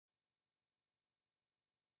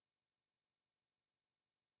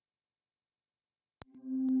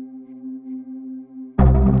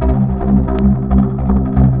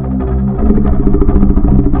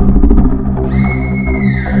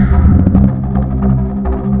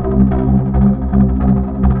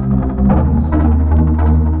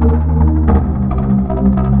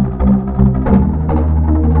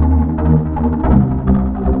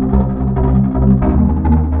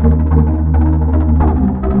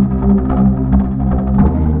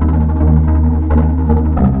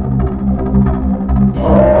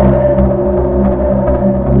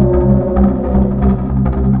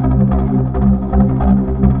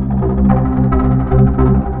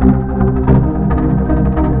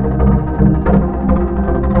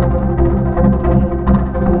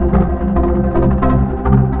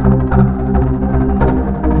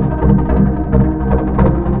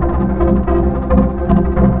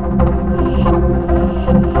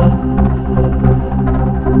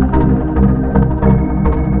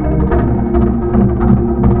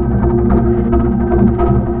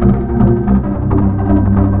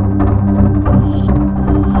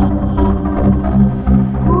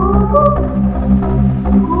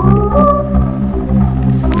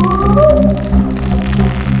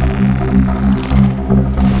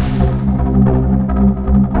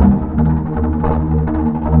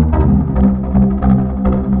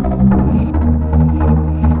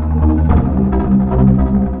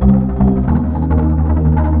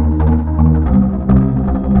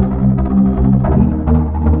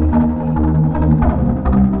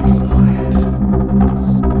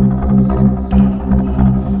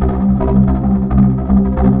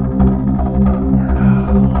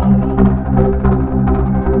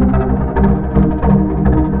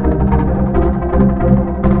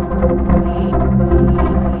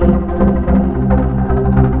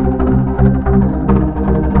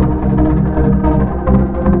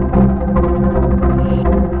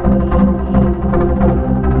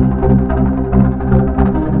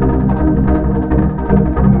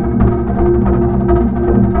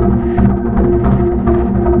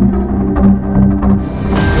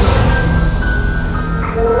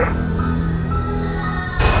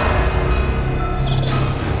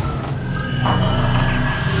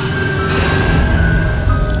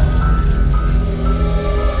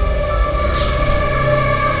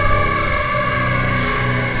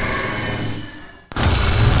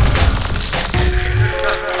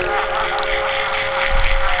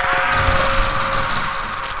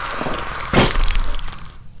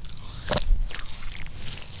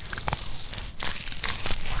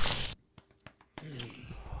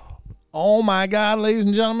Oh my God, ladies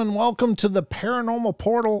and gentlemen, welcome to the Paranormal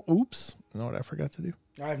Portal. Oops. You know what I forgot to do?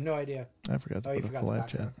 I have no idea. I forgot to put a live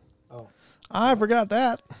chat. Oh. I forgot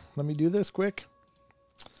that. Let me do this quick.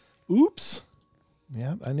 Oops.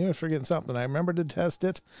 Yeah, I knew I was forgetting something. I remembered to test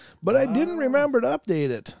it, but I didn't remember to update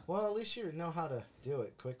it. Well, at least you know how to do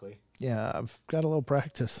it quickly. Yeah, I've got a little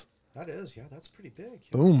practice. That is, yeah, that's pretty big.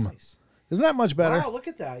 Boom. Nice. Isn't that much better? Wow, look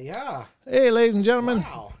at that, yeah. Hey, ladies and gentlemen.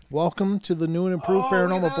 Wow. Welcome to the new and improved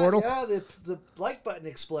Paranormal Portal. Yeah, the like button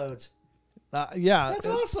explodes. Yeah. That's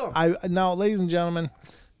awesome. Now, ladies and gentlemen,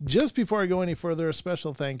 just before I go any further, a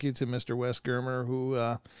special thank you to Mr. Wes Germer,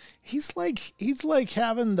 who he's like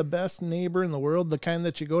having the best neighbor in the world, the kind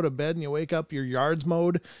that you go to bed and you wake up, your yard's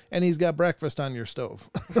mowed, and he's got breakfast on your stove.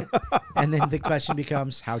 And then the question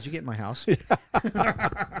becomes, how'd you get in my house?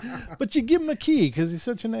 But you give him a key because he's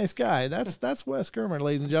such a nice guy. That's Wes Germer,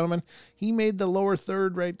 ladies and gentlemen. He made the lower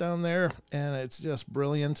third right down there, and it's just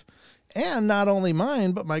brilliant. And not only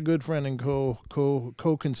mine, but my good friend and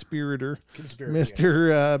co-conspirator,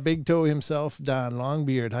 Mr. Big Toe himself, Don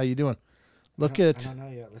Longbeard. How you doing? Look at. I don't know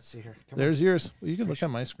yet. Let's see here. There's yours. Well, you can look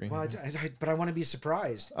on my screen. Well, but I want to be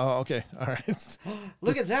surprised. Oh, okay. All right.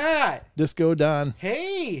 Look at that. Disco Don.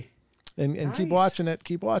 Hey. And nice. keep watching it.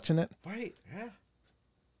 Keep watching it. Right. Yeah.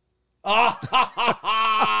 Oh,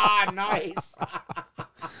 nice.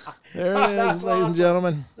 There it is, ladies and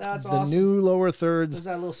gentlemen. That's the awesome. new lower thirds. Is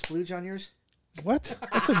that a little splooge on yours? What?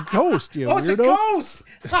 That's a ghost, you weirdo. It's a ghost.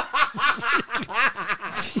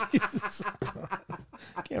 Jesus.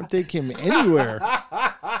 Can't take him anywhere.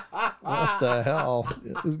 What the hell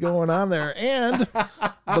is going on there? And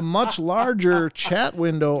the much larger chat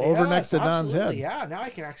window over next to Don's head. Yeah, now I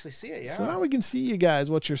can actually see it. Yeah. So now we can see you guys,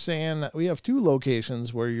 what you're saying. We have 2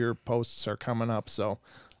 locations where your posts are coming up. So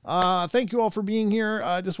thank you all for being here.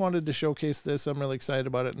 I just wanted to showcase this. I'm really excited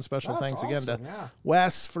about it. And special thanks again to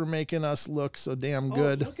Wes for making us look so damn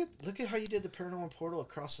good. Look at how you did the Paranormal Portal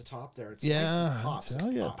across the top there. It's yeah, nice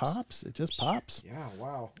and it pops. it pops. It just pops. Yeah,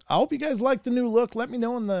 wow. I hope you guys like the new look. Let me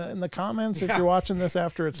know in the comments if you're watching this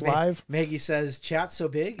after it's live. Maggie says, chat's so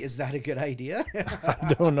big. Is that a good idea?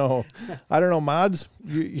 I don't know. I don't know, mods.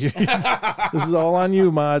 This is all on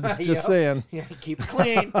you, mods. Just saying. Yeah, keep it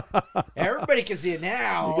clean. Everybody can see it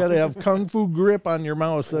now. You got to have kung fu grip on your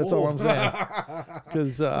mouse. That's all I'm saying.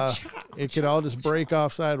 Because it could all just break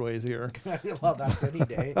off sideways here. Well, that's any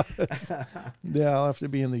day. Yeah, I'll have to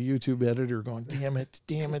be in the YouTube editor going, damn it.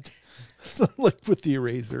 Like with the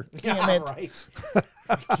eraser. Damn it. Right.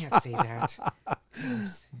 I can't say that.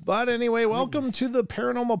 But anyway, welcome to the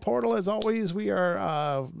Paranormal Portal. As always, we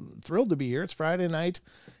are thrilled to be here. It's Friday night.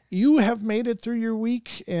 You have made it through your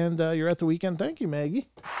week, and you're at the weekend. Thank you, Maggie.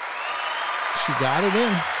 She got it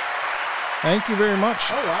in. Thank you very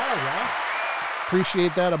much. Oh, wow, yeah.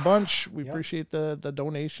 Appreciate that a bunch. We appreciate the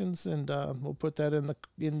donations, and we'll put that in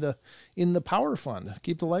the power fund.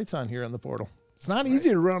 Keep the lights on here on the portal. It's not easy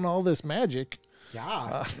to run all this magic.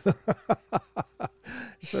 Yeah.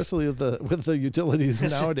 Especially with the utilities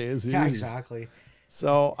nowadays. Yeah, exactly.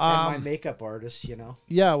 So and my makeup artist, you know.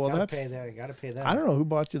 Yeah, well, gotta pay that. I don't know who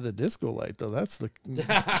bought you the disco light though. That's the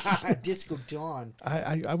Disco Dawn.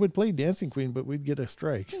 I would play Dancing Queen, but we'd get a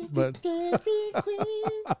strike. But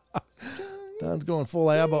Don's going full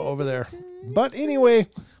ABBA over there. But anyway,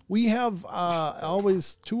 we have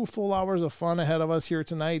always 2 full hours of fun ahead of us here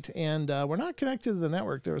tonight, and we're not connected to the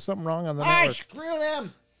network. There was something wrong on the network. Screw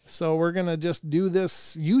them. So we're gonna just do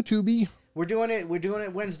this YouTube-y. We're doing it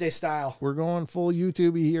Wednesday style. We're going full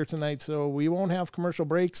YouTube-y here tonight, so we won't have commercial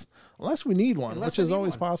breaks unless we need one, which is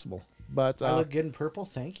always possible. But I look good in purple.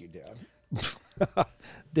 Thank you, Deb.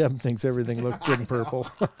 Deb thinks everything looks good in purple.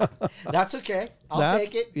 That's okay. I'll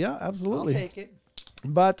take it. Yeah, absolutely. I'll take it.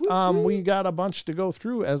 But we got a bunch to go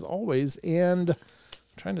through as always, and I'm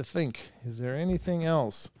trying to think, is there anything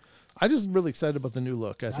else? I'm just really excited about the new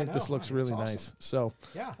look. I think this looks really nice. So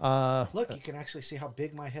yeah, look, you can actually see how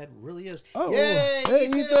big my head really is. Oh, yay, hey,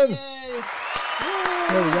 Ethan! Yay.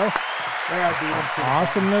 There we go. There, I beat him too.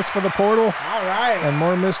 Awesomeness for the portal. All right. And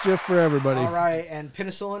more mischief for everybody. All right, and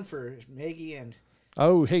penicillin for Maggie and.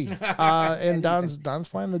 Oh, hey, and Don's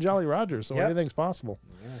flying the Jolly Roger, so anything's possible.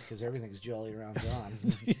 Yeah, because everything's jolly around Don.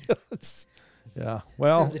 Yeah,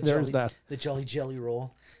 well, there's that. The jelly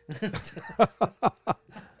roll.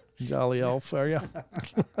 Jolly elf, are you?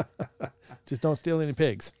 Just don't steal any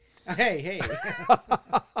pigs. Hey.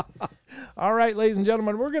 All right, ladies and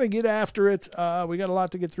gentlemen, we're going to get after it. We got a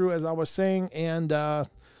lot to get through, as I was saying, and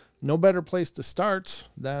no better place to start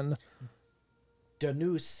than the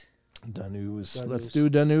news. Let's do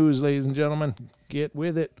the news, ladies and gentlemen. Get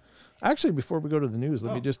with it. Actually, before we go to the news,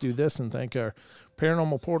 let me just do this and thank our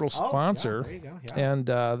Paranormal Portal sponsor. There you go. Yeah. And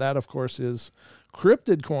that, of course, is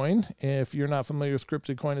Cryptid Coin. If you're not familiar with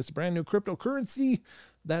Cryptid Coin, it's a brand new cryptocurrency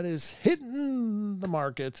that is hitting the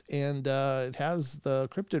market, and it has the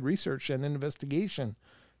cryptid research and investigation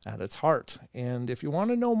at its heart. And if you want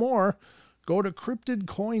to know more, go to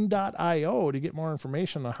cryptidcoin.io to get more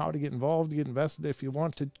information on how to get involved, to get invested if you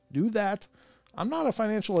want to do that. I'm not a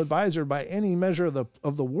financial advisor by any measure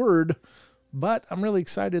of the word, but I'm really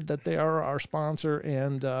excited that they are our sponsor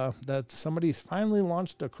and that somebody's finally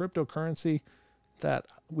launched a cryptocurrency that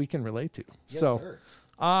we can relate to. Yes, so sir.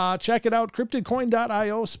 Check it out,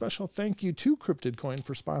 cryptidcoin.io. Special thank you to Cryptid Coin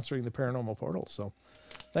for sponsoring the Paranormal Portal. So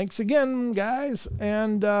thanks again, guys.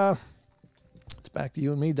 And it's back to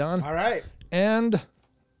you and me, Don. All right. And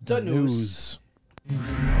The news.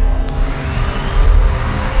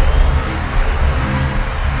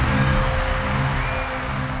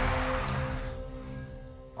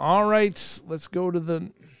 All right, let's go to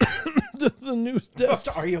the to the news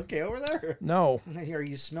desk. Are you okay over there? No. Are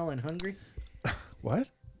you smelling hungry? What?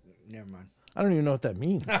 Never mind. I don't even know what that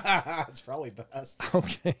means. It's probably best.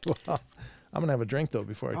 Okay, well, I'm gonna have a drink though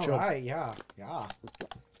before I All choke. right, yeah. All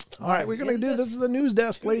right, we're gonna do this is the news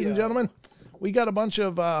desk, ladies and gentlemen. We got a bunch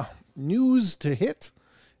of news to hit,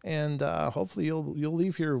 and hopefully you'll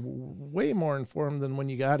leave here way more informed than when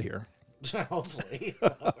you got here. Hopefully.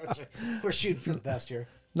 We're shooting for the best here.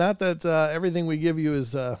 Not that everything we give you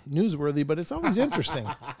is newsworthy, but it's always interesting.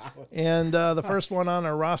 And the first one on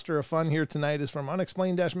our roster of fun here tonight is from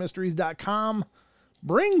unexplained-mysteries.com.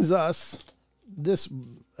 Brings us this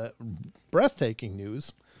breathtaking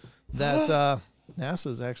news that NASA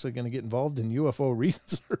is actually going to get involved in UFO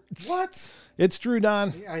research. What? It's true,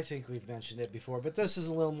 Don. Yeah, I think we've mentioned it before, but this is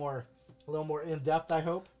a little more in depth, I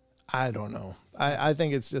hope. I don't know. I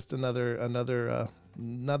think it's just another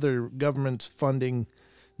government funding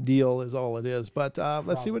deal is all it is. But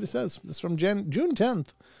let's see what it says. It's from June 10th.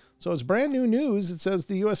 So it's brand new news. It says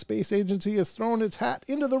the U.S. Space Agency has thrown its hat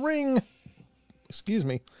into the ring,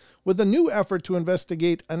 with a new effort to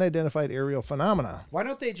investigate unidentified aerial phenomena. Why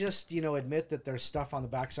don't they just, admit that there's stuff on the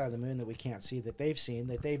backside of the moon that we can't see, that they've seen,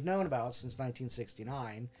 that they've known about since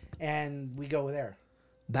 1969, and we go there?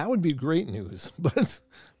 That would be great news, but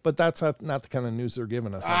that's not the kind of news they're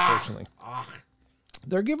giving us, unfortunately.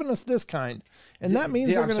 They're giving us this kind, and that means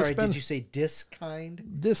they're going to spend. Did you say this kind?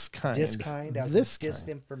 This kind. This kind. As this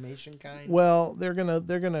disinformation kind. Well, they're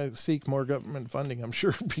gonna seek more government funding, I'm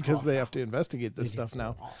sure, because they have to investigate this stuff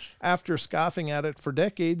now. After scoffing at it for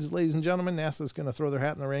decades, ladies and gentlemen, NASA's going to throw their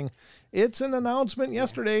hat in the ring. It's an announcement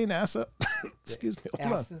yesterday. NASA. Excuse me.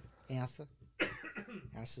 Hold on.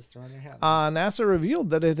 NASA's throwing their hat. NASA revealed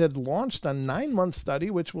that it had launched a 9-month study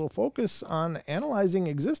which will focus on analyzing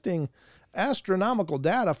existing astronomical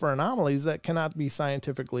data for anomalies that cannot be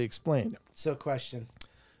scientifically explained. So, question: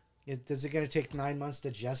 is it going to take 9 months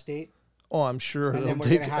to gestate? Oh, I'm sure and it'll then we're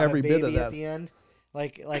take gonna have every a baby bit of that at the end,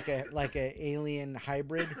 like a alien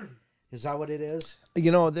hybrid. Is that what it is?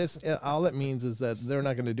 This all it means is that they're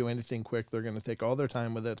not going to do anything quick. They're going to take all their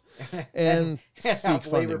time with it and seek have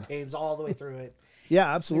funding. labor pains all the way through it.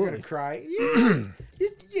 Yeah, absolutely. They're going to cry.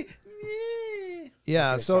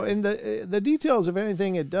 Yeah. Okay, so sorry. in the details, if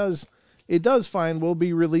anything, it does find will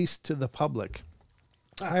be released to the public.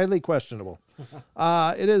 Highly questionable.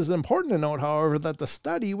 It is important to note, however, that the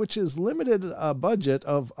study, which is limited a budget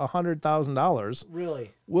of $100,000,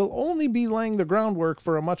 Really? will only be laying the groundwork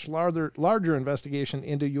for a much larger investigation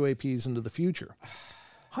into UAPs into the future.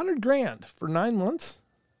 $100,000 for 9 months?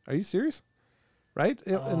 Are you serious? Right?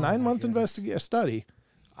 A 9-month study.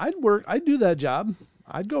 I'd do that job.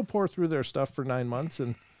 I'd go pour through their stuff for 9 months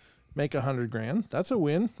and make $100,000. That's a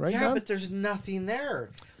win, right? Yeah, Don? but there's nothing there.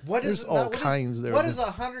 There's all kinds there. What does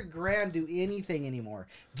 $100,000 do anything anymore?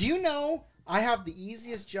 Do you know I have the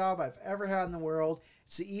easiest job I've ever had in the world?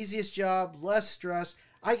 It's the easiest job, less stress.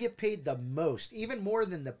 I get paid the most, even more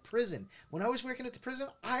than the prison. When I was working at the prison,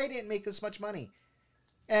 I didn't make this much money.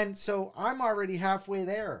 And so I'm already halfway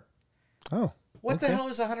there. Oh. What the hell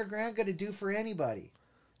is $100,000 going to do for anybody?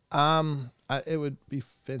 It would be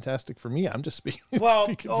fantastic for me. I'm just speaking.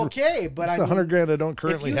 Well, okay, but it's $100,000 I don't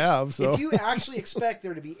currently have. So if you actually expect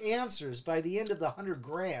there to be answers by the end of the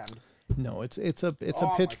 $100,000, no, it's a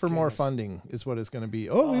pitch for more funding is what it's going to be.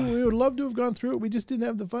 We would love to have gone through it. We just didn't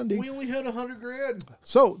have the funding. We only had $100,000.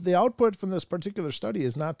 So the output from this particular study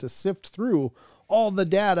is not to sift through all the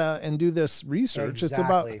data and do this research.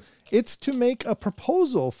 Exactly. It's to make a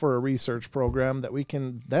proposal for a research program that we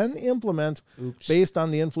can then implement based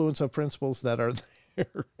on the influence of principles that are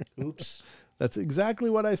there. Oops. That's exactly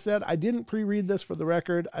what I said. I didn't pre-read this for the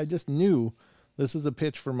record. I just knew This is a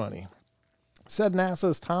pitch for money. Said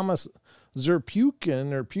NASA's Thomas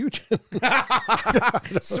Zurbuchen or Puchin.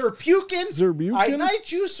 Zurbuchen? Zurbuchen? I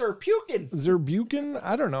knight you, Zurbuchen. Zurbuchen?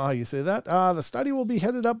 I don't know how you say that. The study will be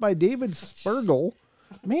headed up by David Spergel.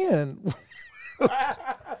 Man.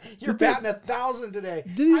 You're batting 1,000 today.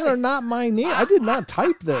 These are not my name. I did not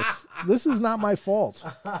type this. This is not my fault.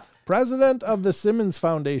 President of the Simmons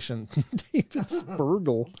Foundation, David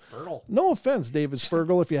Spergel. No offense, David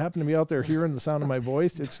Spergel, if you happen to be out there hearing the sound of my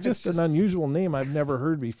voice. It's just an unusual name I've never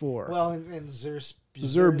heard before. Well, and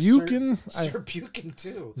Zurbuchen. Zurbuchen,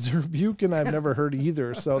 too. Zurbuchen, I've never heard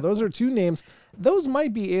either. So those are two names. Those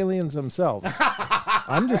might be aliens themselves.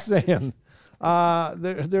 I'm just saying.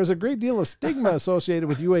 There's a great deal of stigma associated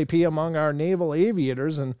with UAP among our naval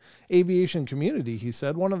aviators and aviation community, he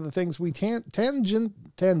said. One of the things we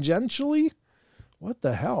tangentially, what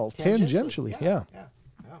the hell? Tangentially, yeah.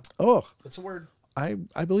 Oh. What's the word? I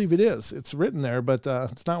believe it is. It's written there, but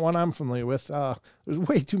it's not one I'm familiar with. There's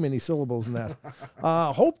way too many syllables in that.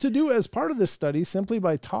 Hope to do as part of this study, simply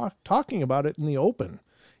by talking about it in the open,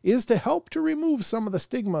 is to help to remove some of the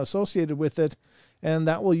stigma associated with it. And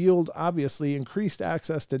that will yield, obviously, increased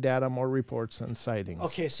access to data, more reports, and sightings.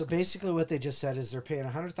 Okay, so basically what they just said is they're paying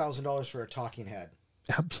 $100,000 for a talking head.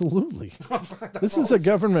 Absolutely. This is a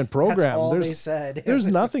government program. That's all they said. There's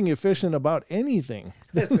nothing efficient about anything.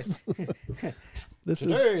 This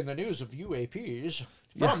Today in the news of UAPs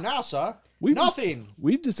from NASA, we've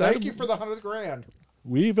decided. Thank you for the $100,000.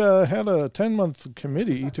 We've had a 10-month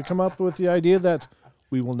committee to come up with the idea that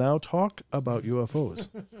we will now talk about UFOs.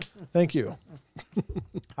 Thank you.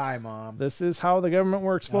 Hi, Mom. This is how the government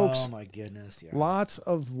works, folks. Oh, my goodness. Yeah. Lots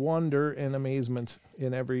of wonder and amazement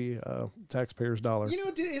in every taxpayer's dollar. You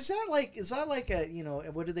know, dude, is that like a, you know,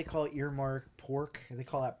 what do they call it? Earmark pork? They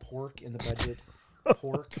call that pork in the budget?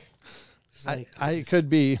 Pork? It could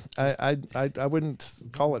be. I wouldn't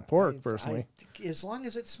call it pork, personally. As long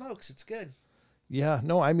as it smokes, it's good. Yeah.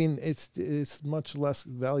 No, I mean, it's much less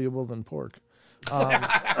valuable than pork.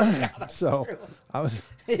 So I was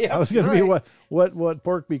going to be what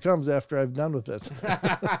pork becomes after I've done with it.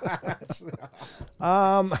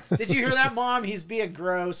 Did you hear that, Mom? He's being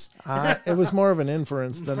gross. It was more of an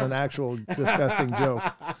inference than an actual disgusting joke.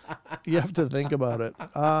 You have to think about it.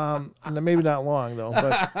 Maybe not long though,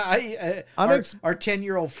 but our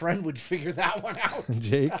 10-year-old friend would figure that one out.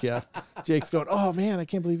 Jake, yeah. Jake's going, oh man, I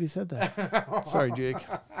can't believe he said that. Sorry, Jake.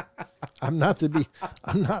 I'm not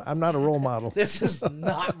a role model. This is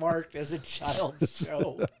not marked as a child's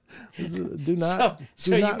show. Do not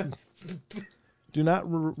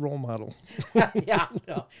role model. Yeah.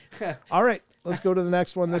 No. All right, let's go to the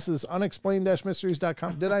next one. This is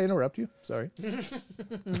unexplained-mysteries.com. Did I interrupt you? Sorry.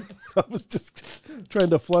 I was just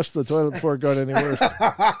trying to flush the toilet before it got any worse.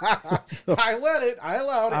 So, I allowed it.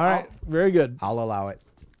 All right, very good. I'll allow it.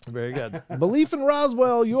 Very good. Belief in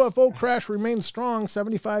Roswell UFO crash remains strong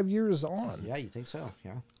 75 years on. Yeah, you think so?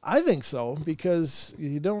 Yeah. I think so, because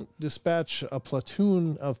you don't dispatch a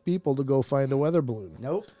platoon of people to go find a weather balloon.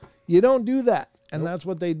 Nope. You don't do that. And that's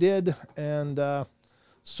what they did. And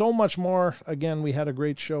so much more. Again, we had a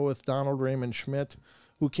great show with Donald Raymond Schmidt,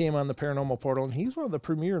 who came on the Paranormal Portal, and he's one of the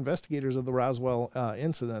premier investigators of the Roswell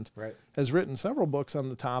incident. Right. Has written several books on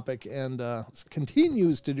the topic and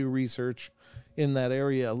continues to do research in that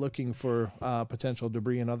area, looking for potential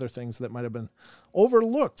debris and other things that might have been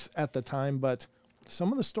overlooked at the time. But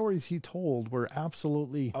some of the stories he told were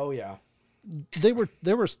absolutely... Oh, yeah. They were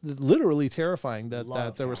literally terrifying.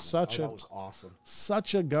 That there was that was awesome.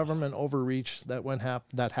 Such a government overreach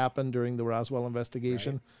that happened during the Roswell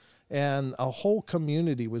investigation. Right. And a whole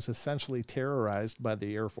community was essentially terrorized by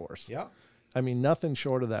the Air Force. Yeah. I mean, nothing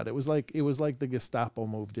short of that. It was like the Gestapo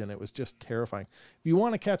moved in. It was just terrifying. If you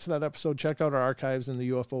want to catch that episode, check out our archives in the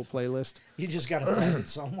UFO playlist. You just got to find it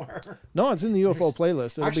somewhere. No, it's in the UFO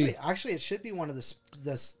playlist. Actually, it should be one of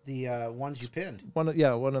the ones you pinned. One of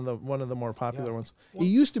the more popular ones. It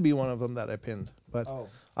used to be one of them that I pinned, but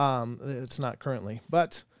it's not currently.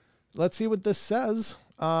 But let's see what this says.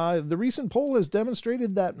 The recent poll has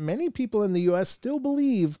demonstrated that many people in the U.S. still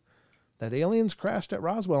believe that aliens crashed at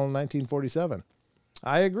Roswell in 1947.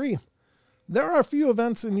 I agree. There are few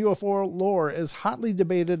events in UFO lore as hotly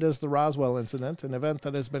debated as the Roswell incident, an event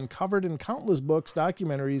that has been covered in countless books,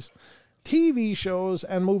 documentaries, TV shows,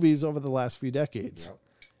 and movies over the last few decades. Yep.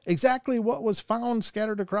 Exactly what was found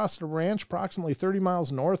scattered across the ranch approximately 30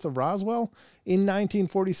 miles north of Roswell in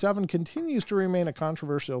 1947 continues to remain a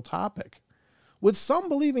controversial topic, with some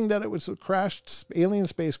believing that it was a crashed alien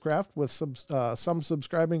spacecraft, with some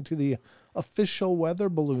subscribing to the official weather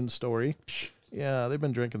balloon story. Yeah, they've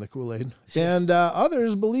been drinking the Kool-Aid. And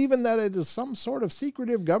others believing that it is some sort of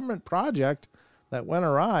secretive government project that went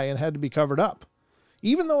awry and had to be covered up.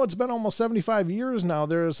 Even though it's been almost 75 years now,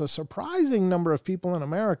 there is a surprising number of people in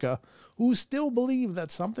America who still believe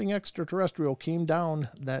that something extraterrestrial came down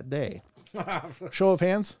that day. Show of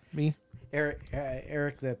hands, me. Eric,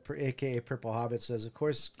 the aka Purple Hobbit, says, "Of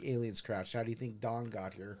course, aliens crashed. How do you think Dawn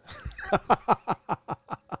got here?"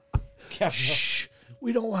 Shh,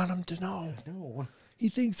 we don't want him to know. No. He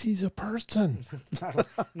thinks he's a person.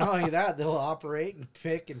 Not only that, they'll operate and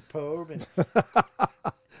pick and probe and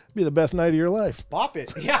Be the best night of your life. bop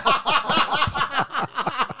it. Yeah.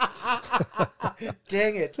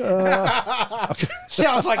 Dang it. Okay.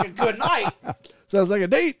 Sounds like a good night. Sounds like a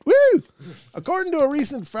date. Woo! According to a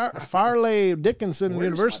recent Farley Dickinson Where's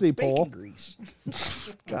University my bacon poll. grease?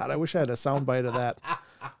 God, I wish I had a soundbite of that.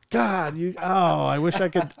 God, I wish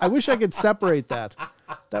I could separate that.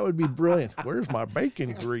 That would be brilliant. Where's my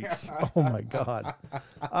bacon grease? Oh my God.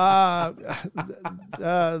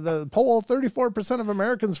 The poll, 34% of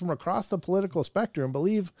Americans from across the political spectrum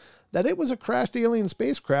believe that it was a crashed alien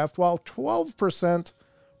spacecraft, while 12%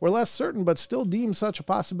 were less certain but still deemed such a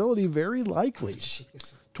possibility very likely.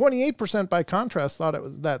 28%, by contrast,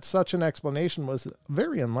 thought that such an explanation was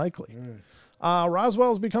very unlikely. Roswell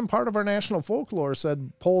has become part of our national folklore,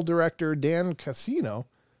 said poll director Dan Casino.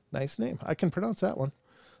 Nice name. I can pronounce that one.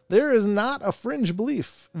 There is not a fringe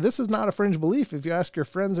belief. This is not a fringe belief. If you ask your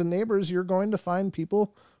friends and neighbors, you're going to find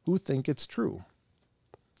people who think it's true.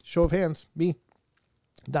 Show of hands. Me.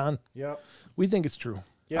 Don. Yep. We think it's true.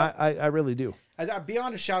 Yeah. I really do.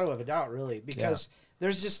 Beyond a shadow of a doubt, really, because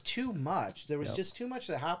there's just too much. There was just too much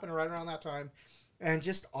that happened right around that time, and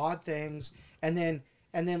just odd things. And then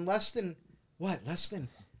less than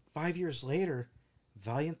 5 years later,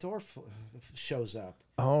 Valiant Thor shows up.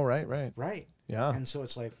 Oh, right. Right. Yeah. And so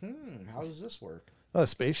it's like, how does this work? Well, the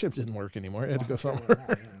spaceship didn't work anymore. It had to go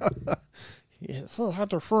somewhere. He had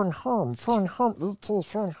to phone home.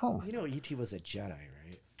 You know, E.T. was a Jedi,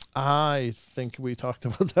 right? I think we talked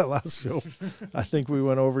about that last show. I think we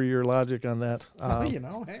went over your logic on that.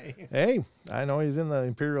 Hey, I know he's in the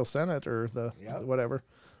Imperial Senate or the whatever.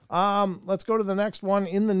 Let's go to the next one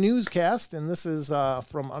in the newscast, and this is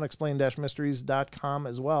from unexplained-mysteries.com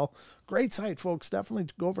as well. Great site, folks. Definitely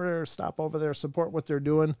go over there, stop over there, support what they're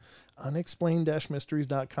doing.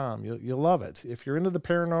 Unexplained-mysteries.com. You'll love it. If you're into the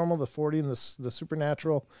paranormal, the 40 and the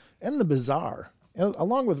supernatural, and the bizarre,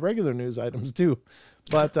 along with regular news items too.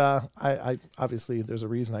 But I obviously there's a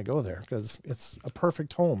reason I go there, because it's a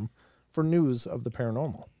perfect home for news of the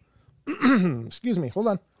paranormal. Excuse me. Hold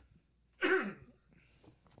on.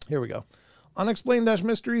 Here we go.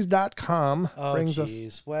 Unexplained-mysteries.com brings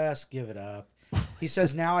us. Wes, give it up. He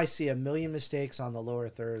says, now I see a million mistakes on the lower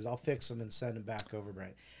thirds. I'll fix them and send them back over,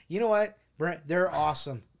 Brent. You know what, Brent? They're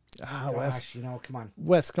awesome. Gosh, Wes. come on.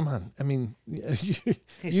 Wes, come on. I mean,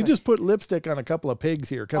 you just put lipstick on a couple of pigs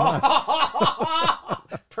here. Come on.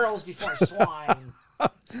 Pearls before swine.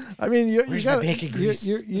 I mean, you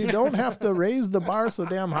don't have to raise the bar so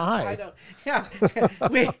damn high. I know. Yeah,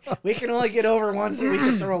 we can only get over one, so we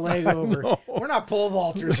can throw a leg over. We're not pole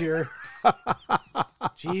vaulters here.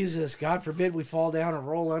 Jesus, God forbid we fall down and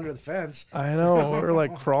roll under the fence. I know. We're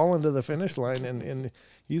like crawling to the finish line, and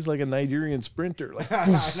he's like a Nigerian sprinter. Like,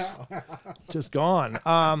 I know. Just gone.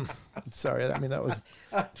 Sorry, I mean, that was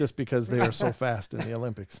just because they are so fast in the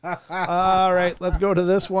Olympics. All right, let's go to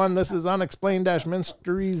this one. This is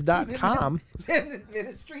unexplained-mysteries.com.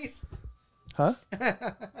 Ministries? Huh?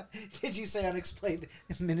 Did you say unexplained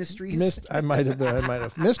ministries? I might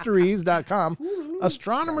have. Mysteries.com.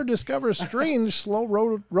 Astronomer discovers strange, slow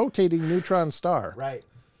rotating neutron star. Right.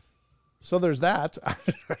 So there's that. I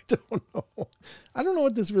don't know. I don't know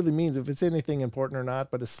what this really means, if it's anything important or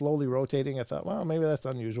not, but it's slowly rotating. I thought, well, maybe that's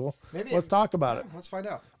unusual. Let's talk about it. Let's find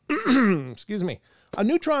out. Excuse me. A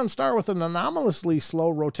neutron star with an anomalously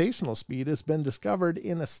slow rotational speed has been discovered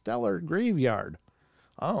in a stellar graveyard.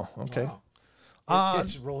 Oh, okay. Wow.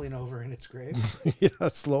 It's rolling over in its grave. Yeah,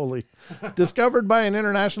 slowly. Discovered by an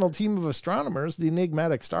international team of astronomers, the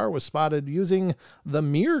enigmatic star was spotted using the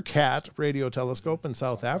Meerkat radio telescope in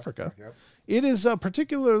South Africa. Yep. It is a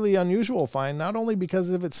particularly unusual find, not only because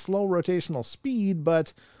of its slow rotational speed,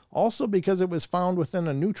 but also because it was found within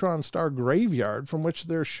a neutron star graveyard from which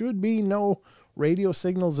there should be no radio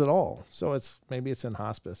signals at all. So maybe it's in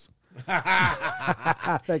hospice.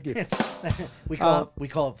 Thank you. We call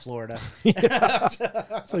it Florida. Yeah.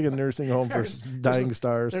 It's like a nursing home for dying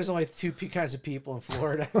stars. There's only two kinds of people in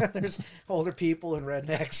Florida. There's older people and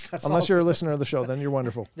rednecks. Unless you're a listener of the show, then you're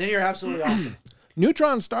wonderful. Then you're absolutely awesome.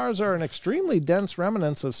 Neutron stars are an extremely dense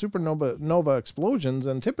remnants of supernova explosions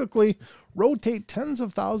and typically rotate tens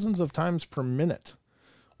of thousands of times per minute.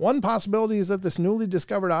 One possibility is that this newly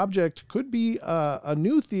discovered object could be a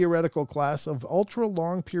new theoretical class of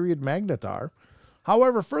ultra-long period magnetar.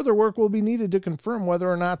 However, further work will be needed to confirm whether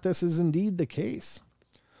or not this is indeed the case.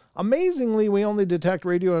 Amazingly, we only detect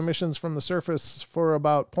radio emissions from the surface for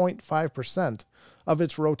about 0.5% of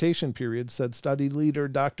its rotation period, said study leader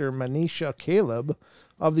Dr. Manisha Caleb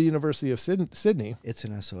of the University of Sydney. It's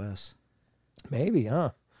an SOS. Maybe,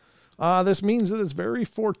 huh? This means that it's very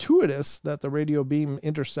fortuitous that the radio beam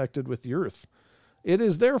intersected with the Earth. It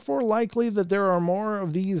is therefore likely that there are more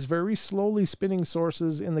of these very slowly spinning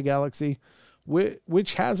sources in the galaxy,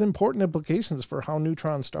 which has important implications for how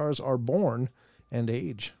neutron stars are born and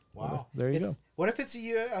age. Wow. Well, there you go. What if it's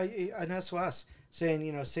an SOS saying,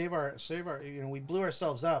 you know, save our, you know, we blew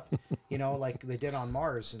ourselves up, you know, like they did on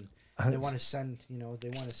Mars, and they want to send, you know, they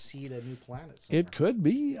want to seed a new planet somewhere. It could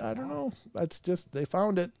be. I don't know. That's just, they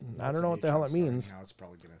found it. I don't know what the hell it means. Now it's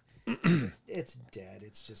probably gonna. It's dead.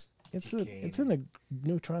 It's just. It's in a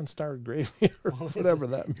neutron star graveyard, or whatever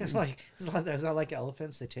that means. It's not like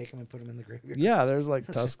elephants. They take them and put them in the graveyard. Yeah, there's like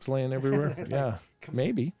tusks laying everywhere. Yeah,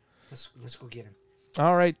 maybe. Let's go get him.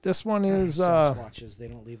 All right, this one is Sasquatches. They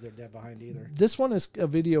don't leave their dead behind either. This one is a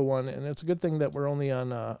video one, and it's a good thing that we're only on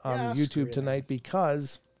YouTube tonight,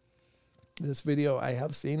 because this video, I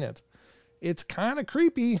have seen it. It's kind of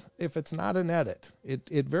creepy if it's not an edit.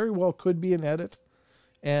 It very well could be an edit,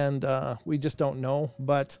 and we just don't know.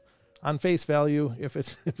 But on face value, if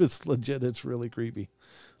it's legit, it's really creepy.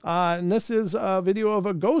 And this is a video of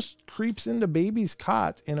a ghost creeps into baby's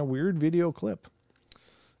cot in a weird video clip.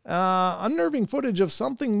 Unnerving footage of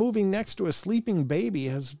something moving next to a sleeping baby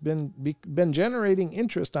has been generating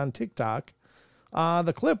interest on TikTok.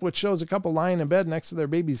 The clip, which shows a couple lying in bed next to their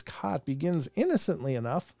baby's cot, begins innocently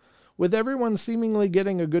enough, with everyone seemingly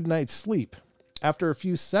getting a good night's sleep. After a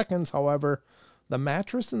few seconds, however, the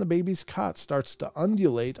mattress in the baby's cot starts to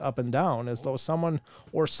undulate up and down as though someone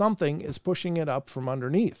or something is pushing it up from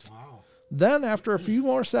underneath. Wow. Then, after a few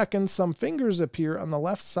more seconds, some fingers appear on the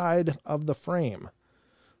left side of the frame.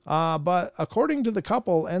 But according to the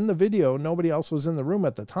couple and the video, nobody else was in the room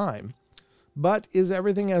at the time. But is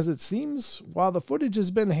everything as it seems? While the footage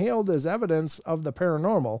has been hailed as evidence of the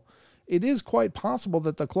paranormal, it is quite possible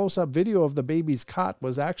that the close-up video of the baby's cot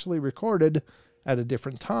was actually recorded at a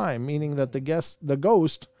different time, meaning that the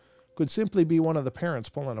ghost could simply be one of the parents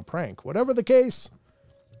pulling a prank. Whatever the case,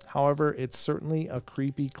 however, it's certainly a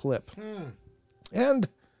creepy clip. And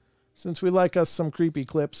since we like us some creepy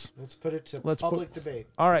clips, let's put it to public debate.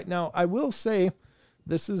 All right, now I will say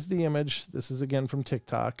this is the image. This is again from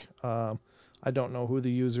TikTok. I don't know who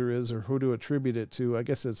the user is or who to attribute it to. I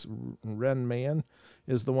guess it's Ren Mayan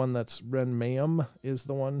is the one that's Ren Mayam is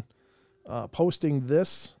the one posting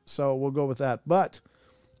this. So we'll go with that. But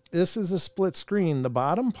this is a split screen. The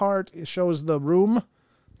bottom part shows the room.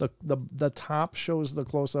 The top shows the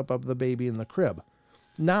close up of the baby in the crib.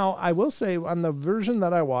 Now, I will say on the version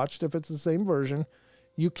that I watched, if it's the same version,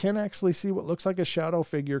 you can actually see what looks like a shadow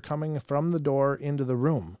figure coming from the door into the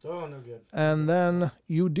room. Oh, no good. And then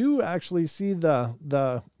you do actually see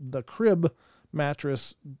the crib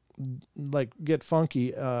mattress like get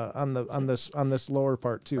funky on this lower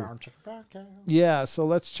part too. Yeah, so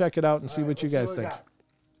let's check it out and see what you guys think.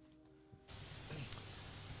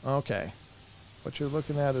 Okay. What you're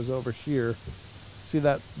looking at is over here. See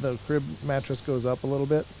that the crib mattress goes up a little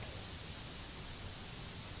bit?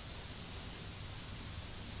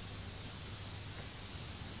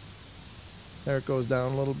 There it goes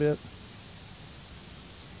down a little bit.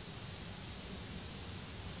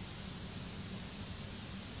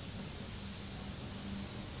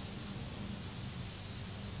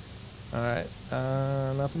 All right,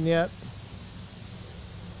 nothing yet.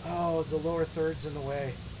 Oh, the lower third's in the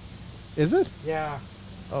way. Is it? Yeah.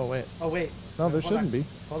 Oh, wait. Oh, wait. No, there shouldn't be.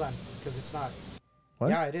 Hold on, because it's not.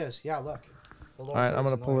 What? Yeah, it is. Yeah, look. All right, I'm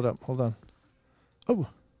going to pull it up. Hold on. Oh.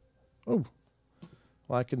 Oh.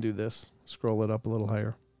 Well, I can do this. Scroll it up a little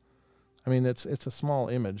higher. I mean, it's a small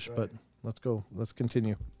image, right. But let's go. Let's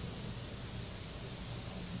continue.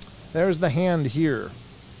 There's the hand here.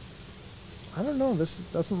 I don't know. This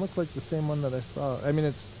doesn't look like the same one that I saw. I mean,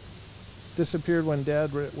 it's disappeared when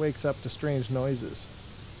Dad wakes up to strange noises.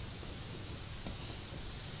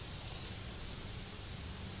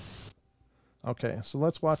 Okay, so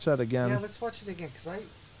let's watch that again. Yeah, let's watch it again, because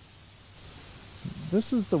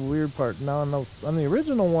This is the weird part. Now, on the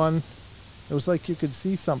original one, it was like you could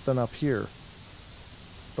see something up here.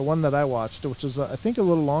 The one that I watched, which is, I think, a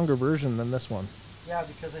little longer version than this one. Yeah,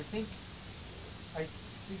 because I think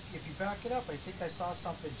if you back it up, I think I saw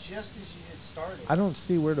something just as you had started. I don't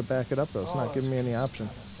see where to back it up, though. It's not giving me any option.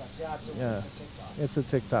 Oh, that sucks. Yeah, it's a TikTok. It's a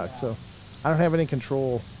TikTok, yeah. So I don't have any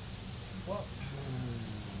control. Well,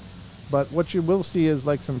 But what you will see is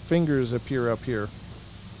like some fingers appear up here.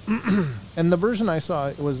 And the version I saw,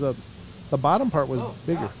 it was the bottom part was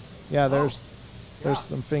bigger. Yeah, there's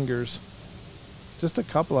some fingers. Just a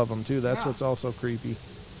couple of them too. That's what's also creepy.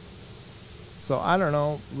 So I don't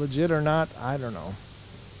know, legit or not, I don't know.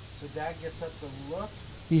 So Dad gets up to look.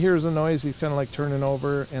 He hears a noise. He's kind of like turning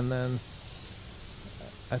over, and then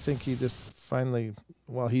I think he just finally,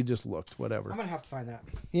 well, he just looked. Whatever. I'm gonna have to find that.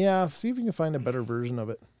 Yeah, see if you can find a better version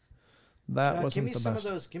of it. That wasn't the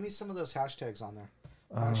best. Give me some of those hashtags on there.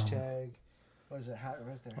 Hashtag, what is it?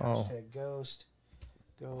 Right there. Hashtag ghost.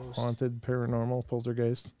 Haunted, paranormal,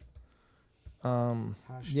 poltergeist.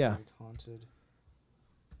 Hashtag haunted.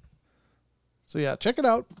 So yeah, check it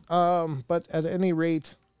out. But at any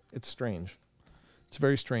rate, it's strange. It's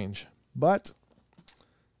very strange. But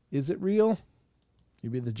is it real? You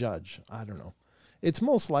be the judge. I don't know. It's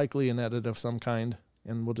most likely an edit of some kind,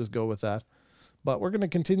 and we'll just go with that. But we're going to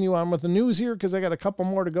continue on with the news here because I got a couple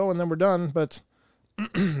more to go and then we're done. But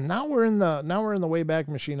now we're in the Wayback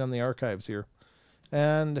Machine on the archives here.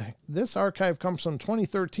 And this archive comes from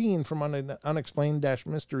 2013 from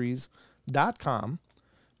unexplained-mysteries.com.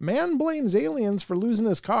 Man blames aliens for losing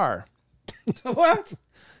his car. What?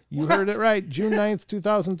 You heard it right. June 9th,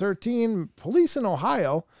 2013, police in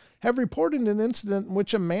Ohio have reported an incident in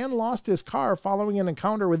which a man lost his car following an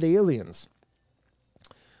encounter with aliens.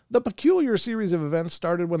 The peculiar series of events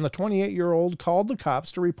started when the 28-year-old called the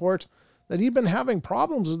cops to report that he'd been having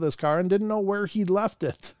problems with his car and didn't know where he'd left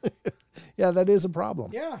it. Yeah, that is a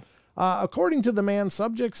problem. Yeah. According to the man,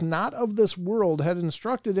 subjects not of this world had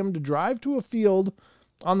instructed him to drive to a field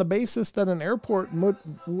on the basis that an airport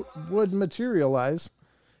would materialize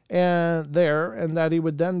and that he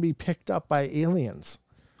would then be picked up by aliens.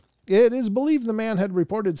 It is believed the man had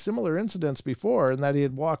reported similar incidents before and that he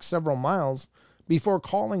had walked several miles before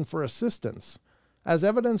calling for assistance, as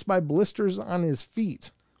evidenced by blisters on his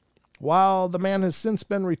feet. While the man has since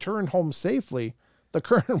been returned home safely, the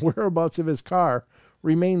current whereabouts of his car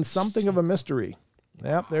remains something of a mystery.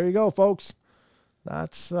 Yep, there you go, folks.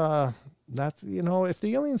 That's if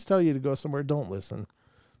the aliens tell you to go somewhere, don't listen.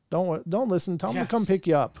 Don't listen. Tell them to come pick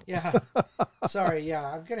you up. Yeah. Sorry.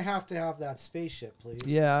 Yeah, I'm gonna have to have that spaceship, please.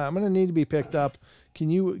 Yeah, I'm gonna need to be picked up. Can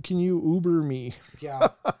you Uber me? Yeah.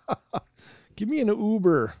 Give me an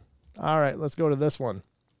Uber. All right, let's go to this one.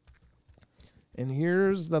 And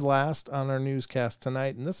here's the last on our newscast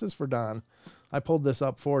tonight, and this is for Don. I pulled this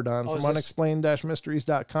up for Don from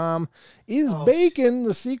unexplained-mysteries.com. Is bacon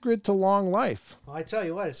the secret to long life? Well, I tell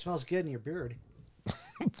you what, it smells good in your beard.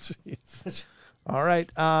 Jeez. All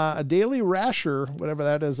right. A daily rasher, whatever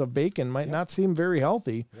that is, of bacon might not seem very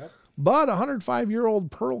healthy, but a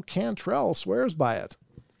 105-year-old Pearl Cantrell swears by it.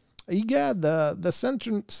 Egad, the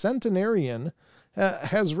centenarian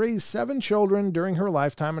has raised 7 children during her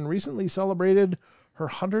lifetime and recently celebrated her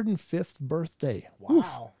 105th birthday.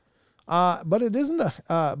 Wow. But it isn't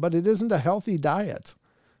a healthy diet,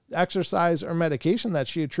 exercise, or medication that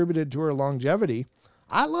she attributed to her longevity.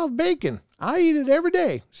 I love bacon. I eat it every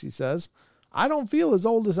day, she says. I don't feel as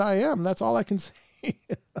old as I am. That's all I can say.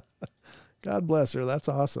 God bless her. That's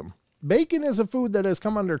awesome. Bacon is a food that has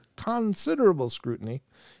come under considerable scrutiny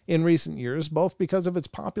in recent years, both because of its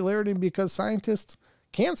popularity and because scientists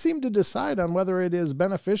can't seem to decide on whether it is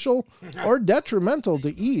beneficial or detrimental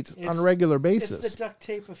to eat on a regular basis. It's the duct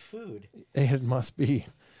tape of food. It must be.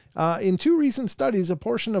 In 2 recent studies, a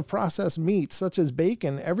portion of processed meat, such as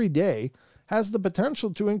bacon, every day has the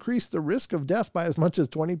potential to increase the risk of death by as much as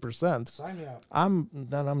 20%. Sign me up.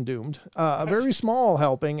 I'm doomed. A very small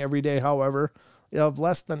helping every day, however, of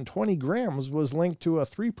less than 20 grams was linked to a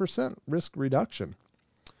 3% risk reduction.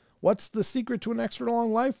 What's the secret to an extra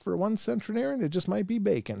long life for one centenarian? It just might be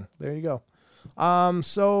bacon. There you go.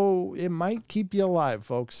 So it might keep you alive,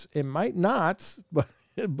 folks. It might not, but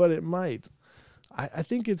it might. I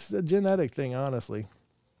think it's a genetic thing, honestly.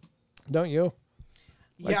 Don't you?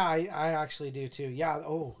 Yeah, I actually do too. Yeah.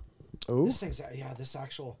 Oh. This thing's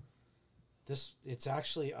it's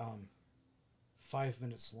actually 5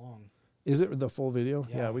 minutes long. Is it the full video?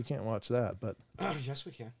 Yeah, we can't watch that, but yes,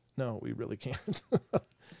 we can. No, we really can't.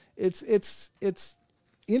 It's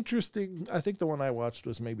interesting. I think the one I watched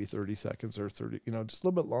was maybe 30 seconds or 30, just a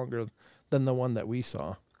little bit longer than the one that we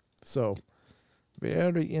saw. So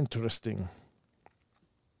very interesting.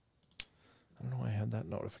 I don't know why I had that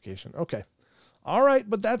notification. Okay. All right,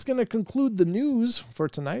 but that's going to conclude the news for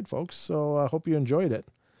tonight, folks. So I hope you enjoyed it.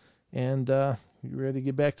 And you ready to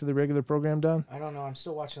get back to the regular program, Don? I don't know. I'm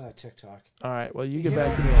still watching that TikTok. All right, well, you get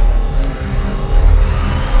back to me on that.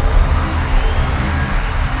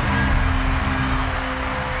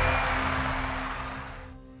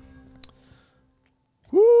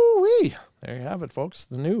 you have it, folks.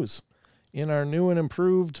 The news in our new and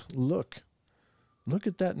improved look. Look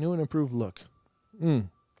at that new and improved look.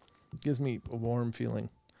 Gives me a warm feeling.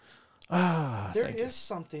 There is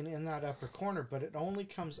something in that upper corner, but it only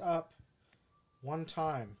comes up one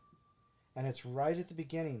time. And it's right at the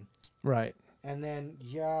beginning. Right. And then,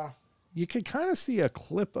 yeah. You could kind of see a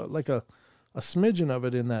clip, like a smidgen of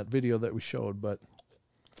it in that video that we showed, but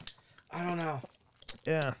I don't know.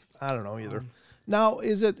 Yeah, I don't know either. Now,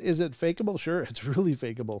 is it fakeable? Sure, it's really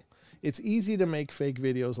fakeable. It's easy to make fake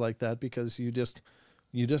videos like that because you just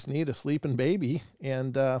need a sleeping baby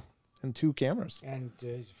and 2 cameras. And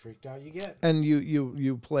freaked out you get. And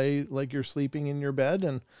you play like you're sleeping in your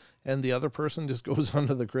bed, and the other person just goes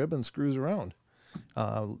under the crib and screws around,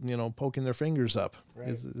 poking their fingers up. Right.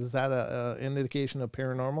 Is that an indication of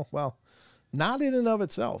paranormal? Well, not in and of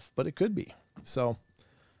itself, but it could be. So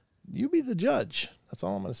you be the judge. That's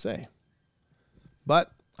all I'm going to say.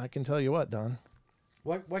 But I can tell you what, Don.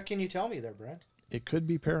 What can you tell me there, Brent? It could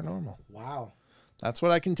be paranormal. Wow. That's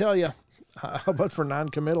what I can tell you. How about for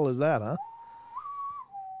non-committal is that, huh?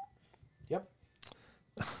 Yep.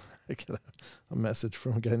 I get a message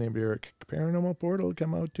from a guy named Eric. Paranormal Portal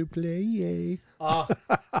come out to play.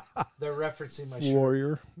 They're referencing my shirt.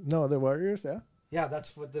 Warrior. No, the Warriors, yeah. Yeah,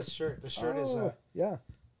 that's what this shirt. The shirt is. Yeah.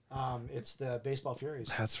 It's the Baseball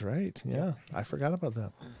Furies. That's right. Yeah, I forgot about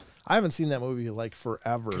that. I haven't seen that movie like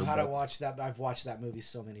forever. Gotta watch that. I've watched that movie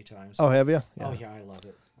so many times. Oh, have you? Yeah. Oh yeah, I love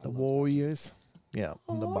it. The Warriors. Yeah,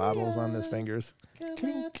 the bottles on his fingers.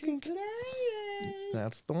 Clink, clink.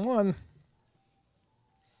 That's the one.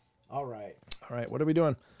 All right. All right, what are we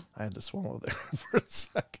doing? I had to swallow there for a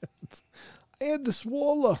second. I had to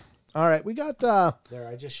swallow. All right, we got... There,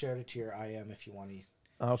 I just shared it to your IM if you want to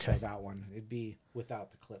show that one. It'd be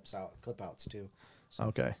without the clip outs too. So.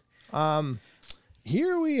 Okay.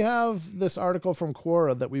 Here we have this article from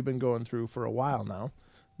Quora that we've been going through for a while now.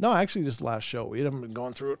 No, actually, just last show. We haven't been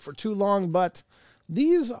going through it for too long, but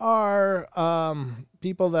these are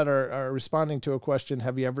people that are responding to a question,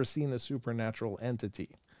 have you ever seen a supernatural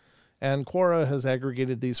entity? And Quora has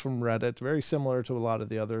aggregated these from Reddit, very similar to a lot of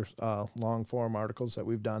the other long-form articles that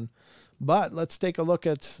we've done. But let's take a look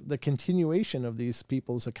at the continuation of these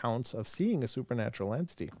people's accounts of seeing a supernatural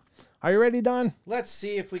entity. Are you ready, Don? Let's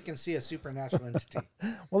see if we can see a supernatural entity.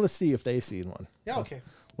 Well, let's see if they've seen one. Yeah, okay.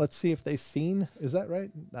 Let's see if they've seen. Is that right?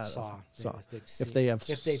 Saw. If they have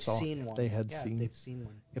seen one. If they had seen. If they've seen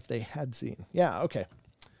one. If they had seen. Yeah, okay.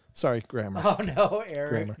 Sorry, grammar. Oh, no, Eric,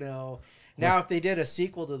 Grammar. no. Now, if they did a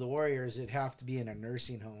sequel to The Warriors, it'd have to be in a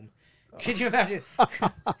nursing home. Could you imagine?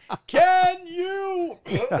 Can you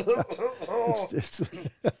It's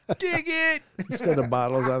dig it? instead of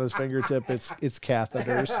bottles on his fingertip, it's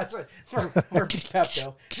catheters. That's right. Or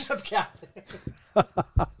Pepto.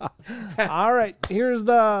 All right, here's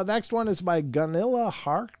the next one. It's by Gunilla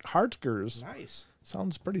Hartgers. Nice.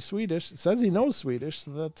 Sounds pretty Swedish. It says he knows Swedish,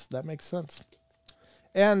 so that makes sense.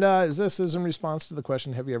 And this is in response to the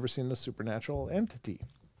question, have you ever seen a supernatural entity?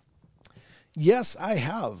 Yes, I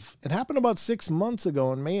have. It happened about 6 months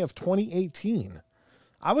ago in May of 2018.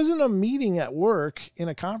 I was in a meeting at work in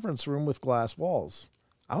a conference room with glass walls.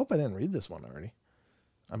 I hope I didn't read this one already.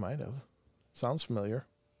 I might have. Sounds familiar.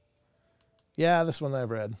 Yeah, this one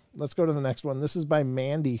I've read. Let's go to the next one. This is by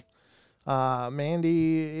Mandy.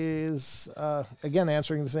 Mandy is, again,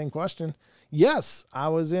 answering the same question. Yes, I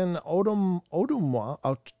was in Ottumwa.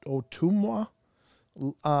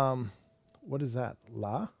 What is that?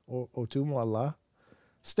 Ottumwa La?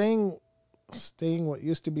 Staying what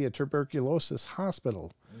used to be a tuberculosis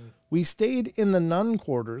hospital. We stayed in the nun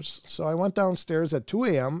quarters, so I went downstairs at 2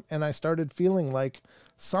 a.m. and I started feeling like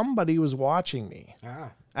somebody was watching me.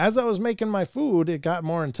 As I was making my food, it got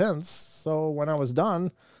more intense, so when I was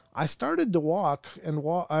done, I started to walk, and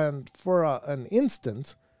for an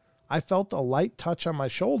instant, I felt a light touch on my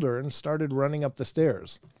shoulder and started running up the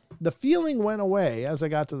stairs. The feeling went away as I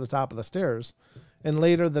got to the top of the stairs, and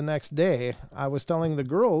later the next day, I was telling the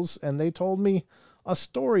girls, and they told me a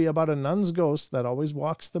story about a nun's ghost that always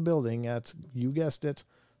walks the building at, you guessed it,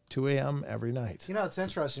 2 a.m. every night. You know, it's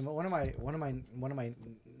interesting. But one of my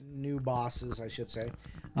new bosses, I should say,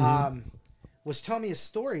 was telling me a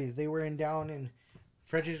story. They were down in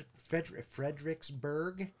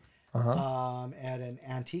Fredericksburg. At an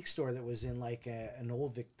antique store that was in like an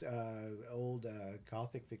old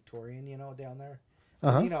Gothic Victorian, down there.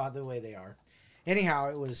 You know the way they are.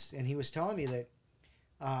 Anyhow, and he was telling me that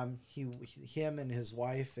him and his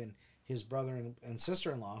wife and his brother and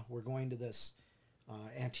sister-in-law were going to this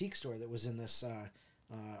antique store that was in this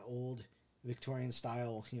old Victorian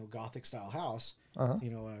style, Gothic style house.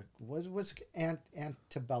 What was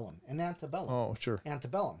antebellum? An antebellum. Oh, sure.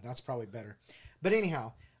 Antebellum. That's probably better. But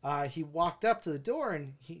anyhow, he walked up to the door,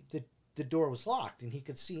 and the door was locked, and he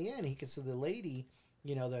could see in. He could see the lady,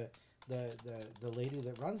 the lady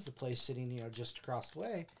that runs the place sitting, just across the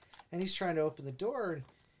way, and he's trying to open the door,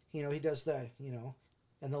 and he does the,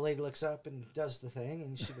 and the lady looks up and does the thing,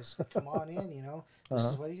 and she goes, "Come on in," This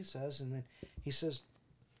is what he says, and then he says,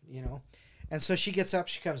 and so she gets up,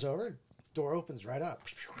 she comes over, door opens right up,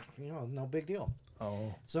 no big deal.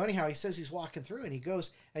 Oh. So anyhow, he says he's walking through, and he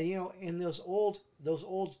goes, and in those old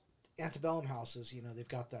antebellum houses, they've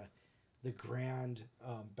got the grand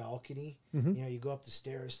balcony. You go up the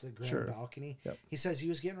stairs to the grand balcony. Yep. He says he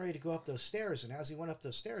was getting ready to go up those stairs, and as he went up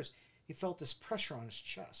those stairs, he felt this pressure on his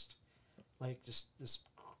chest, like just this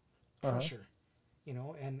pressure,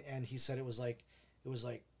 and he said it was like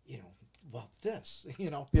well, this,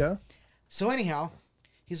 Yeah. So anyhow,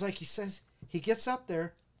 he says he gets up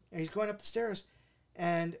there, and he's going up the stairs,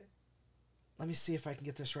 and let me see if I can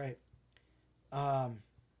get this right. And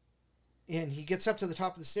he gets up to the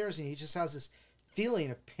top of the stairs, and he just has this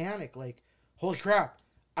feeling of panic, like, holy crap,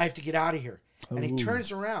 I have to get out of here. Ooh. And he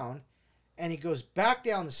turns around, and he goes back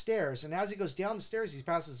down the stairs, and as he goes down the stairs, he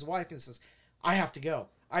passes his wife and says, I have to go.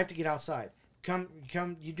 I have to get outside. Come,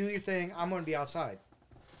 you do your thing. I'm going to be outside.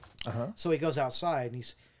 So he goes outside, and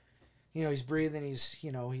he's, he's breathing. He's,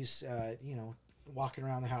 walking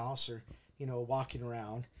around the house, or, walking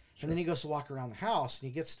around. Sure. And then he goes to walk around the house, and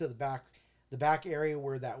he gets to the back area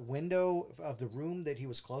where that window of the room that he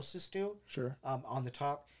was closest to. Sure. On the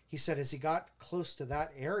top. He said as he got close to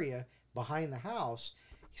that area behind the house,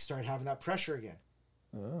 he started having that pressure again.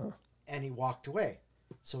 Oh. And he walked away.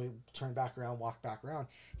 So he turned back around, walked back around.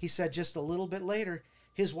 He said just a little bit later,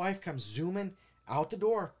 his wife comes zooming out the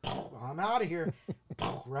door. I'm out of here.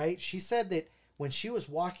 Right? She said that when she was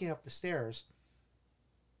walking up the stairs,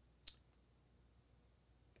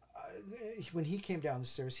 when he came down the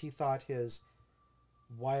stairs, he thought his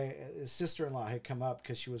sister-in-law had come up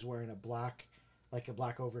because she was wearing a black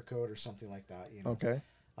overcoat or something like that. Okay.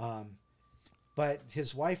 But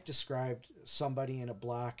his wife described somebody in a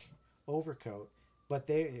black overcoat, but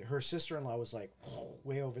her sister-in-law was like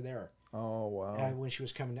way over there. Oh, wow. And when she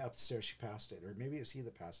was coming up the stairs, she passed it, or maybe it was he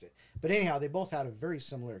that passed it. But anyhow, they both had a very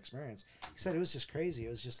similar experience. He said it was just crazy. It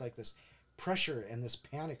was just like this pressure and this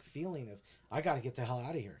panic feeling of, I got to get the hell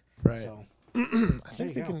out of here. Right. So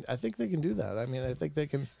I think they can do that. I mean, I think they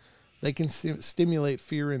can stimulate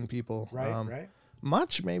fear in people. Right. Right.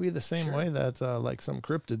 Much maybe the same way that like some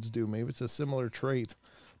cryptids do. Maybe it's a similar trait,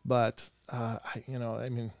 but I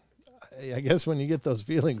guess when you get those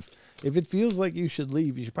feelings, if it feels like you should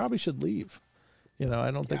leave, you probably should leave.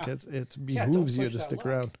 I don't think it behooves you to stick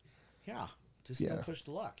around. Yeah. Just don't push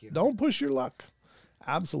the luck. Don't push your luck.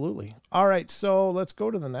 Absolutely. All right. So let's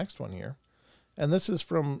go to the next one here. And this is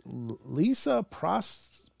from Lisa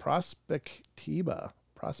Prospectiva,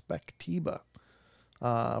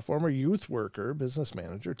 former youth worker, business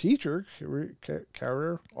manager, teacher,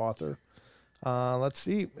 career author. Let's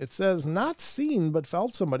see. It says, not seen, but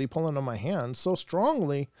felt somebody pulling on my hand so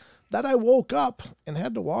strongly that I woke up and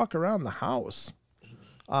had to walk around the house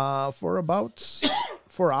for about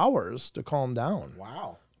 4 hours to calm down.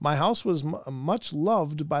 Wow. My house was much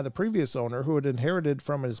loved by the previous owner, who had inherited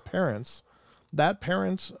from his parents. That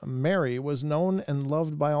parent, Mary, was known and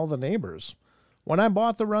loved by all the neighbors. When I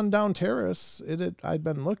bought the rundown terrace, I'd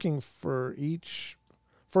been looking for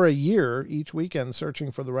a year each weekend, searching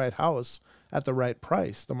for the right house at the right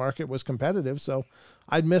price. The market was competitive, so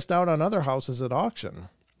I'd missed out on other houses at auction.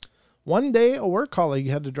 One day, a work colleague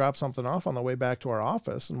had to drop something off on the way back to our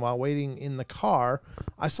office, and while waiting in the car,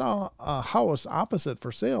 I saw a house opposite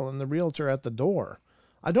for sale and the realtor at the door.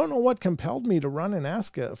 I don't know what compelled me to run and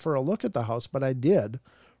ask for a look at the house, but I did,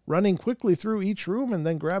 running quickly through each room and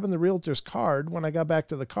then grabbing the realtor's card. When I got back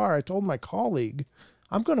to the car, I told my colleague,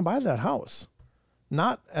 I'm going to buy that house.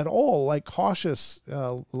 Not at all like cautious,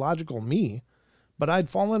 logical me, but I'd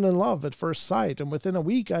fallen in love at first sight, and within a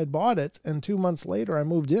week I'd bought it, and 2 months later I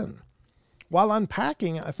moved in. While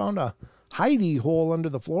unpacking, I found a hidey hole under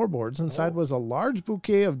the floorboards. Inside was a large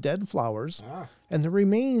bouquet of dead flowers and the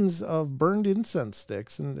remains of burned incense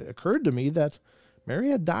sticks, and it occurred to me that Mary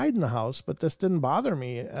had died in the house, but this didn't bother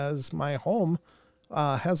me as my home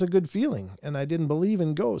has a good feeling, and I didn't believe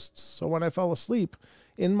in ghosts. So when I fell asleep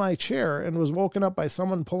in my chair and was woken up by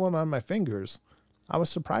someone pulling on my fingers, I was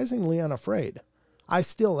surprisingly unafraid. I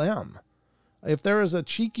still am. If there is a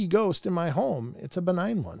cheeky ghost in my home, it's a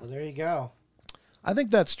benign one. Well, there you go. I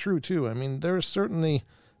think that's true, too. I mean, there's certainly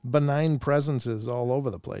benign presences all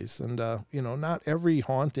over the place. And, not every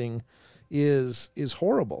haunting is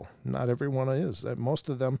horrible. Not everyone is. Most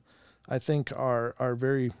of them, I think, are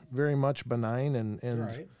very, very much benign and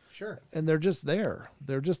Right. Sure. and they're just there.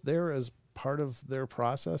 They're just there as part of their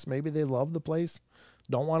process. Maybe they love the place,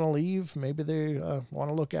 don't want to leave. Maybe they want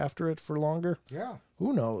to look after it for longer. Yeah.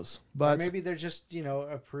 Who knows? Or But maybe they're just,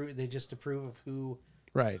 approve. They just approve of who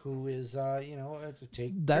is, to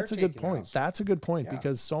take. That's a good caretaking the point. house. That's a good point Yeah.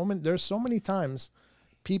 because there's so many times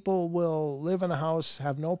people will live in a house,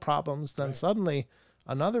 have no problems, then suddenly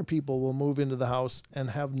another people will move into the house and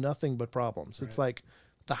have nothing but problems. It's like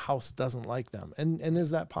the house doesn't like them. And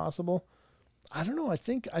is that possible? I don't know. I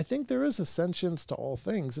think there is a sentience to all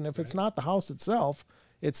things. And if it's not the house itself,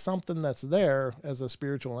 it's something that's there as a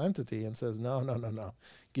spiritual entity and says, no,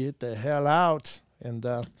 get the hell out, and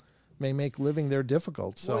may make living there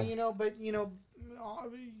difficult. So, yeah.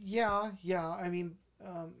 I mean,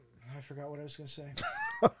 I forgot what I was going to say.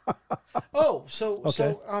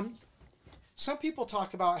 Some people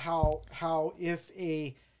talk about how if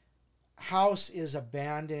a house is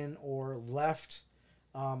abandoned or left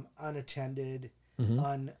unattended,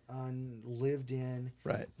 unlived in,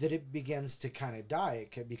 that it begins to kind of die.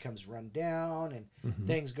 It becomes run down and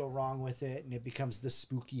things go wrong with it, and it becomes the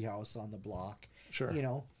spooky house on the block. Sure.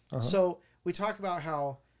 So we talk about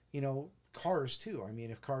how, cars too. I mean,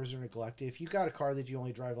 if cars are neglected, if you got a car that you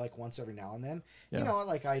only drive like once every now and then,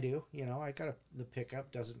 like I do, I got the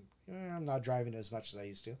pickup I'm not driving as much as I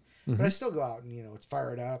used to, but I still go out and,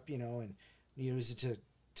 fire it up, and use it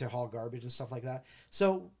to haul garbage and stuff like that.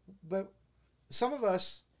 So, but some of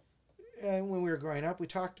us, when we were growing up, we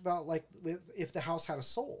talked about if the house had a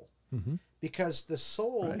soul, because the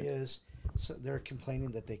soul is, so they're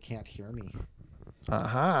complaining that they can't hear me.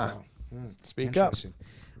 So, speak up.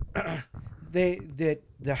 That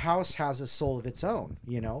the house has a soul of its own,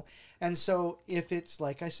 and so if it's,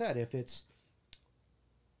 like I said, if it's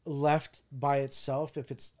left by itself, if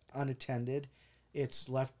it's unattended, it's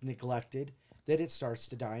left neglected, that it starts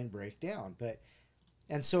to die and break down.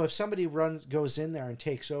 And so if somebody goes in there and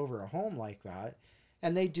takes over a home like that,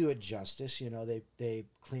 and they do it justice, they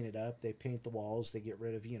clean it up, they paint the walls, they get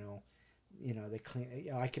rid of, they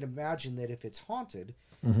clean. I can imagine that if it's haunted,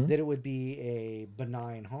 that it would be a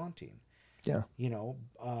benign haunting. Yeah.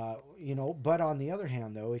 But on the other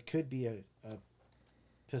hand, though, it could be a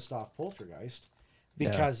pissed off poltergeist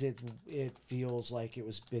because it feels like it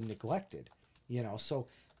was been neglected. So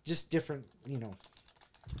just different,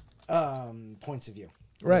 points of view.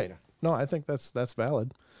 Right. No, I think that's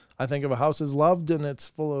valid. I think if a house is loved and it's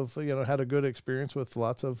full of, had a good experience with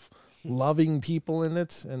lots of loving people in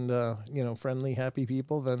it and, friendly, happy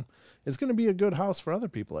people, then it's going to be a good house for other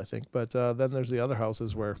people, I think. But then there's the other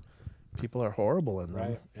houses where people are horrible in them.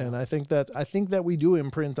 Right. Yeah. And I think that we do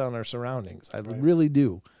imprint on our surroundings. I really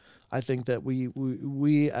do. I think that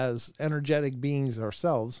we as energetic beings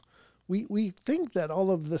ourselves, we think that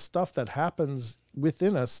all of the stuff that happens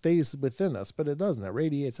within us stays within us, but it doesn't. It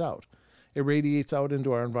radiates out. It radiates out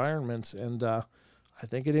into our environments, and I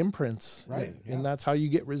think it imprints. Right. And that's how you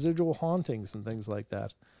get residual hauntings and things like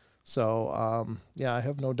that. So, I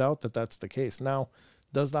have no doubt that that's the case. Now,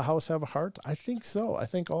 does the house have a heart? I think so. I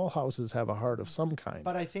think all houses have a heart of some kind.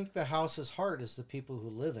 But I think the house's heart is the people who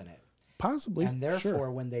live in it. Possibly. And therefore,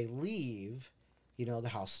 sure. when they leave, the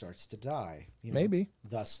house starts to die. Maybe.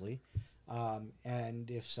 Thusly.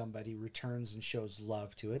 And if somebody returns and shows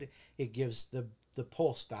love to it, it gives the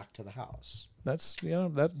pulse back to the house. That's,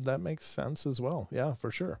 that makes sense as well. Yeah,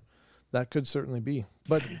 for sure. That could certainly be.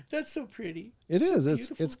 But that's so pretty. It is.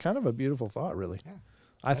 Beautiful. It's kind of a beautiful thought, really. Yeah.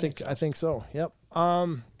 I think so. Yep.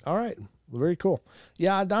 All right. Very cool.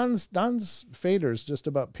 Yeah, Don's fader's just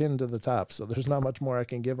about pinned to the top, so there's not much more I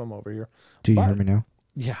can give him over here. Do you hear me now?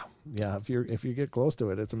 Yeah. If you get close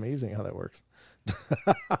to it, it's amazing how that works.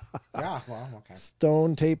 Yeah. Well, okay.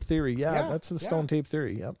 Stone tape theory. Yeah, that's the stone tape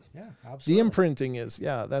theory. Yep. Yeah, absolutely. The imprinting is.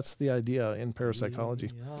 Yeah, that's the idea in parapsychology.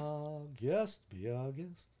 Be our guest.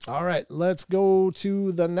 All right, let's go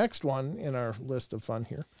to the next one in our list of fun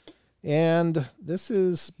here. And this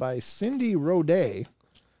is by Cindy Roday.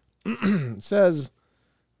 It says,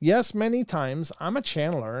 yes, many times I'm a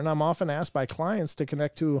channeler, and I'm often asked by clients to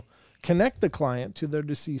connect the client to their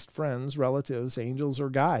deceased friends, relatives, angels, or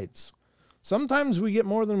guides. Sometimes we get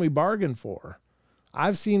more than we bargain for.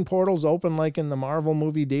 I've seen portals open like in the Marvel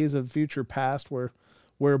movie Days of the Future Past,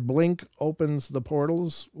 where Blink opens the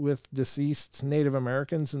portals with deceased Native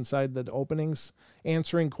Americans inside the openings,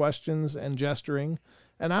 answering questions and gesturing,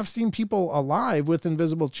 And I've seen people alive with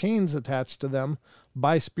invisible chains attached to them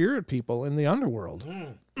by spirit people in the underworld.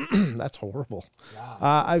 That's horrible. Yeah.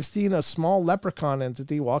 I've seen a small leprechaun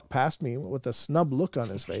entity walk past me with a snub look on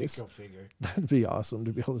his face. Go figure. That'd be awesome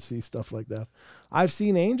to be able to see stuff like that. I've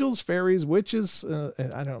seen angels, fairies, witches.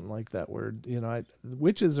 And I don't like that word. You know,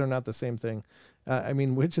 witches are not the same thing. I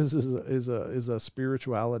mean, witches is a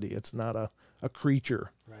spirituality. It's not a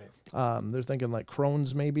creature. Right. They're thinking like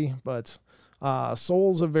crones maybe, but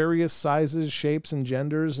souls of various sizes, shapes, and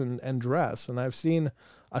genders and dress. And I've seen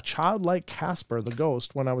a childlike Casper the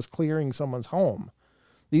ghost when I was clearing someone's home.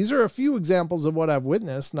 These are a few examples of what I've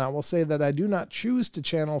witnessed, and I will say that I do not choose to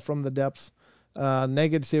channel from the depths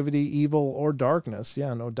negativity, evil, or darkness.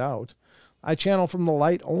 Yeah, no doubt. I channel from the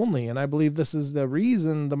light only, and I believe this is the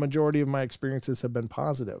reason the majority of my experiences have been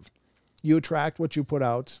positive. You attract what you put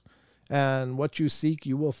out, and what you seek,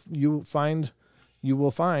 you will find.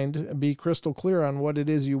 Be crystal clear on what it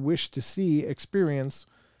is you wish to see, experience,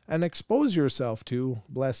 and expose yourself to.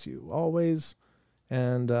 Bless you always.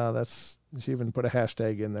 And that's, she even put a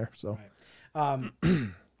hashtag in there. So, right.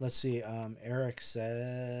 Let's see. Eric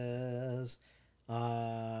says,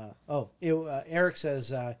 Eric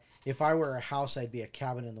says, if I were a house, I'd be a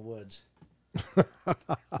cabin in the woods.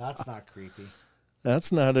 That's not creepy.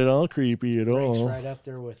 That's not at all creepy at Ranks all. right up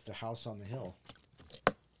there with the house on the hill.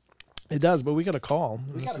 It does, but we got a call.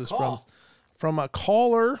 This is from a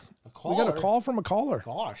caller. caller. We got a call from a caller.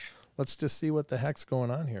 Gosh. Let's just see what the heck's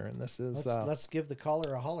going on here. And this is Let's give the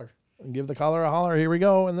caller a holler. give the caller a holler. Here we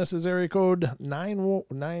go. And this is area code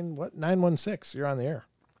 916. You're on the air.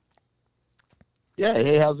 Yeah,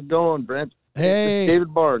 hey, how's it going, Brent? Hey, It's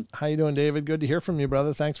David Barnes. How you doing, David? Good to hear from you,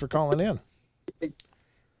 brother. Thanks for calling in.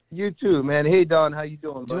 You too, man. Hey, Don, how you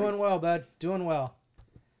doing, buddy? Doing well, bud. Doing well.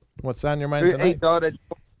 What's on your mind tonight? Hey, Don,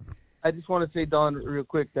 I just want to say, Don, real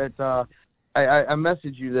quick, that I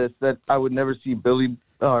messaged you this, that I would never see belly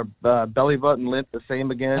button lint the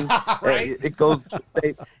same again. Right. It goes the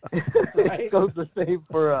same. Right. It goes the same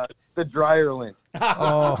for the dryer lint.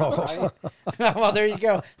 Oh, Right? Well, there you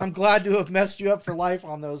go. I'm glad to have messed you up for life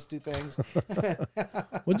on those two things.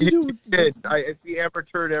 what'd you do? Did. I see amber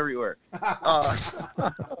turd everywhere.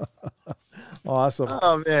 Awesome.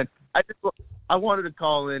 Oh man, I wanted to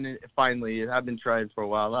call in and finally. I've been trying for a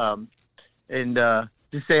while, and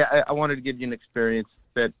just say I wanted to give you an experience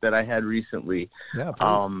that I had recently. Yeah,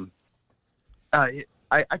 please.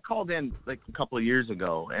 I called in like a couple of years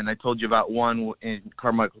ago, and I told you about one in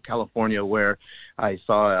Carmichael, California, where I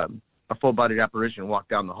saw a full-bodied apparition walk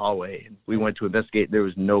down the hallway. And we went to investigate. There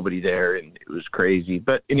was nobody there, and it was crazy.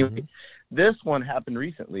 But anyway, this one happened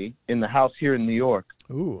recently in the house here in New York.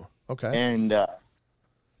 Ooh, okay. And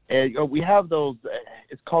we have those.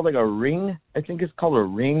 It's called like a ring. I think it's called a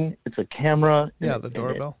ring. It's a camera. Yeah, the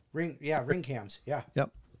doorbell. Ring cams. Yeah.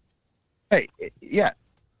 Yep. Hey, yeah,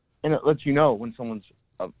 and it lets you know when someone's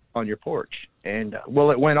on your porch. And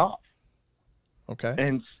well, it went off. Okay.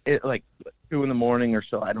 And it like 2 a.m. or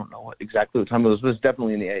so. I don't know exactly what time it was, but it's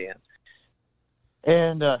definitely in the a.m.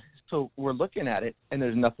 And so we're looking at it, and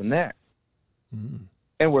there's nothing there. Mm.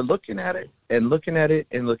 And we're looking at it and looking at it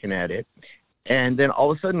and looking at it. And then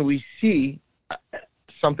all of a sudden we see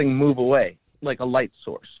something move away, like a light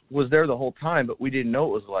source. Was there the whole time, but we didn't know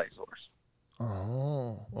it was a light source.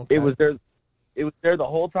 Oh, okay. It was there. It was there the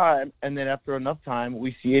whole time, and then after enough time,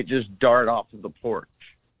 we see it just dart off of the porch.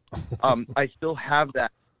 I still have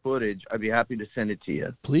that footage. I'd be happy to send it to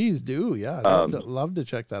you. Please do. Yeah, I'd love to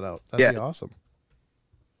check that out. That'd be awesome.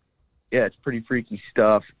 Yeah, it's pretty freaky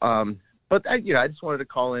stuff. But I just wanted to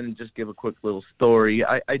call in and just give a quick little story.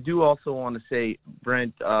 I do also want to say,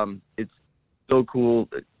 Brent, it's so cool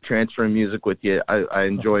transferring music with you. I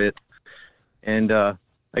enjoy it, and I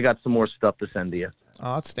got some more stuff to send to you.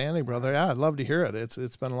 Outstanding, brother. Yeah, I'd love to hear it.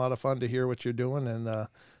 It's been a lot of fun to hear what you're doing and to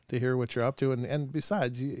hear what you're up to. And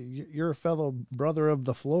besides, you're a fellow brother of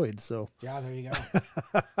the Floyd, so. Yeah, there you Yes,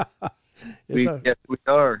 go. we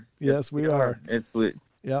are. Yes, we are. It's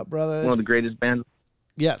brother. one of the greatest bands.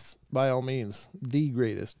 Yes, by all means, the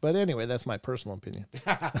greatest. But anyway, that's my personal opinion.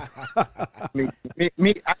 Me,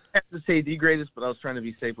 I have to say the greatest, but I was trying to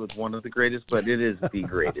be safe with one of the greatest, but it is the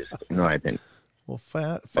greatest, in my opinion. Well,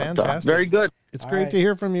 fantastic. Very good. It's great to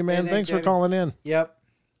hear from you, man. Hey, thanks for David. calling in. Yep.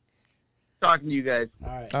 Talking to you guys.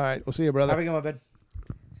 All right. All right, we'll see you, brother. Have a good one, bud.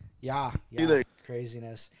 Yeah. See you later.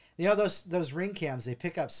 Craziness. You know, those ring cams, they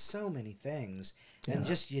pick up so many things, and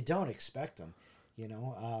just you don't expect them. You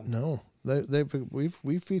know. No,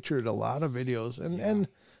 we've featured a lot of videos, and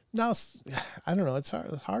now I don't know. It's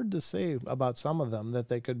hard to say about some of them that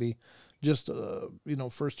they could be just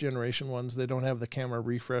first generation ones. They don't have the camera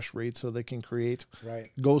refresh rate, so they can create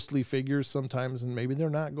ghostly figures sometimes, and maybe they're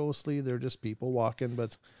not ghostly, they're just people walking,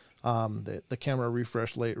 but the camera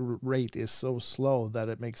refresh rate is so slow that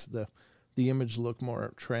it makes the image look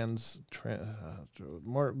more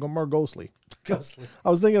more ghostly. Ghostly. I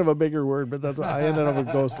was thinking of a bigger word, but that's I ended up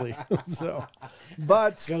with ghostly. So,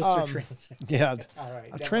 but All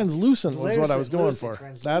right, translucent was what I was going for.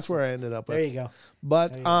 That's where I ended up with. There you go.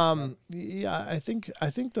 But yeah, I think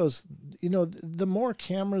those, the more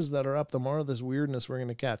cameras that are up, the more of this weirdness we're going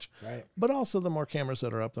to catch. Right. But also the more cameras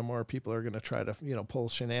that are up, the more people are going to try to pull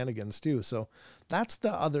shenanigans too. So that's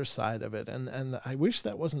the other side of it, and I wish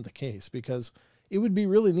that wasn't the case, because it would be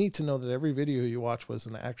really neat to know that every video you watch was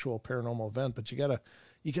an actual paranormal event. But you gotta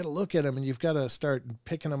look at them, and you've got to start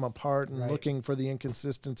picking them apart and looking for the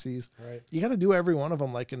inconsistencies. Right. You got to do every one of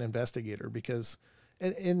them like an investigator, because.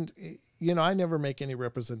 And I never make any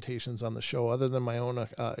representations on the show other than my own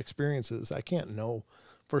experiences. I can't know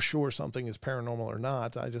for sure something is paranormal or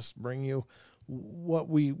not. I just bring you what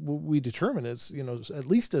we determine is, at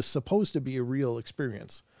least is supposed to be a real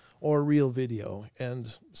experience or a real video.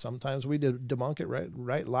 And sometimes we debunk it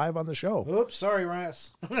right live on the show. Oops, sorry, Wes.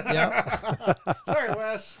 Yeah. Sorry,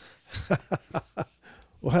 Wes.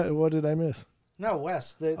 What did I miss? No,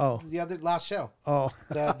 Wes, the other last show. Oh,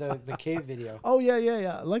 the cave video. Oh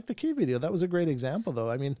yeah. Like the cave video. That was a great example, though.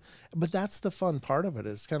 I mean, but that's the fun part of it,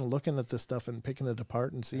 is kind of looking at this stuff and picking it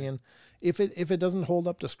apart and seeing if it doesn't hold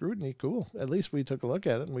up to scrutiny. Cool. At least we took a look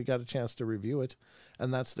at it and we got a chance to review it,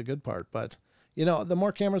 and that's the good part. But the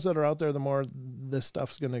more cameras that are out there, the more this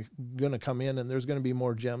stuff's gonna come in, and there's gonna be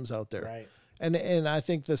more gems out there. Right. And I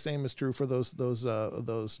think the same is true for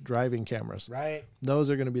those driving cameras. Right.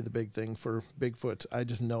 Those are going to be the big thing for Bigfoot. I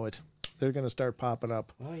just know it. They're going to start popping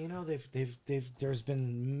up. Well, there's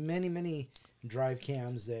been many drive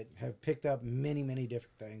cams that have picked up many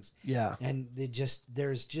different things. Yeah. And it just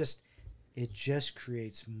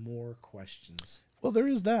creates more questions. Well, there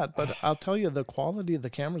is that, but I'll tell you, the quality of the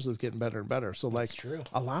cameras is getting better and better. So, That's true.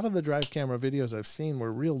 A lot of the drive camera videos I've seen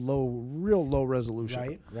were real low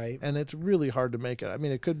resolution. Right. And it's really hard to make it. I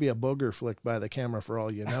mean, it could be a booger flicked by the camera for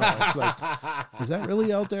all you know. It's like, is that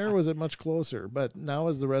really out there? Or was it much closer? But now,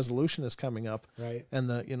 as the resolution is coming up, and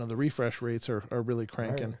the refresh rates are really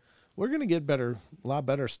cranking, we're going to get a lot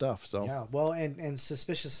better stuff. So yeah, well, and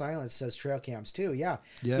Suspicious Silence says trail cams too. Yeah.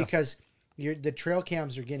 Because the trail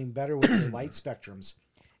cams are getting better with the light spectrums,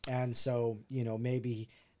 and so maybe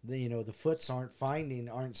the foots aren't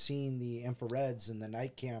seeing the infrareds and the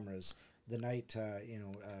night cameras, if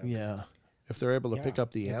they're able to pick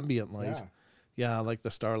up the ambient light, like the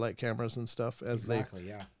starlight cameras and stuff.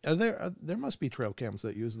 There must be trail cams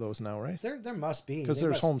that use those now, right? There must be, because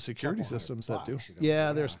there's home security systems that do.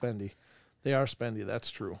 Yeah, they're spendy. They are spendy. That's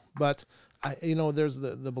true, but. There's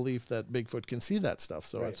the belief that Bigfoot can see that stuff.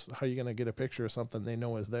 So it's how are you going to get a picture of something they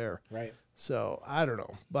know is there? Right. So I don't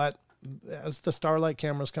know. But as the starlight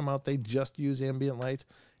cameras come out, they just use ambient light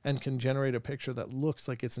and can generate a picture that looks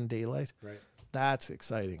like it's in daylight. Right. That's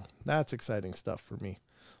exciting. That's exciting stuff for me.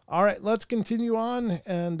 All right, let's continue on.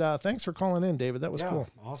 And thanks for calling in, David. That was cool.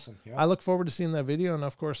 Awesome. Yeah. I look forward to seeing that video. And,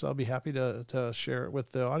 of course, I'll be happy to share it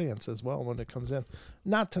with the audience as well when it comes in.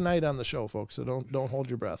 Not tonight on the show, folks, so don't hold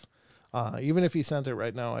your breath. Even if he sent it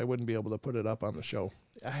right now, I wouldn't be able to put it up on the show.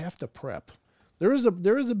 I have to prep. There is a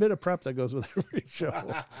bit of prep that goes with every show,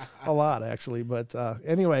 a lot actually. But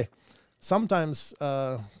anyway, sometimes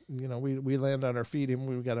we land on our feet and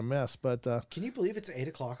we've got a mess. But can you believe it's 8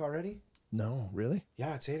 o'clock already? No, really?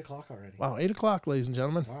 Yeah, it's 8 o'clock already. Wow, 8 o'clock, ladies and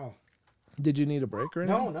gentlemen. Wow. Did you need a break or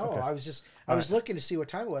anything? No. Okay. I was looking to see what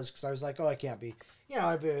time it was because I was like, I can't be.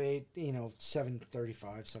 I'd be 7:35,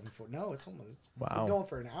 7:40. No, it's almost. Wow. We're going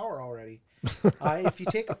for an hour already. If you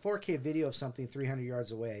take a 4K video of something 300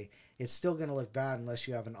 yards away, it's still going to look bad unless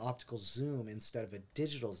you have an optical zoom instead of a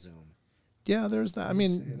digital zoom. Yeah, there's that. I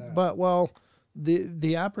mean, but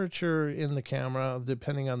the aperture in the camera,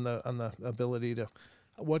 depending on the ability to,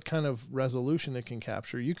 what kind of resolution it can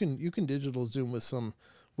capture, you can digital zoom with some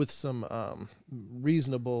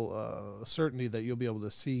reasonable certainty that you'll be able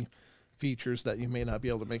to see features that you may not be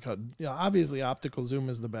able to make out. Obviously, optical zoom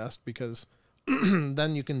is the best because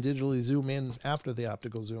then you can digitally zoom in after the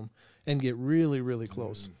optical zoom and get really, really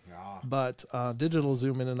close. But digital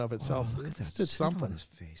zoom in and of itself, it's something. On his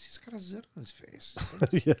face. He's got a zit on his face.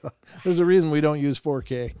 Yeah, there's a reason we don't use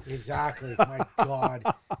 4K. Exactly. My God.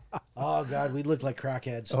 Oh God, we look like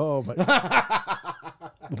crackheads. Oh my.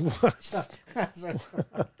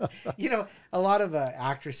 A lot of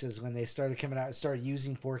actresses, when they started coming out, started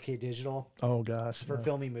using 4K digital. Oh gosh. For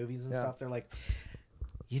filming movies and stuff. They're like,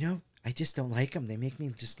 I just don't like them. They make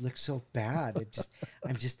me just look so bad.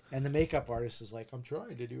 And the makeup artist is like, I'm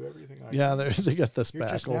trying to do everything I Yeah, can. they got the You're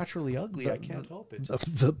just spackle. naturally ugly. I can't help it.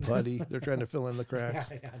 The putty. They're trying to fill in the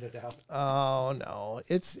cracks. Yeah, no doubt. Oh no,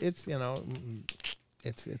 it's it's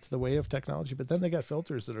the way of technology. But then they got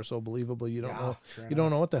filters that are so believable you don't know sure you don't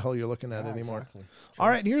know what the hell you're looking at Yeah, anymore. exactly. All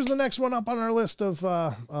right, here's the next one up on our list of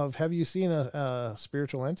have you seen a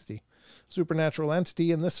spiritual entity, supernatural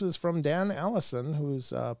entity, and this is from Dan Allison,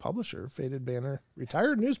 who's a publisher, Faded Banner,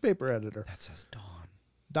 retired newspaper editor. That says Dawn.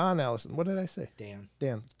 Don Allison. What did I say? Dan.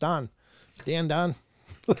 Don.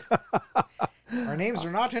 Our names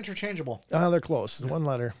are not interchangeable. They're close. One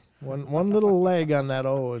letter. One little leg on that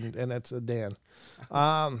O, and it's a Dan.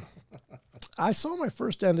 I saw my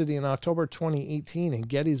first entity in October 2018 in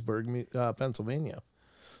Gettysburg, Pennsylvania.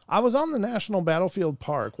 I was on the National Battlefield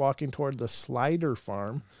Park walking toward the Slider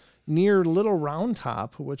Farm near Little Round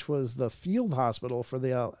Top, which was the field hospital for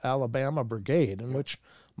the Alabama Brigade, in which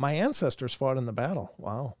my ancestors fought in the battle.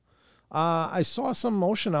 Wow. I saw some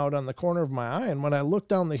motion out on the corner of my eye, and when I looked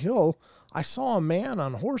down the hill, I saw a man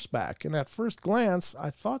on horseback, and at first glance, I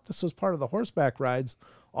thought this was part of the horseback rides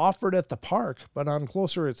offered at the park, but on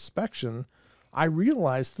closer inspection, I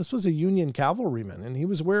realized this was a Union cavalryman, and he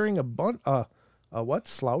was wearing a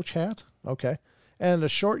slouch hat? Okay. And a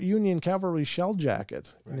short Union cavalry shell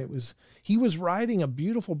jacket. Right. And he was riding a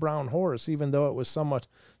beautiful brown horse, even though it was somewhat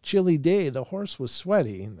chilly day. The horse was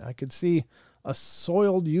sweaty, and I could see a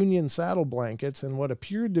soiled Union saddle blankets and what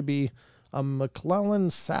appeared to be a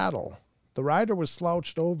McClellan saddle. The rider was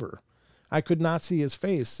slouched over. I could not see his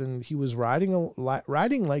face, and he was riding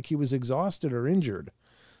like he was exhausted or injured.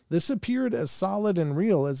 This appeared as solid and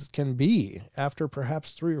real as it can be. After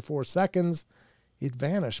perhaps 3 or 4 seconds, it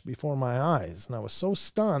vanished before my eyes, and I was so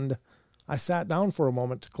stunned, I sat down for a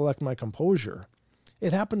moment to collect my composure.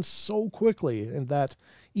 It happened so quickly, and that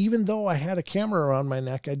even though I had a camera around my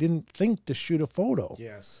neck, I didn't think to shoot a photo.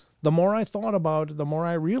 Yes. The more I thought about it, the more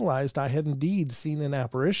I realized I had indeed seen an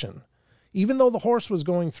apparition. Even though the horse was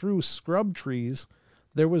going through scrub trees,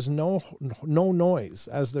 there was no noise,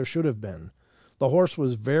 as there should have been. The horse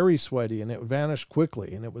was very sweaty, and it vanished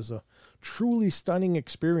quickly, and it was a truly stunning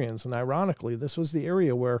experience. And ironically, this was the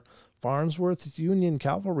area where Farnsworth's Union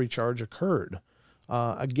cavalry charge occurred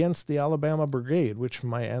against the Alabama Brigade, which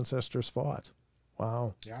my ancestors fought.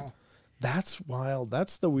 Wow. Yeah. That's wild.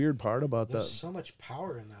 That's the weird part about that. There's so much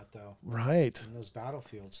power in that, though. Right. In those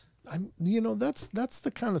battlefields. That's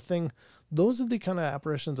the kind of thing. Those are the kind of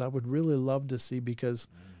apparitions I would really love to see because,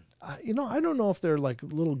 I don't know if they're like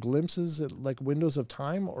little glimpses at like windows of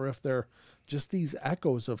time or if they're just these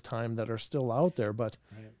echoes of time that are still out there. But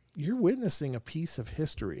you're witnessing a piece of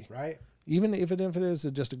history. Right. Even if it is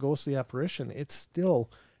just a ghostly apparition, it's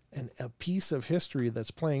still a piece of history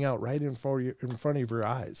that's playing out right in front of your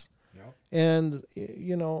eyes. Yep. And,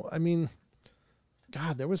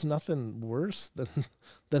 God, there was nothing worse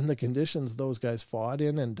than the conditions those guys fought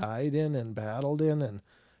in and died in and battled in.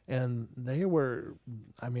 And they were,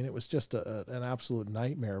 it was just an absolute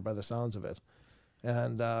nightmare by the sounds of it.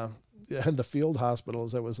 And the field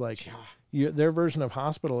hospitals, it was like, their version of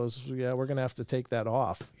hospital is, we're going to have to take that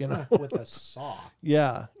off, With a saw.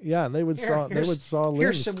 Yeah. And they would saw limbs.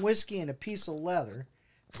 Here's some whiskey and a piece of leather.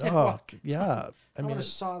 Oh, yeah. I want to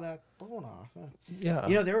saw that bone off. Yeah.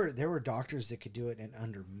 There were doctors that could do it in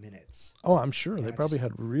under minutes. Oh, I'm sure. They probably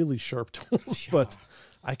had really sharp tools, but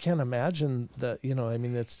I can't imagine that,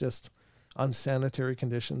 it's just unsanitary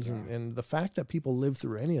conditions. And the fact that people live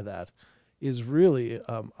through any of that is really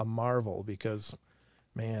a marvel because,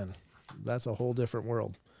 man, that's a whole different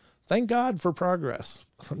world. Thank God for progress.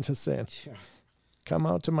 I'm just saying. Yeah. Come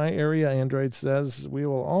out to my area, Android says. We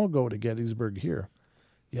will all go to Gettysburg here.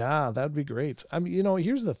 Yeah, that'd be great.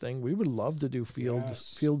 Here's the thing. We would love to do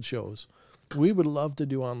field shows. We would love to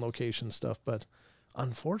do on location stuff, but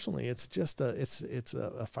unfortunately, it's just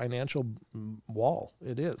a financial wall.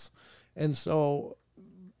 It is. And so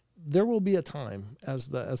there will be a time as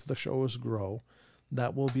the shows grow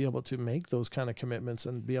that we'll be able to make those kind of commitments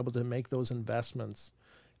and be able to make those investments.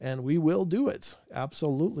 And we will do it.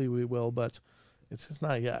 Absolutely we will, but it's just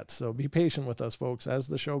not yet. So be patient with us, folks, as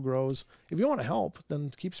the show grows. If you want to help,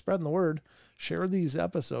 then keep spreading the word. Share these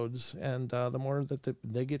episodes, and the more that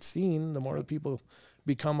they get seen, the more that people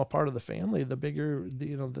become a part of the family, the bigger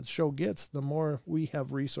the show gets, the more we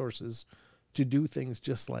have resources to do things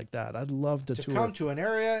just like that. I'd love to tour. Come to an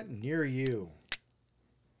area near you.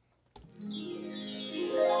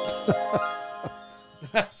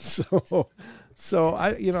 So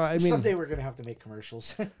someday we're gonna have to make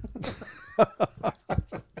commercials.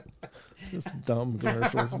 Just dumb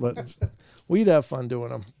commercials, but We'd have fun doing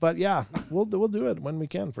them. But yeah, we'll do it when we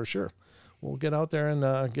can for sure. We'll get out there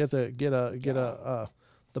and get the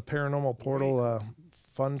Paranormal Portal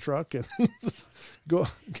fun truck and go.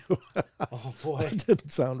 Oh boy, That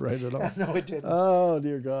didn't sound right at all. No, it didn't. Oh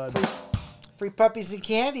dear God. Free puppies and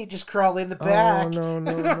candy just crawl in the back. Oh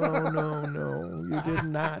no. You did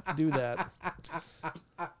not do that.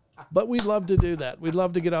 But we'd love to do that. We'd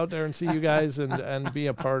love to get out there and see you guys and be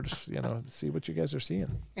a part, see what you guys are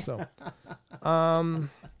seeing. So,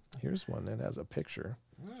 here's one that has a picture.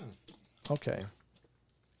 Okay.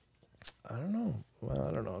 I don't know. Well,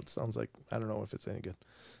 I don't know. It sounds like, I don't know if it's any good.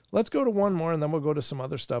 Let's go to one more, and then we'll go to some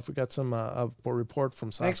other stuff. We got some a report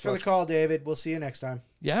from Sasquatch. Thanks for the call, David. We'll see you next time.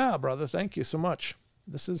 Yeah, brother. Thank you so much.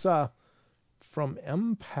 This is from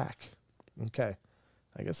MPAC. Okay.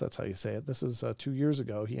 I guess that's how you say it. This is 2 years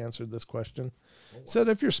ago. He answered this question. Oh, wow. Said,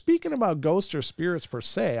 if you're speaking about ghosts or spirits per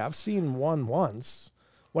se, I've seen one once.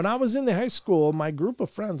 When I was in the high school, my group of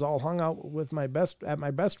friends all hung out with at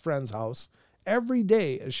my best friend's house every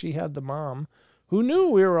day, as she had the mom who knew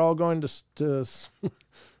we were all going to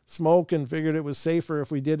smoke and figured it was safer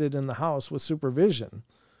if we did it in the house with supervision.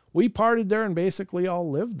 We partied there and basically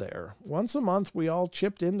all lived there. Once a month, we all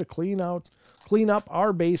chipped in to clean up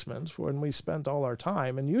our basement when we spent all our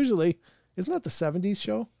time. And usually, isn't that the 70s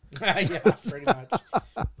show? Yeah, pretty much.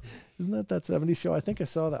 Isn't that 70s show? I think I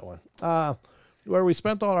saw that one. Where we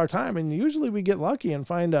spent all our time, and usually we get lucky and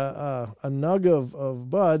find a nug of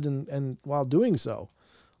bud and while doing so.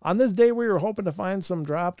 On this day, we were hoping to find some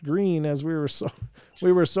dropped green as we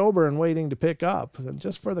were sober and waiting to pick up. And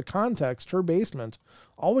just for the context, her basement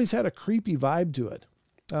always had a creepy vibe to it,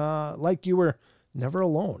 like you were never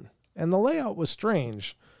alone. And the layout was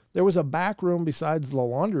strange. There was a back room besides the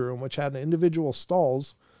laundry room, which had individual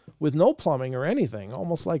stalls with no plumbing or anything,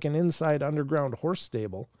 almost like an inside underground horse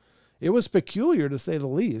stable. It was peculiar, to say the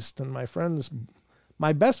least, and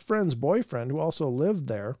my best friend's boyfriend, who also lived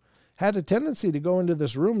there, had a tendency to go into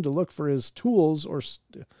this room to look for his tools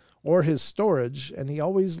or his storage, and he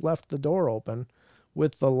always left the door open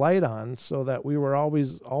with the light on, so that we were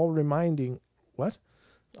always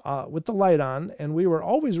with the light on, and we were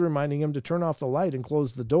always reminding him to turn off the light and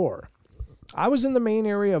close the door. I was in the main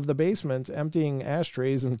area of the basement emptying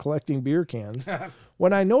ashtrays and collecting beer cans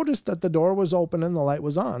when I noticed that the door was open and the light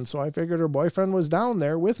was on, so I figured her boyfriend was down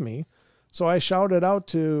there with me. So I shouted out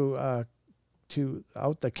the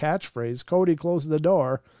catchphrase, "Cody, close the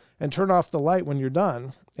door and turn off the light when you're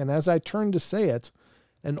done." And as I turned to say it,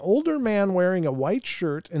 an older man wearing a white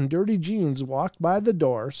shirt and dirty jeans walked by the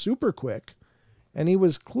door super quick, and he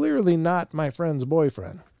was clearly not my friend's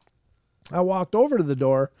boyfriend. I walked over to the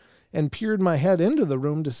door and peered my head into the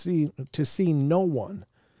room to see no one.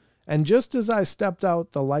 And just as I stepped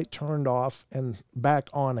out, the light turned off and back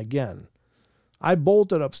on again. I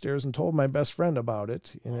bolted upstairs and told my best friend about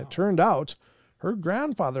it, and It turned out her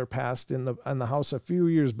grandfather passed in the house a few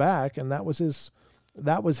years back, and that was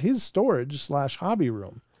his storage/hobby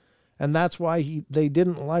room. And that's why they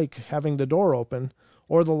didn't like having the door open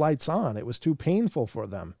or the lights on. It was too painful for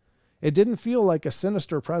them. It didn't feel like a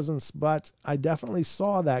sinister presence, but I definitely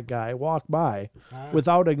saw that guy walk by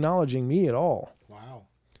without acknowledging me at all. Wow.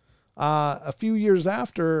 A few years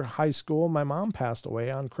after high school, my mom passed away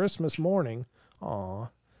on Christmas morning,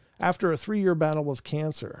 after a 3-year battle with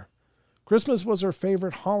cancer. Christmas was her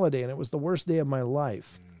favorite holiday, and it was the worst day of my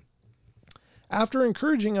life. After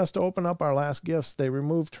encouraging us to open up our last gifts, they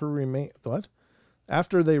removed her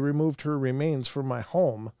After they removed her remains from my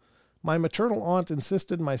home, my maternal aunt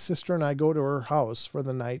insisted my sister and I go to her house for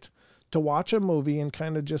the night to watch a movie and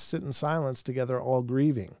kind of just sit in silence together, all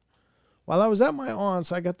grieving. While I was at my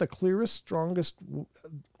aunt's, I got the clearest, strongest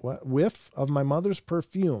whiff of my mother's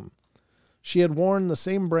perfume. She had worn the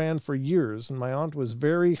same brand for years, and my aunt was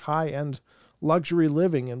very high-end luxury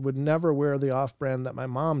living and would never wear the off-brand that my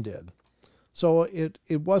mom did. So it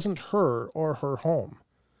wasn't her or her home.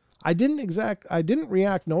 I didn't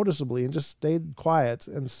react noticeably and just stayed quiet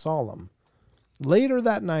and solemn. Later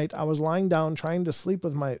that night, I was lying down trying to sleep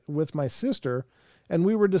with my sister, and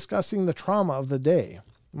we were discussing the trauma of the day.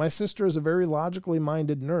 My sister is a very logically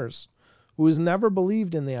minded nurse who has never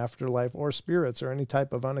believed in the afterlife or spirits or any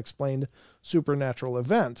type of unexplained supernatural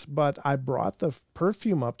event, but I brought the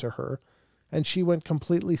perfume up to her, and she went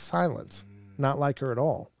completely silent. Not like her at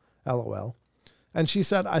all. LOL. And she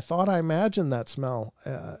said, "I thought I imagined that smell.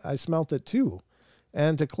 I smelt it too."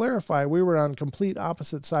 And to clarify, we were on complete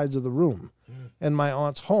opposite sides of the room in my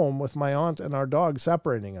aunt's home, with my aunt and our dog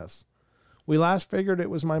separating us. We last figured it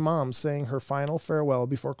was my mom saying her final farewell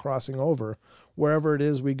before crossing over wherever it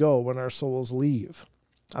is we go when our souls leave.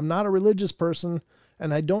 I'm not a religious person,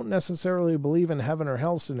 And I don't necessarily believe in heaven or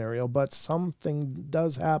hell scenario, but something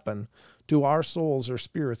does happen to our souls or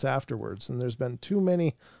spirits afterwards. And there's been too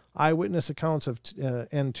many eyewitness accounts of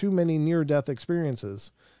and too many near-death experiences.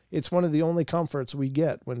 It's one of the only comforts we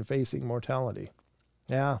get when facing mortality.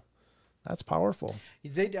 Yeah, that's powerful.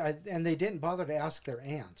 And they didn't bother to ask their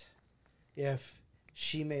aunt if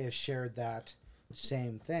she may have shared that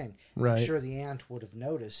same thing. Right. I'm sure the aunt would have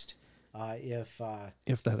noticed if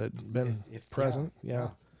that had been present. Yeah. Yeah.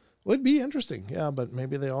 Would be interesting. Yeah, but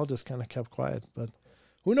maybe they all just kind of kept quiet. But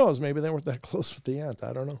who knows? Maybe they weren't that close with the aunt.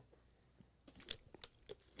 I don't know.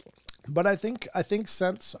 But I think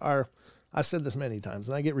scents are, I've said this many times,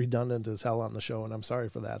 and I get redundant as hell on the show, and I'm sorry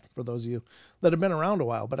for that, for those of you that have been around a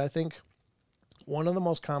while. But I think one of the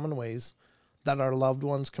most common ways that our loved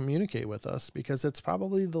ones communicate with us, because it's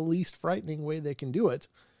probably the least frightening way they can do it,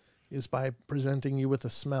 is by presenting you with a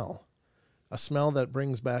smell that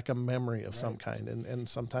brings back a memory of some kind. And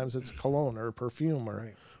sometimes it's a cologne or a perfume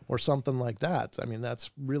or something like that. I mean,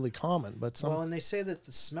 that's really common. But well, and they say that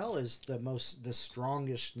the smell is the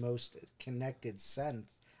strongest, most connected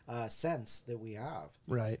sense that we have.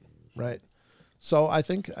 Right. So I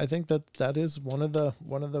think that is one of the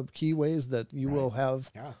key ways that you will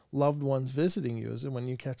have loved ones visiting you, is when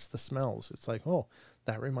you catch the smells. It's like, oh,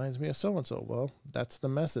 that reminds me of so and so. Well, that's the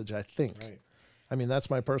message, I think. Right. I mean, that's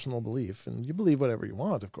my personal belief, and you believe whatever you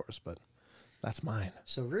want, of course, but that's mine.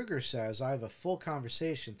 So Ruger says, I have a full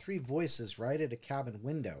conversation, 3 voices right at a cabin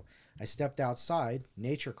window. I stepped outside,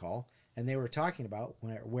 nature call, and they were talking about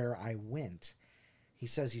where I went. He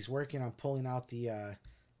says he's working on pulling out the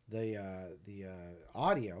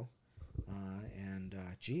audio, and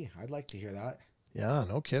gee, I'd like to hear that. Yeah,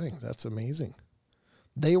 no kidding. That's amazing.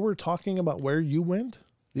 They were talking about where you went?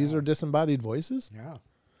 These are disembodied voices? Yeah.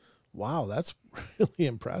 Wow, that's really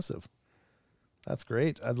impressive. That's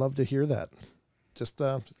great. I'd love to hear that. Just,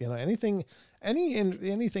 anything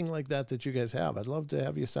like that you guys have, I'd love to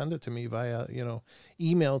have you send it to me via,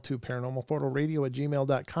 email to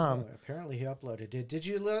paranormalportalradio@gmail.com. Oh, apparently he uploaded it. Did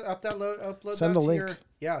you upload send that a to link.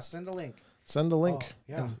 Send a link. Send a link. Oh,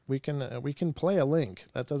 yeah. And we can play a link.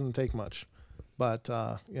 That doesn't take much, but,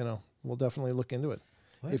 we'll definitely look into it.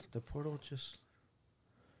 What? If the portal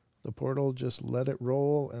just let it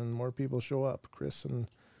roll and more people show up. Chris and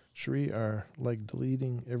Sheree are like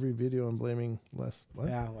deleting every video and blaming Les. What?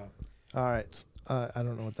 Yeah, well. All right. I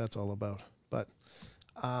don't know what that's all about, but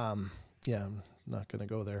I'm not going to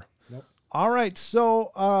go there. Nope. All right.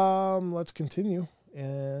 So let's continue.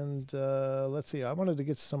 And let's see. I wanted to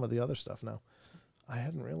get to some of the other stuff now. I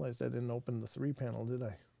hadn't realized I didn't open the 3-panel, did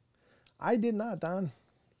I? I did not, Don.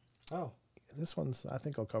 Oh. This one's, I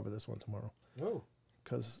think I'll cover this one tomorrow. Oh.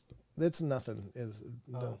 Because it's nothing.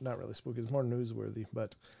 Not really spooky. It's more newsworthy.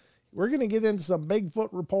 But we're going to get into some Bigfoot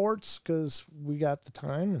reports because we got the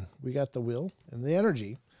time and we got the will and the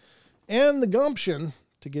energy and the gumption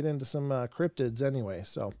to get into some cryptids anyway.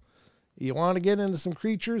 So you want to get into some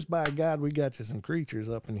creatures? By God, we got you some creatures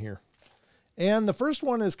up in here. And the first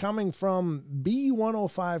one is coming from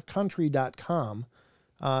B105country.com.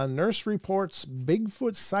 Nurse reports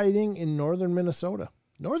Bigfoot sighting in northern Minnesota.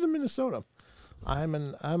 Northern Minnesota. I'm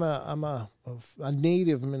a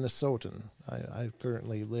native Minnesotan. I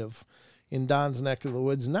currently live in Don's neck of the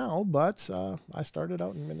woods now, but I started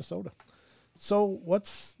out in Minnesota. So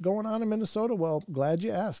what's going on in Minnesota? Well, glad you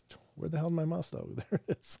asked. Where the hell is my mouse though? There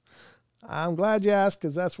it is. I'm glad you asked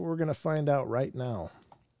because that's what we're going to find out right now.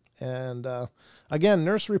 And again,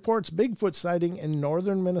 nurse reports Bigfoot sighting in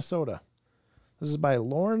northern Minnesota. This is by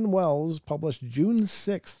Lauren Wells, published June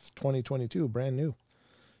 6th, 2022, brand new.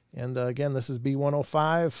 And again, this is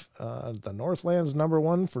B105, the Northland's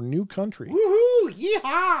 #1 for new country. Woohoo!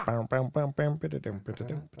 Yeehaw!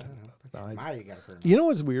 You know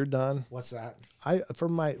what's weird, Don? What's that? For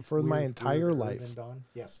my entire life,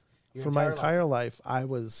 yes, for my entire life, I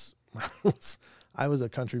was a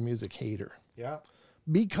country music hater. Yeah.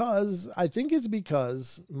 Because I think it's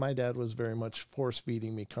because my dad was very much force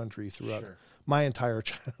feeding me country throughout my entire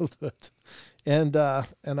childhood, and I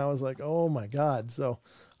was like, oh my God. So,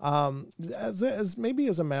 as maybe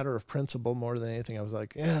as a matter of principle more than anything, I was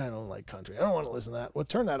like, yeah, I don't like country. I don't want to listen to that. Well,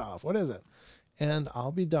 turn that off. What is it? And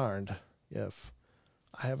I'll be darned if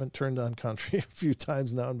I haven't turned on country a few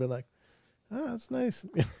times now and been like, that's nice.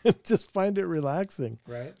 Just find it relaxing.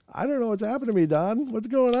 Right. I don't know what's happened to me, Don. What's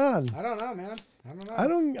going on? I don't know, man. I don't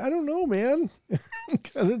know. I don't know, man. I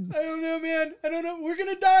don't know, man. I don't know. We're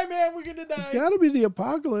going to die, man. We're going to die. It's got to be the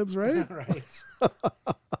apocalypse, right? Right.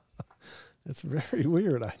 It's very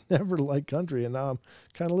weird. I never liked country, and now I'm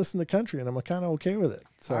kind of listening to country, and I'm kind of okay with it.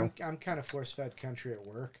 So I'm kind of force-fed country at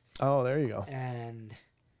work. Oh, there you go. And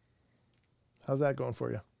How's that going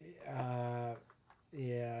for you?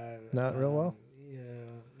 Yeah. Not real well?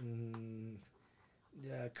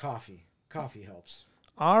 Yeah. Coffee helps.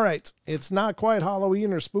 All right. It's not quite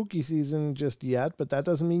Halloween or spooky season just yet, but that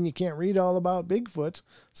doesn't mean you can't read all about Bigfoot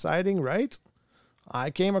sighting, right?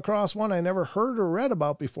 I came across one I never heard or read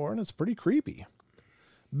about before, and it's pretty creepy.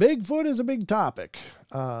 Bigfoot is a big topic.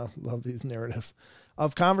 Love these narratives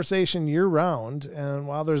of conversation year round. And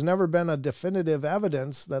while there's never been a definitive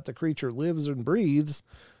evidence that the creature lives and breathes,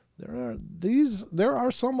 there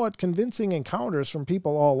are somewhat convincing encounters from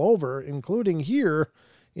people all over, including here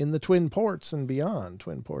in the Twin Ports and beyond.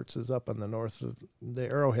 Twin Ports is up on the north of the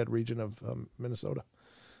Arrowhead region of Minnesota.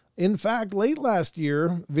 In fact, late last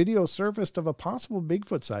year, video surfaced of a possible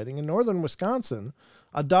Bigfoot sighting in northern Wisconsin.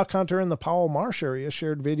 A duck hunter in the Powell Marsh area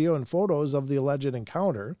shared video and photos of the alleged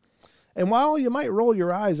encounter. And while you might roll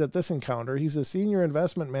your eyes at this encounter, he's a senior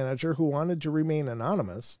investment manager who wanted to remain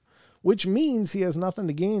anonymous, which means he has nothing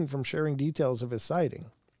to gain from sharing details of his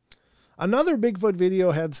sighting. Another Bigfoot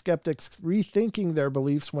video had skeptics rethinking their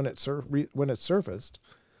beliefs when it surfaced.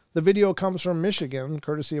 The video comes from Michigan,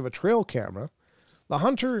 courtesy of a trail camera. The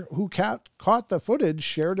hunter who caught the footage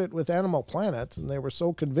shared it with Animal Planet, and they were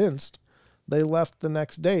so convinced they left the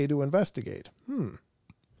next day to investigate.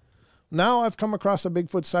 Now I've come across a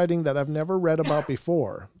Bigfoot sighting that I've never read about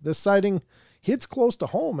before. This sighting hits close to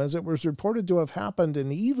home, as it was reported to have happened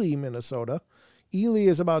in Ely, Minnesota. Ely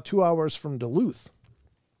is about 2 hours from Duluth.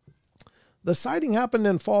 The sighting happened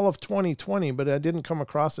in fall of 2020, but I didn't come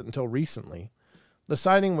across it until recently. The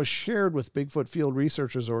sighting was shared with Bigfoot Field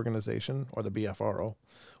Researchers Organization, or the BFRO,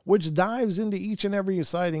 which dives into each and every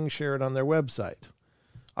sighting shared on their website.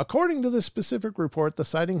 According to this specific report, the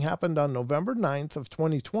sighting happened on November 9th of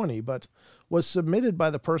 2020, but was submitted by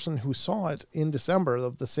the person who saw it in December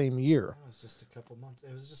of the same year. It was just a couple months.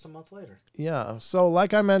 It was just a month later. Yeah, so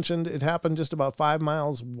like I mentioned, it happened just about 5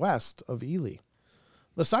 miles west of Ely.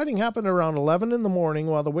 The sighting happened around 11 in the morning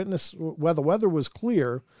while the weather was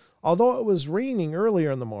clear. Although it was raining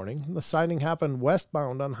earlier in the morning, the sighting happened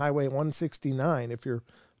westbound on Highway 169. If you're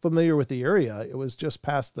familiar with the area, it was just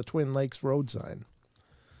past the Twin Lakes road sign.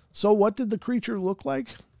 So what did the creature look like?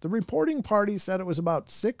 The reporting party said it was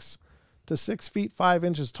about 6 to 6 feet 5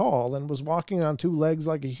 inches tall and was walking on 2 legs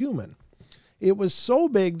like a human. It was so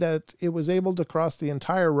big that it was able to cross the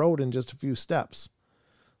entire road in just a few steps.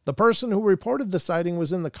 The person who reported the sighting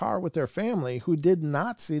was in the car with their family, who did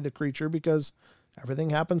not see the creature because everything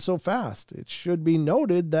happened so fast. It should be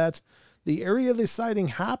noted that the area the sighting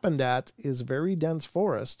happened at is very dense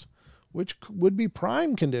forest, which would be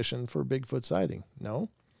prime condition for Bigfoot sighting. No?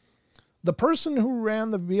 The person who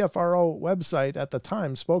ran the BFRO website at the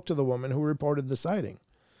time spoke to the woman who reported the sighting.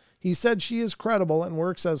 He said she is credible and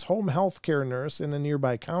works as home health care nurse in a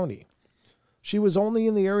nearby county. She was only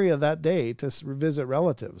in the area that day to visit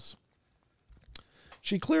relatives.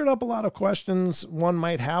 She cleared up a lot of questions one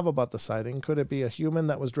might have about the sighting. Could it be a human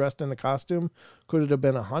that was dressed in a costume? Could it have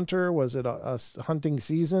been a hunter? Was it a hunting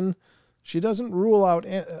season? She doesn't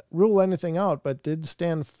rule anything out, but did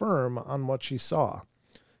stand firm on what she saw.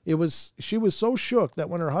 She was so shook that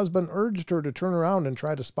when her husband urged her to turn around and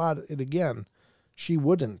try to spot it again, she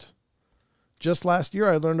wouldn't. Just last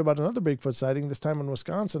year, I learned about another Bigfoot sighting, this time in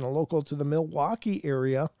Wisconsin. A local to the Milwaukee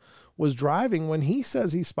area was driving when he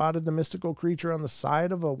says he spotted the mystical creature on the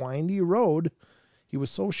side of a windy road. He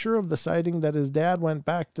was so sure of the sighting that his dad went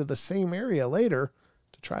back to the same area later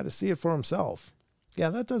to try to see it for himself. Yeah,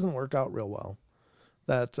 that doesn't work out real well.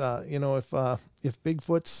 That, if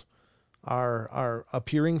Bigfoots are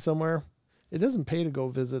appearing somewhere, it doesn't pay to go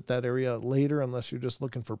visit that area later unless you're just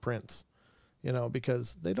looking for prints.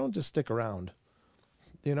 Because they don't just stick around,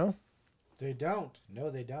 They don't.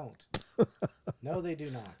 No, they don't. No, they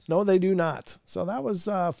do not. No, they do not. So that was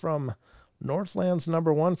from Northland's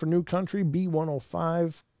 #1 for New Country,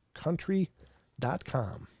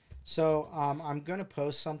 B105country.com. So I'm going to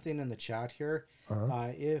post something in the chat here.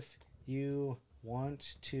 If you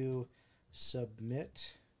want to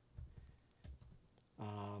submit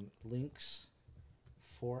links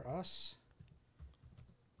for us,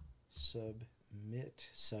 submit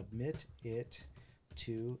it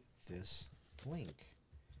to this link.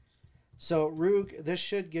 So Rug, this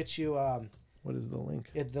should get you what is the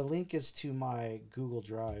link? The link is to my Google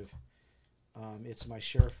Drive. It's my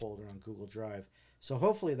share folder on Google Drive. So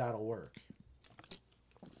hopefully that'll work.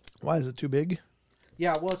 Why is it too big?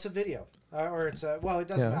 Yeah, well, it's a video. It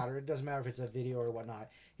doesn't matter. It doesn't matter if it's a video or whatnot.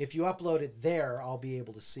 If you upload it there, I'll be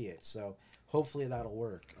able to see it. So hopefully that'll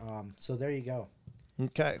work. So there you go.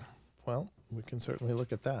 Okay. Well, we can certainly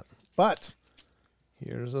look at that. But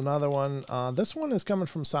Here's another one. This one is coming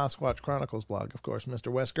from Sasquatch Chronicles blog, of course,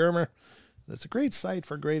 Mr. Wes Germer. It's a great site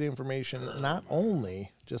for great information, not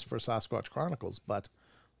only just for Sasquatch Chronicles, but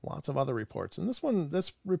lots of other reports. And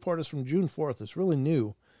this report is from June 4th. It's really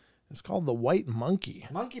new. It's called the White Monkey.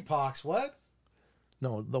 Monkeypox, what?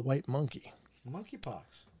 No, the White Monkey. Monkeypox.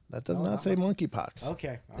 That does not say monkeypox.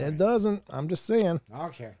 Okay. It doesn't. I'm just saying.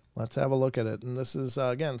 Okay. Let's have a look at it. And this is,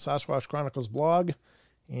 again, Sasquatch Chronicles blog.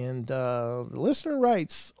 And the listener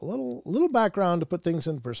writes, a little background to put things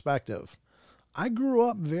in perspective. I grew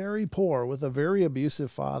up very poor with a very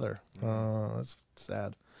abusive father. That's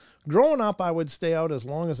sad. Growing up, I would stay out as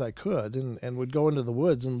long as I could and would go into the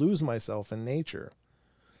woods and lose myself in nature.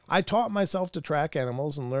 I taught myself to track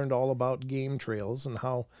animals and learned all about game trails and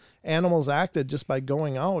how animals acted just by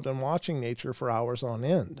going out and watching nature for hours on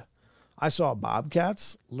end. I saw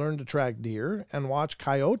bobcats, learned to track deer, and watch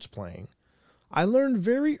coyotes playing. I learned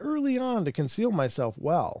very early on to conceal myself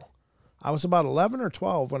well. I was about 11 or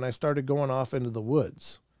 12 when I started going off into the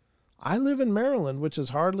woods. I live in Maryland, which is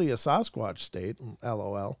hardly a Sasquatch state,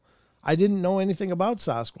 LOL. I didn't know anything about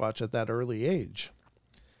Sasquatch at that early age.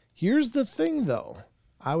 Here's the thing, though.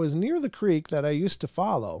 I was near the creek that I used to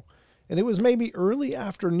follow, and it was maybe early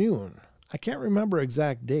afternoon. I can't remember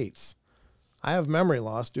exact dates. I have memory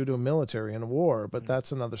loss due to a military and a war, but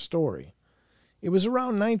that's another story. It was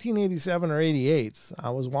around 1987 or 88.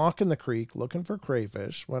 I was walking the creek looking for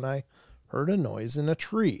crayfish when I heard a noise in a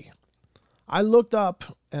tree. I looked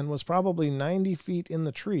up and was probably 90 feet in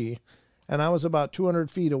the tree, and I was about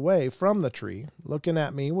 200 feet away from the tree. Looking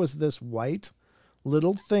at me was this white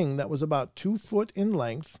little thing that was about 2 foot in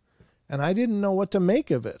length, and I didn't know what to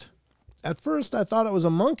make of it. At first, I thought it was a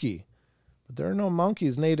monkey, but there are no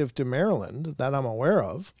monkeys native to Maryland that I'm aware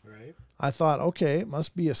of. Right. I thought, okay, it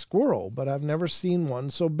must be a squirrel, but I've never seen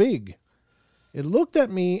one so big. It looked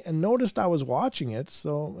at me and noticed I was watching it,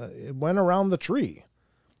 so it went around the tree.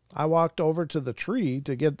 I walked over to the tree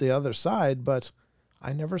to get the other side, but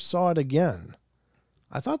I never saw it again.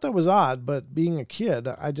 I thought that was odd, but being a kid,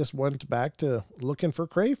 I just went back to looking for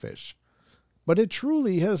crayfish. But it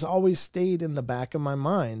truly has always stayed in the back of my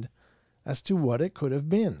mind as to what it could have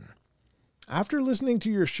been. After listening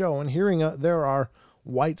to your show and hearing there are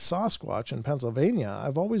white Sasquatch in Pennsylvania,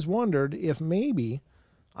 I've always wondered if maybe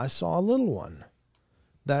I saw a little one.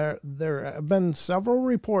 There have been several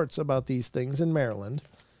reports about these things in Maryland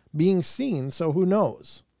being seen, so who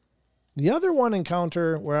knows? The other one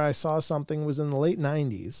encounter where I saw something was in the late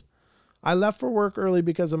 90s. I left for work early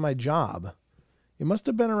because of my job. It must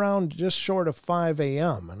have been around just short of 5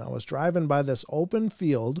 a.m., and I was driving by this open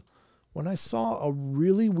field when I saw a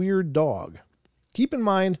really weird dog. Keep in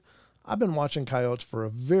mind, I've been watching coyotes for a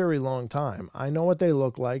very long time. I know what they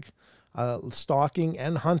look like, stalking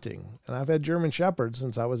and hunting, and I've had German Shepherds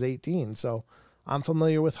since I was 18, so I'm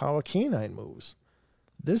familiar with how a canine moves.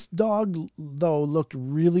 This dog, though, looked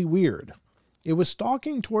really weird. It was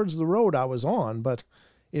stalking towards the road I was on, but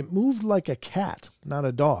it moved like a cat, not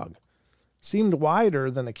a dog. Seemed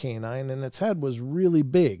wider than a canine, and its head was really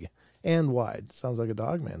big and wide. Sounds like a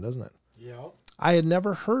dog man, doesn't it? Yeah. I had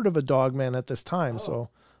never heard of a dog man at this time, so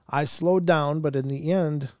I slowed down, but in the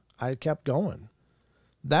end, I kept going.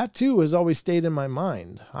 That, too, has always stayed in my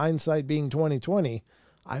mind. Hindsight being 2020,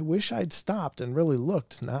 I wish I'd stopped and really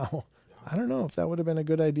looked now. I don't know if that would have been a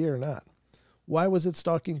good idea or not. Why was it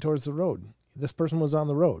stalking towards the road? This person was on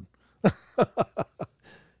the road.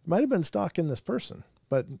 Might have been stalking this person,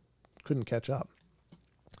 but couldn't catch up.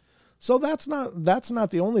 So that's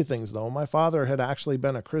not the only things, though. My father had actually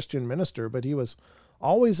been a Christian minister, but he was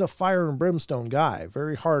always a fire and brimstone guy,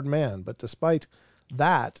 very hard man. But despite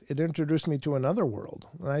that, it introduced me to another world.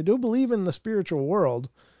 And I do believe in the spiritual world,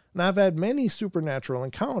 and I've had many supernatural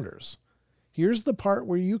encounters. Here's the part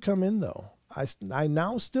where you come in, though. I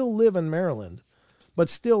now still live in Maryland, but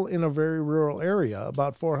still in a very rural area.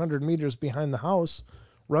 About 400 meters behind the house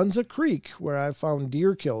runs a creek where I've found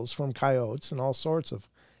deer kills from coyotes and all sorts of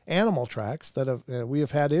animal tracks that we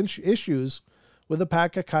have had issues with a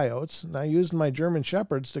pack of coyotes, and I used my German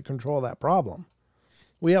Shepherds to control that problem.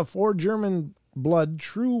 We have 4 German blood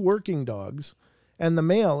true working dogs, and the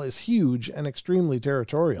male is huge and extremely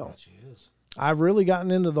territorial. I've really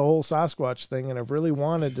gotten into the whole Sasquatch thing, and I've really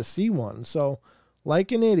wanted to see one. So,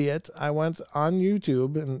 like an idiot, I went on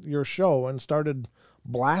YouTube and your show and started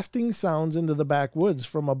blasting sounds into the backwoods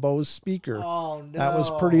from a Bose speaker. Oh, no. That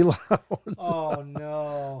was pretty loud. Oh,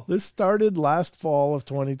 no. This started last fall of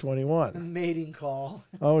 2021. The mating call.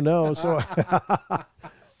 Oh, no. So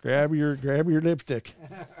grab your lipstick.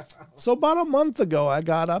 So about a month ago, I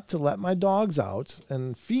got up to let my dogs out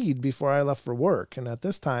and feed before I left for work. And at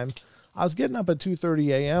this time, I was getting up at 2:30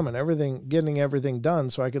 a.m. and getting everything done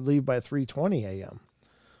so I could leave by 3:20 a.m.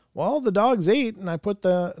 Well, the dogs ate, and I put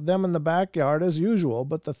them in the backyard as usual,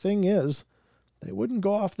 but the thing is, they wouldn't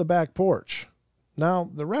go off the back porch. Now,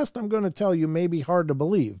 the rest I'm going to tell you may be hard to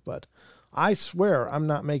believe, but I swear I'm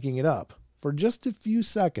not making it up. For just a few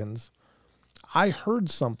seconds, I heard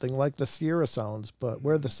something like the Sierra sounds, but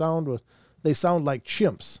where the sound was, they sound like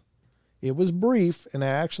chimps. It was brief, and it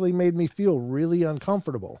actually made me feel really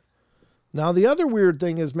uncomfortable. Now, the other weird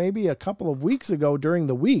thing is maybe a couple of weeks ago during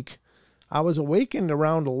the week, I was awakened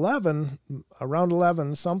around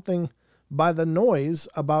 11, something by the noise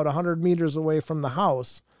about 100 meters away from the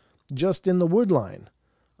house, just in the wood line.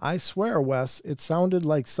 I swear, Wes, it sounded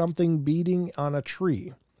like something beating on a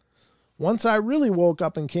tree. Once I really woke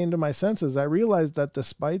up and came to my senses, I realized that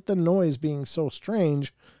despite the noise being so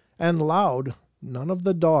strange and loud, none of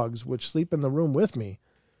the dogs which sleep in the room with me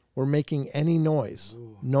were making any noise.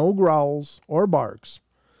 Ooh. No growls or barks.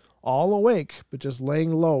 All awake, but just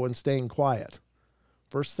laying low and staying quiet.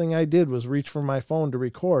 First thing I did was reach for my phone to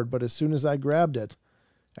record, but as soon as I grabbed it,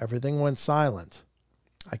 everything went silent.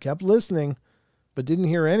 I kept listening, but didn't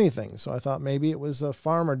hear anything, so I thought maybe it was a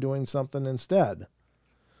farmer doing something instead.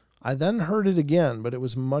 I then heard it again, but it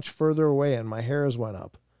was much further away and my hairs went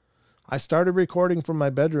up. I started recording from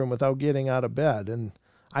my bedroom without getting out of bed, and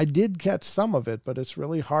I did catch some of it, but it's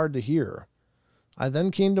really hard to hear. I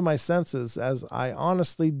then came to my senses as I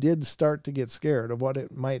honestly did start to get scared of what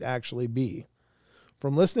it might actually be.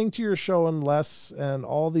 From listening to your show and Les and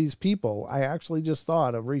all these people, I actually just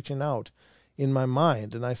thought of reaching out in my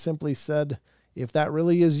mind, and I simply said, if that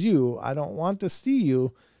really is you, I don't want to see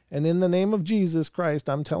you, and in the name of Jesus Christ,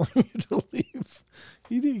 I'm telling you to leave.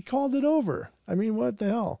 He called it over. I mean, what the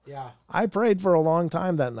hell? Yeah. I prayed for a long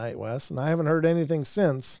time that night, Wes, and I haven't heard anything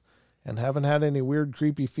since, and haven't had any weird,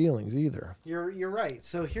 creepy feelings either. You're right.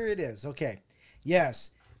 So here it is. Okay. Yes,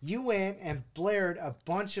 you went and blared a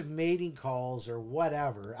bunch of mating calls or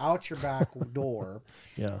whatever out your back door.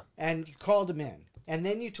 Yeah. And you called them in. And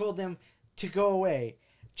then you told them to go away.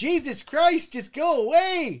 Jesus Christ, just go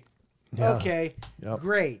away. Yeah. Okay. Yep.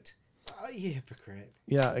 Great. You hypocrite.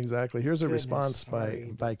 Yeah, exactly. Here's a response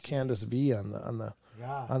by Candace V on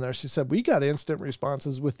there. She said, we got instant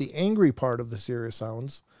responses with the angry part of the Sierra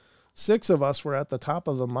sounds. 6 of us were at the top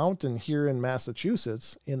of the mountain here in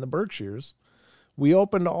Massachusetts, in the Berkshires. We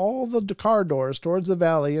opened all the car doors towards the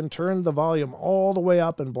valley and turned the volume all the way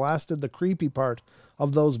up and blasted the creepy part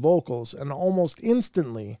of those vocals, and almost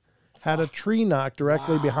instantly had a tree knock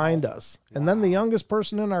directly behind us. And then the youngest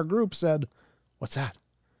person in our group said, "What's that?"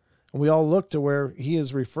 And we all looked to where he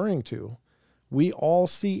is referring to. We all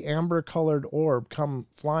see amber-colored orb come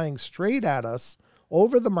flying straight at us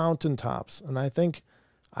over the mountaintops, and I think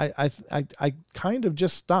I kind of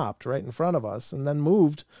just stopped right in front of us and then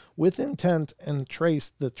moved with intent and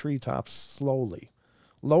traced the treetops slowly.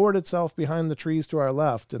 Lowered itself behind the trees to our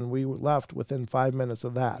left, and we left within 5 minutes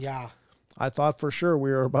of that. Yeah. I thought for sure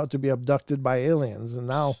we were about to be abducted by aliens, and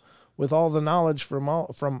now with all the knowledge from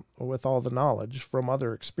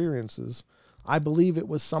other experiences, I believe it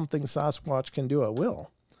was something Sasquatch can do at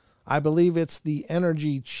will. I believe it's the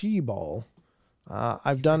energy chi ball.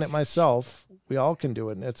 I've done it myself. We all can do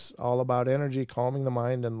it, and it's all about energy, calming the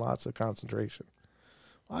mind, and lots of concentration.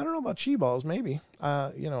 I don't know about chi balls, maybe.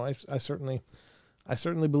 I certainly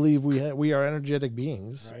believe we are energetic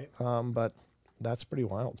beings, right. But that's pretty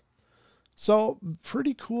wild. So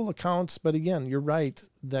pretty cool accounts, but again, you're right.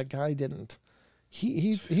 That guy didn't.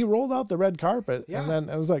 He rolled out the red carpet, and then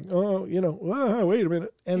I was like, wait a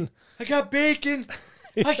minute, and I got bacon.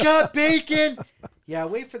 I got bacon. Yeah,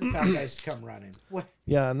 wait for the fat guys to come running. What?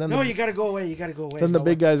 Yeah, and then you got to go away. You got to go away. Then the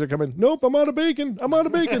big guys are coming. Nope, I'm out of bacon.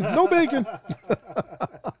 No bacon.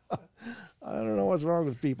 I don't know what's wrong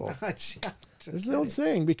with people. There's the old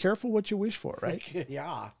saying, be careful what you wish for, right?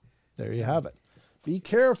 Yeah. There you have it. Be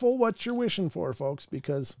careful what you're wishing for, folks,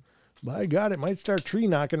 because, by God, it might start tree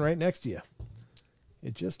knocking right next to you.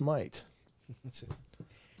 It just might.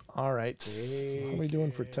 All right. Bacon. How are we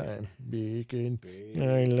doing for time? Bacon.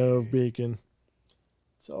 I love bacon.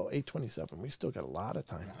 So 8:27. We still got a lot of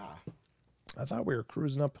time. Yeah. I thought we were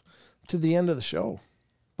cruising up to the end of the show.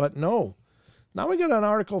 But no. Now we got an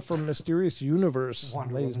article from Mysterious Universe,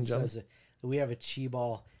 ladies and gentlemen. Says we have a chi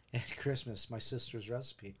ball at Christmas, my sister's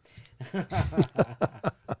recipe. Is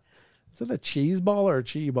it a cheese ball or a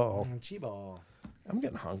chi ball? Chi ball. I'm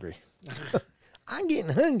getting hungry. I'm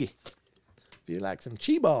getting hungry. Feel like some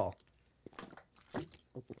chi ball.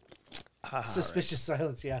 Suspicious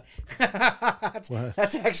silence, yeah.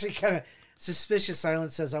 That's actually kind of Suspicious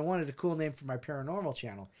Silence says, I wanted a cool name for my paranormal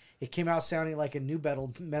channel. It came out sounding like a new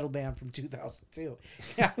metal band from 2002.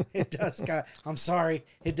 Yeah, it does. I'm sorry.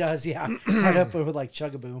 It does, yeah. Right up with like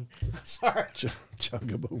Chugaboom. Sorry.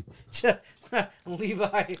 Chugaboom.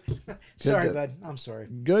 Levi. Sorry, bud. I'm sorry.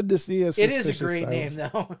 Good to see us. It is a great name,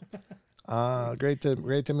 though. Great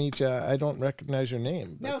to meet you. I don't recognize your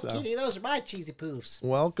name. No, Kitty, those are my cheesy poofs.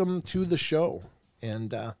 Welcome to the show,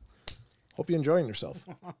 and hope you're enjoying yourself.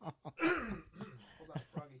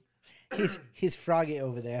 He's froggy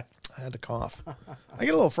over there. I had to cough. I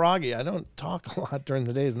get a little froggy. I don't talk a lot during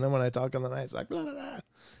the days, and then when I talk on the nights, like blah, blah, blah,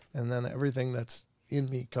 and then everything that's in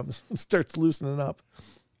me comes and starts loosening up.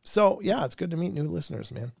 So yeah, it's good to meet new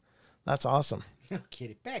listeners, man. That's awesome.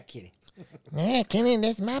 Kitty, bad kitty. Yeah, Kitty,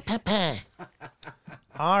 that's my papa.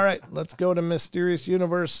 All right, let's go to Mysterious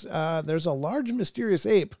Universe. There's a large mysterious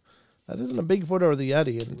ape that isn't a Bigfoot or the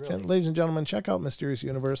Yeti. And Really? ladies and gentlemen, check out Mysterious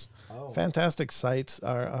Universe. Oh. Fantastic sites.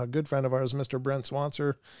 Our good friend of ours, Mr. Brent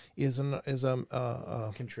Swanser, is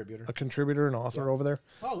a Contributor. and author over there.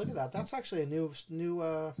 Oh, look at that. That's actually a new.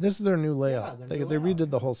 This is their new layout. their They new layout. redid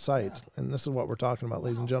the whole site, and this is what we're talking about,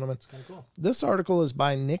 ladies and gentlemen. It's kind of cool. This article is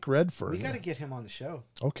by Nick Redfern. We got to get him on the show.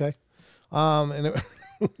 Okay. And it,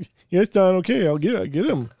 yes, Don. Okay, I'll get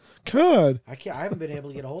him. God. I haven't been able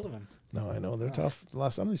to get a hold of him. No, I know they're tough.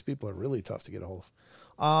 Some of these people are really tough to get a hold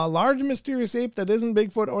of. Large Mysterious Ape That Isn't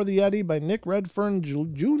Bigfoot or the Yeti by Nick Redfern,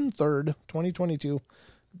 June 3rd, 2022.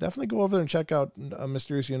 Definitely go over there and check out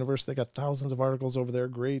Mysterious Universe. They got thousands of articles over there.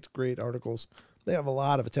 Great articles. They have a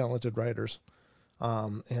lot of talented writers.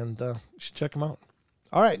 And you should check them out.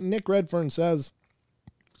 All right, Nick Redfern says,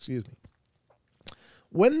 excuse me.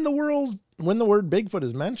 When the word Bigfoot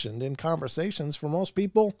is mentioned in conversations, for most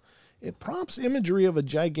people, it prompts imagery of a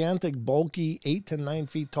gigantic, bulky, 8 to 9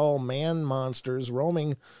 feet tall man monsters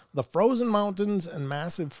roaming the frozen mountains and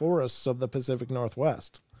massive forests of the Pacific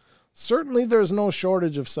Northwest. Certainly there's no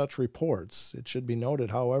shortage of such reports. It should be noted,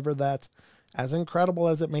 however, that, as incredible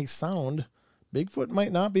as it may sound, Bigfoot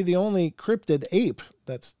might not be the only cryptid ape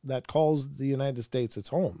that calls the United States its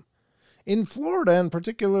home. In Florida, and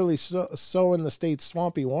particularly so in the state's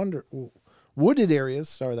swampy wooded areas,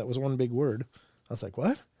 sorry, that was one big word. I was like,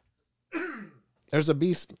 what? There's a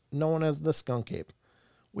beast known as the skunk ape,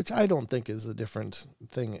 which I don't think is a different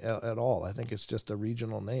thing at all. I think it's just a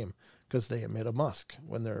regional name because they emit a musk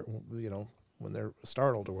when they're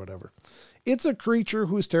startled or whatever. It's a creature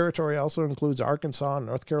whose territory also includes Arkansas,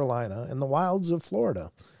 North Carolina, and the wilds of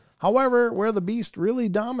Florida. However, where the beast really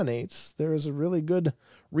dominates, there is a really good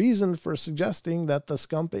reason for suggesting that the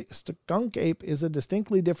skunk ape is a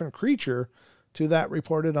distinctly different creature to that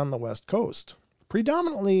reported on the West Coast.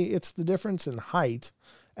 Predominantly, it's the difference in height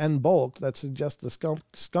and bulk that suggests the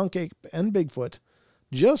skunk ape and Bigfoot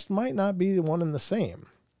just might not be the one and the same.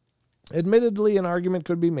 Admittedly, an argument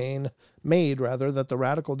could be made that the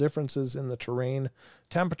radical differences in the terrain,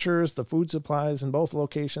 temperatures, the food supplies in both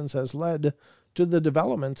locations has led to the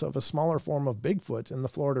development of a smaller form of Bigfoot in the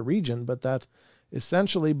Florida region, but that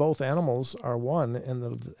essentially both animals are one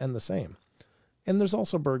and the same. And there's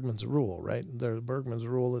also Bergman's rule, right? Bergman's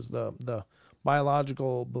rule is the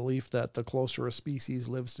biological belief that the closer a species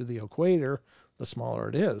lives to the equator, the smaller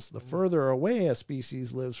it is. The further away a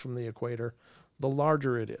species lives from the equator, the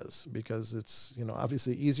larger it is, because it's,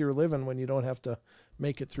 obviously easier living when you don't have to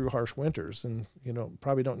make it through harsh winters, and,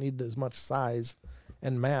 probably don't need as much size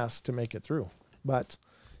and mass to make it through. But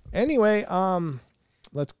anyway,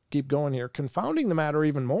 let's keep going here. Confounding the matter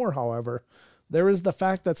even more, however, there is the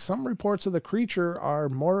fact that some reports of the creature are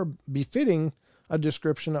more befitting a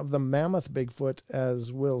description of the mammoth Bigfoot,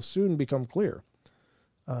 as will soon become clear.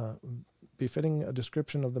 Befitting a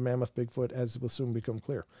description of the mammoth Bigfoot, as will soon become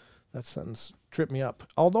clear. That sentence tripped me up.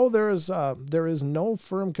 Although there is no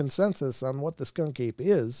firm consensus on what the skunk ape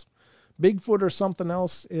is, Bigfoot or something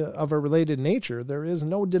else of a related nature, there is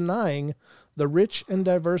no denying the rich and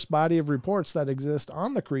diverse body of reports that exist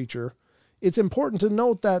on the creature. It's important to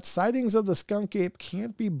note that sightings of the skunk ape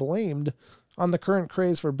can't be blamed on the current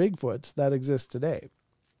craze for Bigfoot that exists today.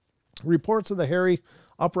 Reports of the hairy,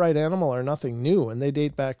 upright animal are nothing new, and they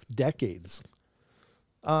date back decades.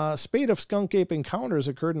 A spate of skunk ape encounters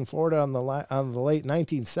occurred in Florida on the late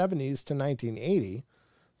 1970s to 1980.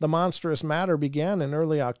 The monstrous matter began in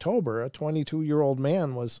early October. A 22-year-old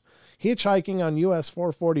man was hitchhiking on US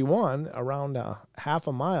 441 around half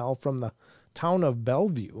a mile from the town of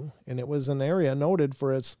Bellevue, and it was an area noted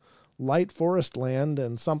for its light forest land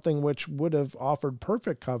and something which would have offered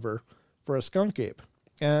perfect cover for a skunk ape.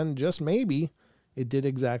 And just maybe it did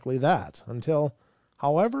exactly that, until,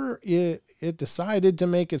 however, it decided to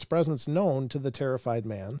make its presence known to the terrified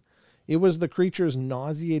man. It was the creature's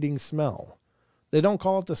nauseating smell. They don't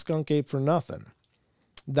call it the skunk ape for nothing.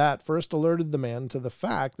 That first alerted the man to the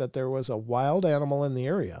fact that there was a wild animal in the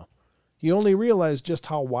area. He only realized just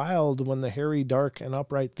how wild when the hairy, dark, and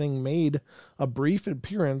upright thing made a brief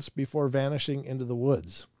appearance before vanishing into the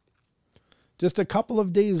woods. Just a couple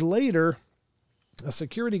of days later, a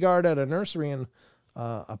security guard at a nursery in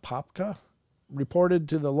Apopka reported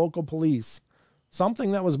to the local police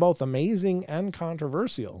something that was both amazing and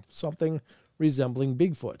controversial, something resembling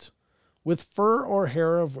Bigfoot, with fur or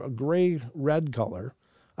hair of a gray-red color,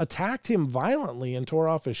 attacked him violently and tore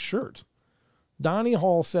off his shirt. Donnie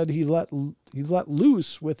Hall said he let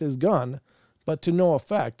loose with his gun, but to no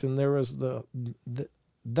effect. And there was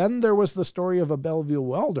then there was the story of a Belleville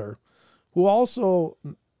welder, who also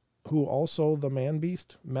the man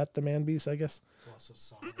beast met the man beast, I guess. Also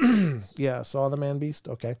saw him. Yeah, saw the man beast.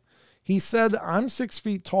 Okay, he said, "I'm 6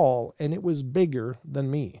 feet tall, and it was bigger than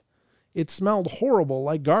me. It smelled horrible,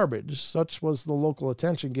 like garbage." Such was the local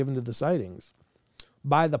attention given to the sightings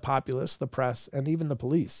by the populace, the press, and even the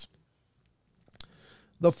police.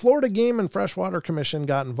 The Florida Game and Freshwater Commission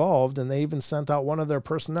got involved, and they even sent out one of their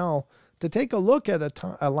personnel to take a look at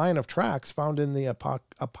a line of tracks found in the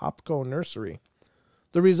Apopka nursery.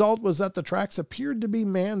 The result was that the tracks appeared to be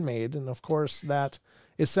man-made, and of course that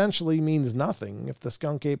essentially means nothing. If the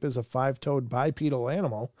skunk ape is a 5-toed bipedal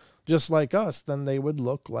animal, just like us, then they would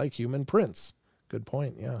look like human prints. Good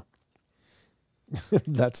point, yeah.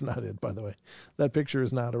 That's not it, by the way. That picture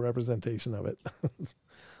is not a representation of it.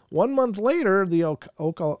 1 month later, the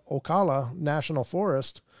Ocala National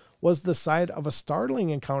Forest was the site of a startling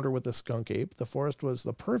encounter with the skunk ape. The forest was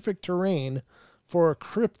the perfect terrain for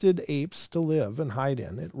cryptid apes to live and hide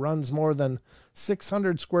in. It runs more than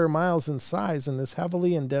 600 square miles in size and is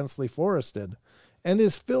heavily and densely forested and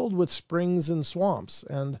is filled with springs and swamps.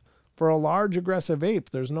 And for a large aggressive ape,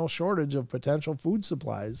 there's no shortage of potential food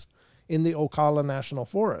supplies in the Ocala National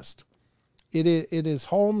Forest. It is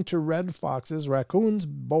home to red foxes, raccoons,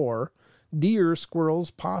 boar, deer,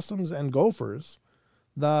 squirrels, possums, and gophers.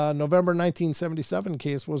 The November 1977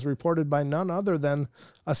 case was reported by none other than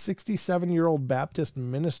a 67-year-old Baptist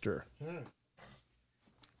minister.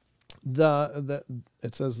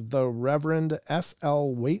 It says the Reverend S.L.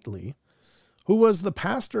 Whately, who was the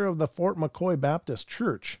pastor of the Fort McCoy Baptist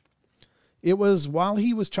Church. It was while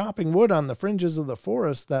he was chopping wood on the fringes of the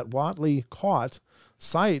forest that Whately caught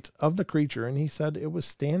sight of the creature, and he said it was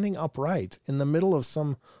standing upright in the middle of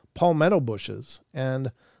some palmetto bushes,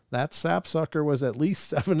 and that sapsucker was at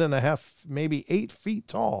least 7.5, maybe 8 feet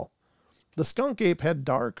tall. The skunk ape had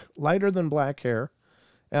dark, lighter than black hair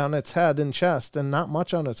on its head and chest, and not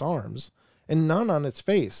much on its arms, and none on its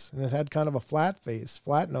face, and it had kind of a flat face,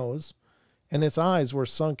 flat nose, and its eyes were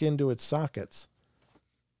sunk into its sockets.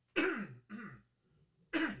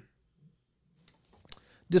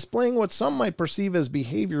 Displaying what some might perceive as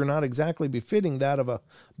behavior not exactly befitting that of a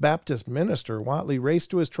Baptist minister, Whately raced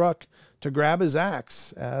to his truck to grab his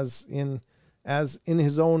axe, as in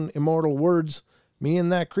his own immortal words, "Me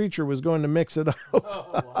and that creature was going to mix it up."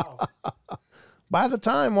 Oh, wow. By the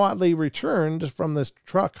time Whately returned from this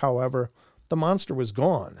truck, however, the monster was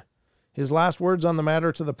gone. His last words on the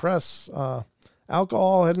matter to the press,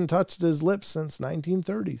 alcohol hadn't touched his lips since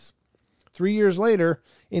 1930s. 3 years later,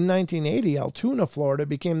 in 1980, Altoona, Florida,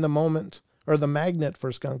 became the magnet for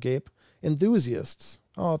skunk ape enthusiasts.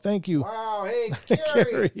 Oh, thank you. Wow, hey,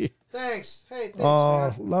 Carrie. Thanks. Hey, thanks,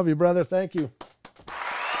 Oh, man. love you, brother. Thank you.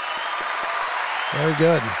 Very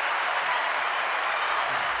good.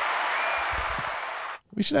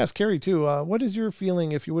 We should ask Carrie, too. What is your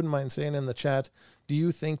feeling, if you wouldn't mind saying in the chat, do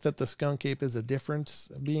you think that the skunk ape is a different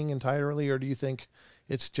being entirely, or do you think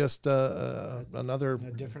it's just another...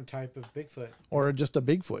 A different type of Bigfoot. Or just a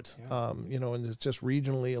Bigfoot, Yeah. and it's just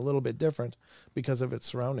regionally a little bit different because of its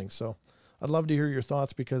surroundings. So I'd love to hear your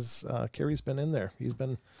thoughts, because Carrie's been in there. He's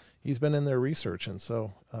been in there researching.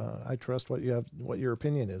 So I trust what your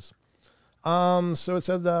opinion is. So it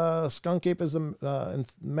said the skunk ape is the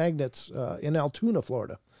magnets in Altoona,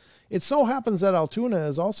 Florida. It so happens that Altoona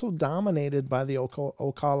is also dominated by the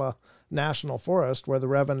Ocala National Forest, where the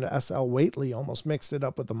Reverend S.L. Whately almost mixed it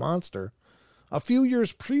up with the monster. A few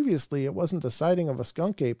years previously, it wasn't the sighting of a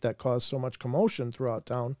skunk ape that caused so much commotion throughout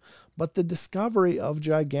town, but the discovery of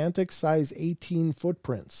gigantic size 18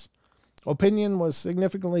 footprints. Opinion was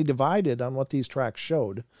significantly divided on what these tracks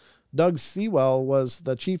showed. Doug Sewell was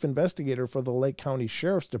the chief investigator for the Lake County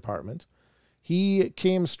Sheriff's Department. He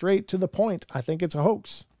came straight to the point. "I think it's a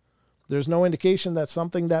hoax. There's no indication that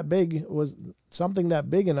something that big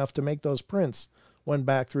enough to make those prints went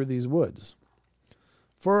back through these woods."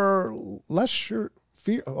 For less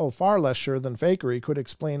far less sure than fakery could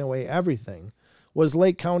explain away everything, was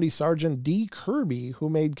Lake County Sergeant D. Kirby, who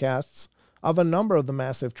made casts of a number of the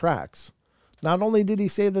massive tracks. Not only did he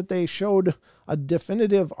say that they showed a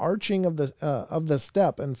definitive arching of the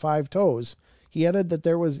step and 5 toes, he added that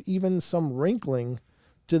there was even some wrinkling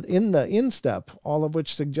in the instep, all of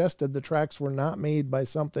which suggested the tracks were not made by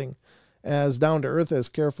something as down-to-earth as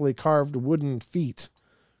carefully carved wooden feet.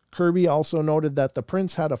 Kirby also noted that the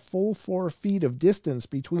prints had a full 4 feet of distance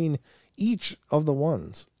between each of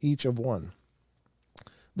one.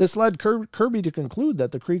 This led Kirby to conclude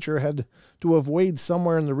that the creature had to have weighed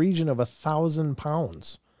somewhere in the region of 1,000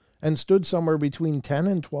 pounds and stood somewhere between 10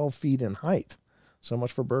 and 12 feet in height. So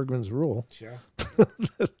much for Bergman's rule. Sure.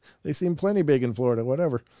 They seem plenty big in Florida,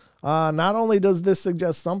 whatever. Not only does this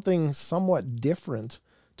suggest something somewhat different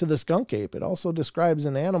to the skunk ape, it also describes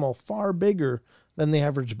an animal far bigger than the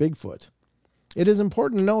average Bigfoot. It is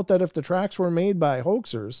important to note that if the tracks were made by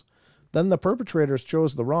hoaxers, then the perpetrators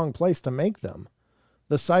chose the wrong place to make them.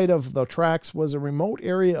 The site of the tracks was a remote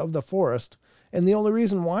area of the forest, and the only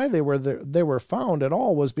reason why they were found at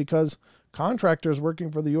all was because contractors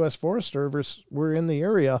working for the U.S. Forest Service were in the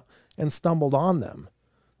area and stumbled on them.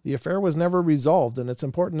 The affair was never resolved, and it's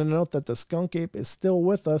important to note that the skunk ape is still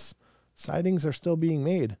with us. Sightings are still being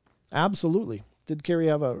made. Absolutely. Did Carrie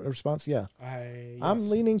have a response? Yeah. Yes. I'm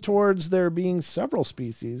leaning towards there being several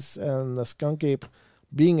species and the skunk ape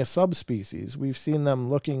being a subspecies. We've seen them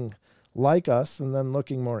looking like us and then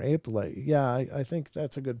looking more ape-like. Yeah, I think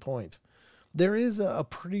that's a good point. There is a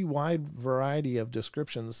pretty wide variety of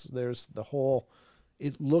descriptions. There's the whole,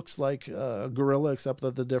 it looks like a gorilla except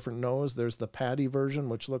with a different nose. There's the patty version,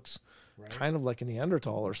 which looks kind of like a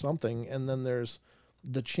Neanderthal or something. And then there's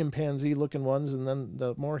the chimpanzee-looking ones and then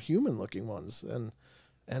the more human-looking ones.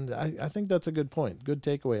 And I think that's a good point. Good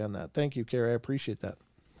takeaway on that. Thank you, Carrie. I appreciate that.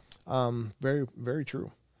 Very, very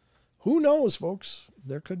true. Who knows, folks?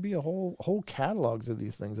 There could be a whole catalogs of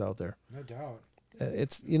these things out there. No doubt.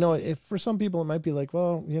 It's, if for some people it might be like,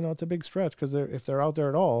 well, it's a big stretch because if they're out there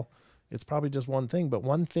at all, it's probably just one thing. But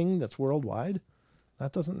one thing that's worldwide,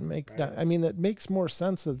 that doesn't make that. I mean, it makes more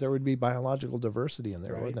sense that there would be biological diversity in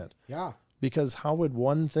there, wouldn't it? Yeah. Because how would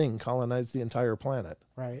one thing colonize the entire planet?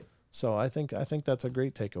 Right. So I think that's a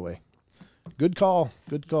great takeaway. Good call.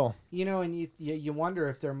 Good call. And you wonder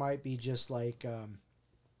if there might be just like.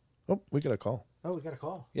 Oh, we got a call. Oh, we got a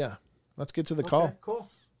call. Yeah. Let's get to the call. Cool.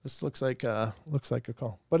 This looks like a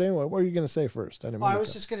call. But anyway, what are you going to say first? I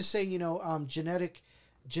was just going to say, genetic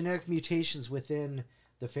mutations within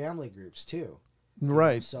the family groups too.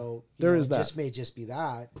 Right. So there is that. Just may just be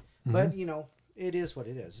that, but it is what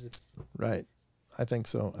it is. Right. I think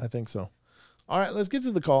so. All right, let's get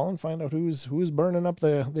to the call and find out who's burning up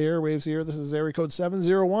the airwaves here. This is area code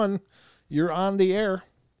 701. You're on the air.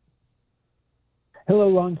 Hello,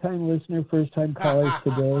 long-time listener, first-time caller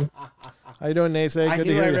today. How you doing, Naysay? Good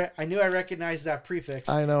to hear you. I knew I recognized that prefix.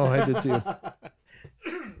 I know, I did too.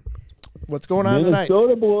 What's going on tonight?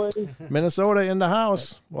 Minnesota boys. Minnesota in the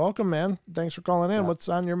house. Welcome, man. Thanks for calling in. What's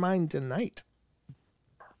on your mind tonight?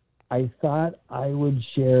 I thought I would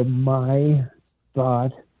share my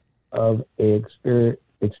thought of a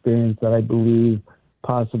experience that I believe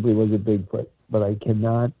possibly was a Bigfoot, but I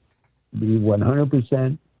cannot be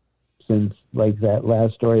 100% since, like that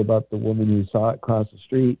last story about the woman who saw it cross the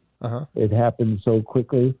street, it happened so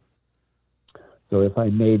quickly. So if I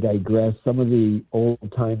may digress, some of the old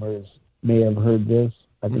timers may have heard this.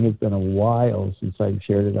 I think it's been a while since I've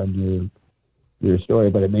shared it on your story,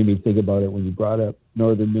 but it made me think about it when you brought up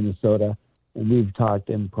northern Minnesota, and we've talked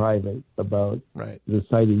in private about the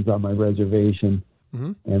sightings on my reservation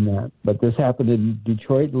and that. But this happened in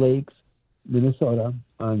Detroit Lakes, Minnesota,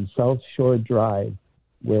 on South Shore Drive,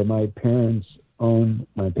 where my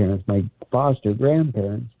foster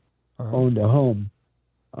grandparents owned a home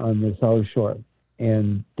on the South Shore.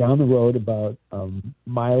 And down the road about a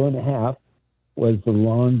mile and a half was the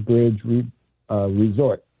Long Bridge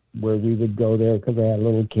Resort, where we would go there because I had a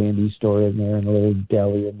little candy store in there and a little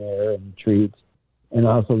deli in there and treats. And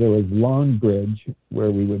also there was Long Bridge,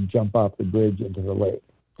 where we would jump off the bridge into the lake.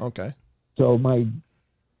 Okay. So my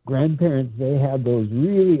grandparents, they had those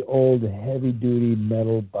really old, heavy-duty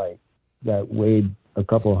metal bikes that weighed a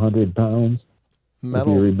couple 100 pounds.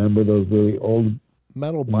 Metal? If you remember those really old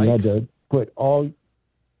metal bikes? You had to put all...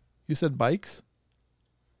 You said bikes?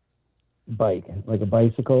 Bike, like a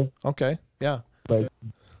bicycle. Okay, yeah. But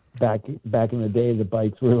back in the day, the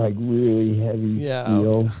bikes were like really heavy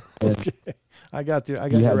steel. Okay. I got your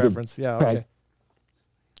reference. Yeah, okay.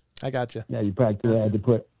 I got you. Yeah, you practically had to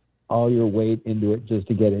put all your weight into it just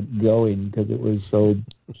to get it going because it was so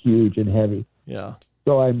huge and heavy. Yeah.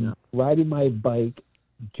 So I'm riding my bike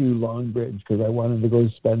to Long Bridge because I wanted to go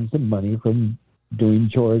spend some money from doing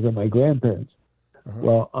chores at my grandparents.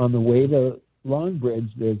 Well, on the way to Long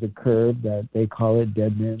Bridge, there's a curve that they call it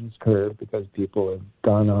Dead Man's Curve because people have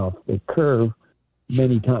gone off the curve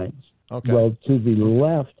many times. Okay. Well, to the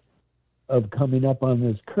left of coming up on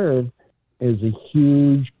this curve is a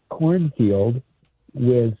huge cornfield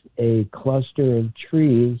with a cluster of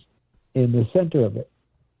trees in the center of it.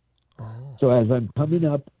 Oh. So as I'm coming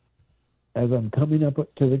up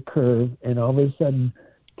to the curve, and all of a sudden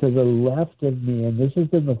to the left of me, and this is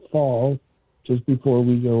in the fall, just before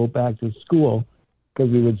we go back to school,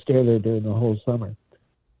 because we would stay there during the whole summer.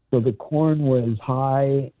 So the corn was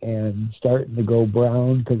high and starting to go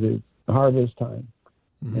brown because it's harvest time.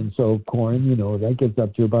 Mm-hmm. And so corn, you know, that gets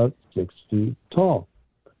up to about 6 feet tall.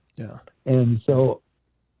 Yeah. And so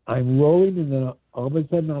I'm rolling, and then all of a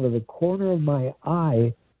sudden out of the corner of my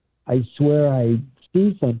eye, I swear I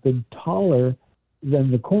see something taller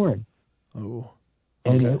than the corn. Oh.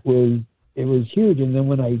 And Okay. it was huge. And then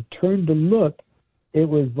when I turned to look, it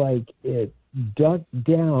was like it ducked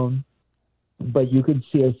down, but you could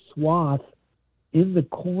see a swath in the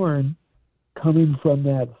corn coming from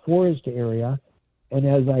that forest area. And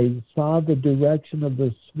as I saw the direction of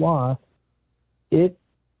the swath, it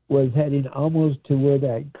was heading almost to where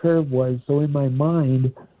that curve was. So in my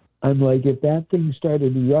mind, I'm like, if that thing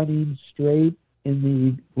started running straight in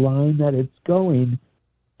the line that it's going,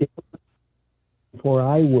 before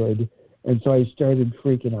I would. And so I started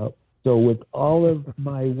freaking out. So with all of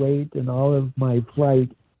my weight and all of my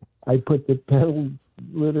flight, I put the pedal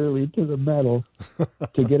literally to the metal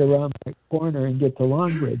to get around that corner and get to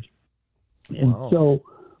Long Bridge. And Wow. so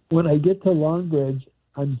when I get to Long Bridge,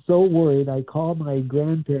 I'm so worried. I call my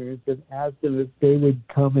grandparents and asked them if they would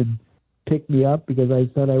come and pick me up because I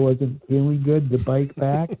said I wasn't feeling good to bike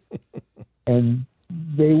back. And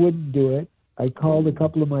they wouldn't do it. I called a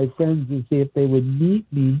couple of my friends to see if they would meet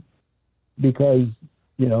me because,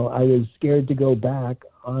 you know, I was scared to go back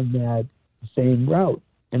on that same route.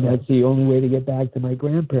 And that's the only way to get back to my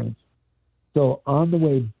grandparents. So on the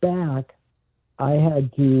way back, I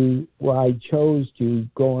chose to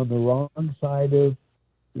go on the wrong side of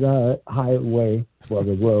the highway, well,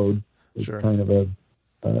 the road. It's Sure. kind of a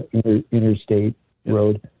interstate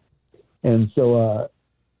road. And so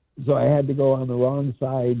I had to go on the wrong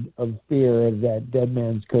side of fear of that Dead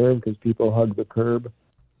Man's Curve because people hug the curb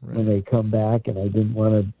when they come back, and I didn't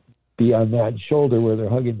want to be on that shoulder where they're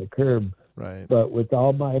hugging the curb. Right. But with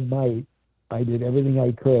all my might, I did everything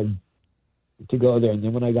I could to go there. And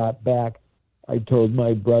then when I got back, I told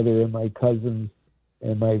my brother and my cousins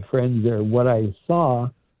and my friends there what I saw.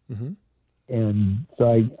 Mm-hmm. And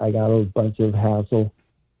so I got a bunch of hassle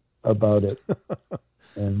about it.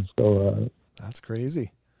 And so That's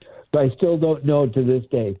crazy. but I still don't know to this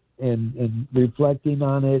day. And reflecting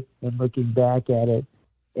on it and looking back at it,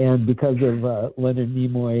 and because of Leonard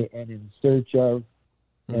Nimoy and In Search Of,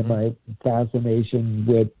 and my fascination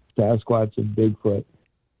with Sasquatch and Bigfoot,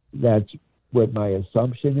 that's what my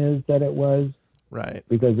assumption is that it was. Right.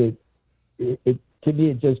 Because it to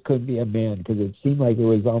me, it just couldn't be a man because it seemed like it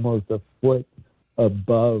was almost a foot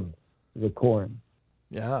above the corn.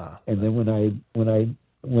 Yeah. And then when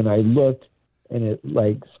I looked, and it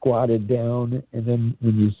like squatted down, and then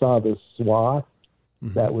when you saw the swath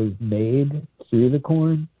that was made through the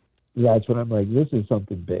corn, that's when I'm like, this is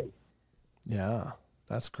something big. Yeah,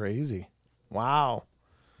 that's crazy. Wow.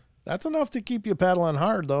 That's enough to keep you paddling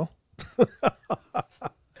hard, though. I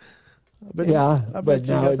bet you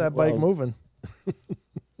got that bike moving.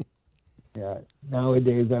 Yeah.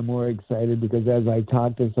 Nowadays, I'm more excited because as I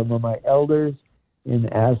talk to some of my elders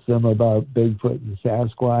and ask them about Bigfoot and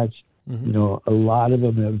Sasquatch, you know, a lot of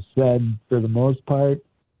them have said, for the most part,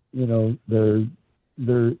 you know, they're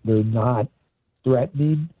not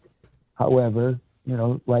threatening. However, you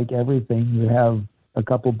know, like everything, you have a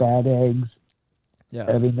couple bad eggs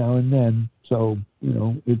every now and then. So, you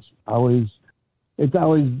know, it's always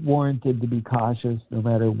warranted to be cautious no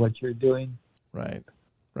matter what you're doing. Right.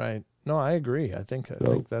 Right. No, I agree. I think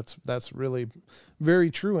that's really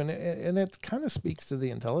very true, and it kind of speaks to the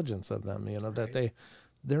intelligence of them. You know, that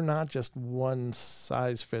they're not just one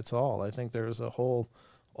size fits all. I think there's a whole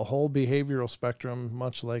behavioral spectrum,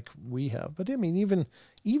 much like we have. But I mean,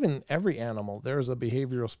 even every animal, there's a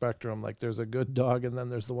behavioral spectrum. Like there's a good dog, and then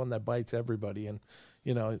there's the one that bites everybody, and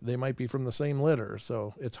you know they might be from the same litter,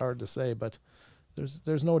 so it's hard to say. But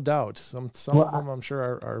there's no doubt some of them, I'm sure,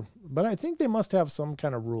 are. But I think they must have some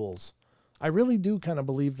kind of rules. I really do kind of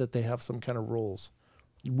believe that they have some kind of rules.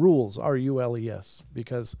 Rules, RULES,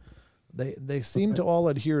 because they seem to all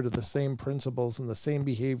adhere to the same principles and the same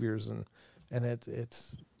behaviors, and and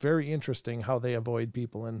it's very interesting how they avoid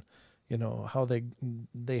people and how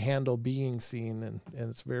they handle being seen, and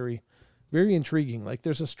it's very, very intriguing. Like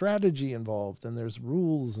there's a strategy involved and there's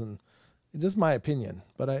rules, and it's just my opinion,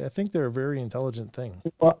 but I think they're a very intelligent thing.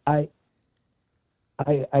 Well, I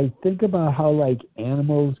think about how like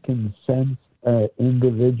animals can sense an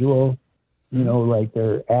individual, like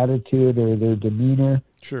their attitude or their demeanor,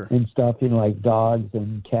 Sure, and stuff. Like dogs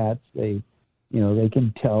and cats, they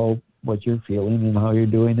can tell what you're feeling and how you're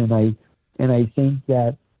doing. And I think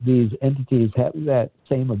that these entities have that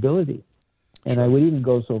same ability. And Sure. I would even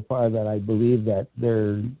go so far that I believe that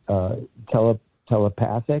they're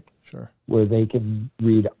telepathic, sure, where they can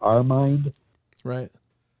read our mind. right.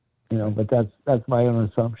 But that's my own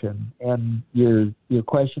assumption. And your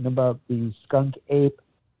question about the skunk ape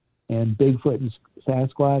and Bigfoot and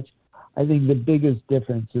Sasquatch, I think the biggest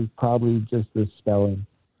difference is probably just the spelling.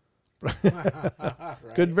 Right.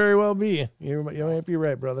 Could very well be. You might be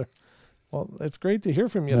right, brother. Well, it's great to hear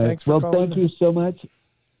from you. Right. Thanks for calling. Thank you so much.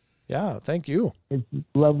 Yeah, thank you. It's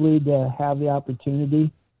lovely to have the opportunity.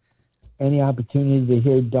 Any opportunity to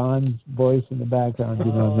hear Don's voice in the background,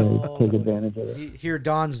 I'm going to take advantage of it. You hear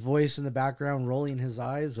Don's voice in the background rolling his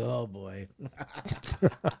eyes. Oh boy.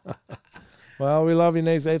 Well, we love you,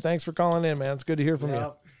 Naze. Thanks for calling in, man. It's good to hear from you.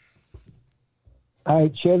 Yep. All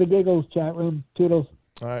right, share the giggles, chat room. Toodles.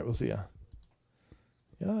 All right, we'll see ya.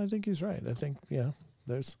 Yeah, I think he's right. I think,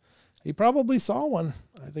 he probably saw one.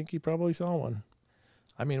 I think he probably saw one.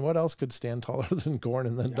 I mean, what else could stand taller than Gorn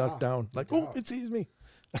and then duck down? Like, oh, it sees me.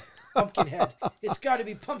 Pumpkinhead. It's got to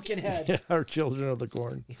be Pumpkinhead. Yeah, our children of the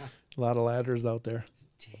corn. Yeah. A lot of ladders out there.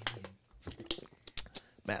 Dang.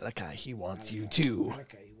 Malachi, he wants you too.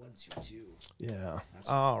 Okay, he wants you too. Yeah.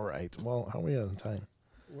 All right. Well, how are we on time?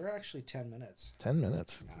 We're actually 10 minutes. 10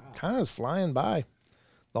 minutes. Wow. Kind of is flying by.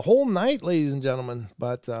 The whole night, ladies and gentlemen.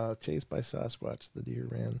 But chased by Sasquatch, the deer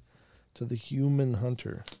ran to the human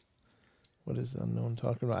hunter. What is the unknown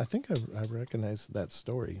talking about? I think I recognize that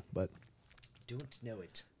story, but Don't know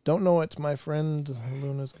it. don't know it. My friend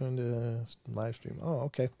Luna's going to live stream. Oh,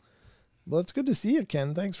 okay. Well, it's good to see you,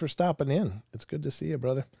 Ken. Thanks for stopping in. It's good to see you,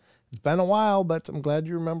 brother. It's been a while, but I'm glad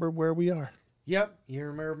you remember where we are. Yep, you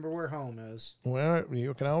remember where home is. Well,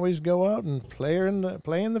 you can always go out and play in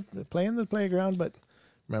the playground, but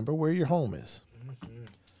remember where your home is. Mm-hmm.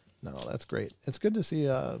 No, that's great. It's good to see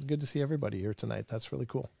everybody here tonight. That's really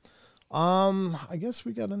cool. I guess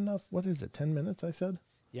we got enough. What is it? 10 minutes? I said.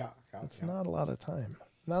 Yeah. That's not a lot of time.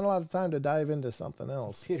 Not a lot of time to dive into something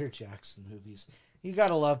else. Peter Jackson movies. You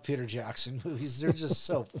gotta love Peter Jackson movies. They're just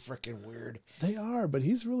so freaking weird. They are, but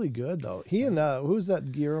he's really good though. He and who's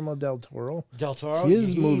that? Guillermo del Toro. Del Toro.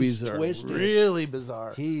 His movies are twisted. really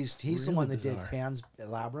bizarre. He's really the one that bizarre. did Pan's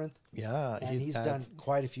Labyrinth. Yeah, And he's done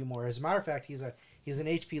quite a few more. As a matter of fact, he's an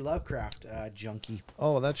H.P. Lovecraft junkie.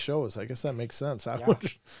 Oh, that shows. I guess that makes sense. I Yeah.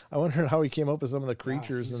 wondered how he came up with some of the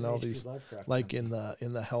creatures he's and an all H.P. these, Lovecraft like junkie.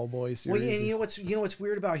 in the Hellboy series. Well, and you know what's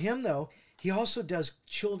weird about him though? He also does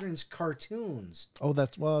children's cartoons. Oh,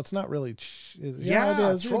 it's not really. It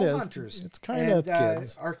is. Troll it is. Hunters. It's kind of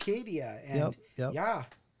kids. Arcadia. And Yep. yeah.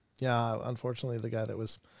 Yeah, unfortunately, the guy that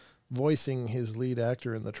was voicing his lead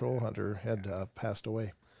actor in the Troll Hunter had passed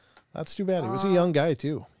away. That's too bad. He was a young guy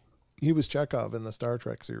too. He was Chekhov in the Star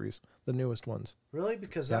Trek series, the newest ones. Really?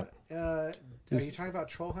 Because are you talking about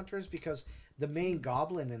Troll Hunters? Because the main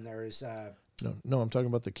goblin in there is. No, I'm talking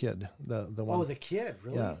about the kid, the one. Oh, the kid,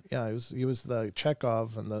 really? Yeah. He was the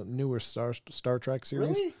Chekhov in the newer Star Trek series.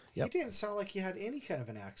 Really? Yep. He didn't sound like he had any kind of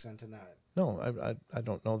an accent in that. No, I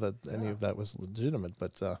don't know that any of that was legitimate,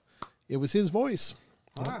 but it was his voice,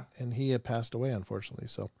 and he had passed away unfortunately.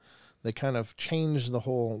 So they kind of changed the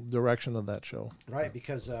whole direction of that show. Right,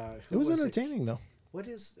 because it was entertaining though.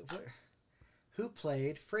 Who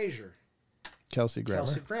played Frasier? Kelsey Grammer.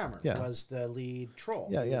 Kelsey Grammer was the lead troll.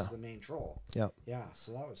 Yeah, he yeah. was the main troll. Yeah. Yeah,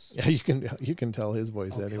 so that was... Yeah, you can tell his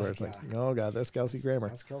voice anywhere. It's like, oh, God, that's Kelsey Grammer.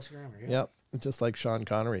 That's Kelsey Grammer, yeah. Yep. It's just like Sean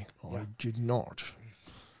Connery. Oh, I did not.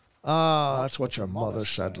 That's what your mother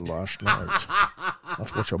said last night.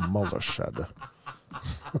 That's what your mother said.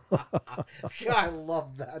 I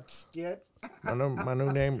love that skit. My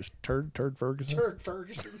new name is Turd Ferguson. Turd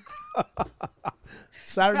Ferguson.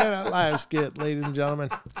 Saturday Night Live skit, ladies and gentlemen.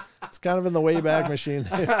 It's kind of in the Wayback Machine.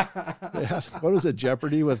 What was it,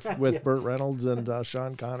 Jeopardy with Burt Reynolds and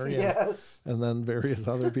Sean Connery and then various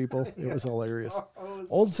other people. It was hilarious.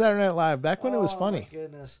 Old Saturday Night Live, back when it was funny. My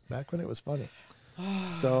goodness. Back when it was funny.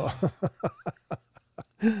 So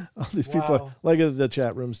all these people, like the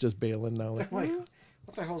chat room's just bailing now. Like,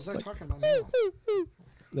 what the hell is that talking about now?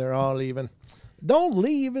 They're all leaving. Don't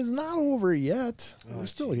leave is not over yet. We're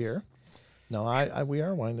still here. No, we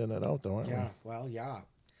are winding it out though, aren't Yeah, well, yeah.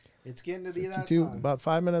 It's getting to be that 52, time. about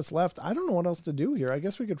 5 minutes left. I don't know what else to do here. I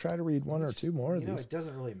guess we could try to read one or two more of You know, these. it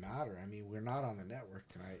doesn't really matter. I mean, we're not on the network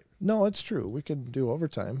tonight. No, it's true. We could do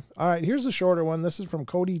overtime. All right, here's a shorter one. This is from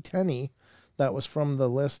Cody Tenney. That was from the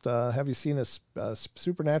list. Have you seen a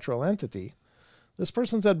supernatural entity? This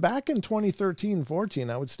person said, back in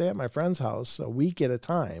 2013-14, I would stay at my friend's house a week at a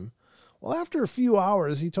time. Well, after a few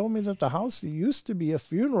hours, he told me that the house used to be a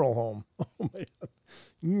funeral home. Oh, man.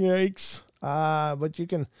 Yikes. But you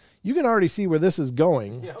can already see where this is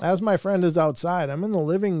going. Yep. As my friend is outside, I'm in the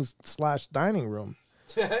living/dining room.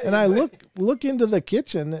 And I look into the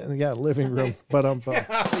kitchen and living room, but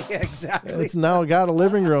yeah, exactly. It's now got a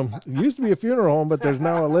living room. It used to be a funeral home, but there's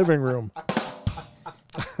now a living room.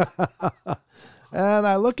 And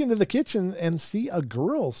I look into the kitchen and see a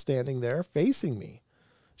girl standing there facing me.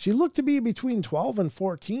 She looked to be between 12 and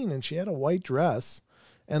 14, and she had a white dress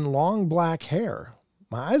and long black hair.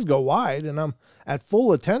 My eyes go wide, and I'm at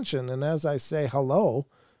full attention, and as I say hello,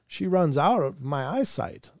 she runs out of my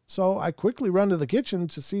eyesight. So I quickly run to the kitchen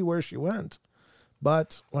to see where she went.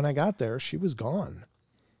 But when I got there, she was gone.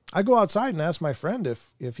 I go outside and ask my friend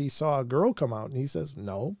if he saw a girl come out, and he says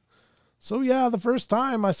no. So yeah, the first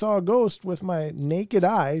time I saw a ghost with my naked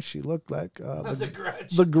eye, she looked like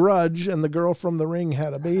the Grudge, and the girl from The Ring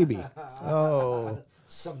had a baby. Oh.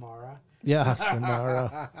 Samara. Yeah,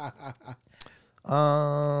 Samara.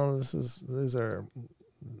 These are,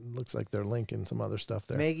 looks like they're linking some other stuff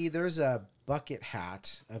there. Maggie, there's a bucket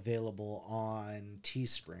hat available on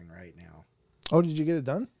Teespring right now. Oh, did you get it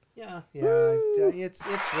done? Yeah.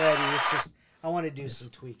 It's ready. It's just I want to do some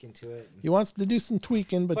tweaking to it. He wants to do some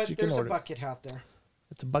tweaking, but you can order. There's a bucket hat there.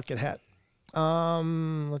 It's a bucket hat.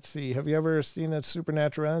 Let's see. Have you ever seen a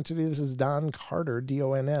supernatural entity? This is Don Carter,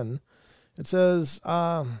 Donn. It says,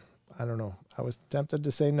 I don't know. I was tempted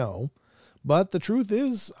to say no, but the truth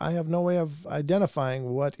is I have no way of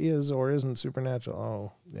identifying what is or isn't supernatural.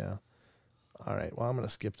 Oh, yeah. All right. Well, I'm going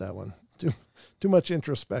to skip that one. Too much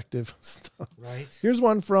introspective stuff. Right. Here's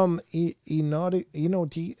one from Enotita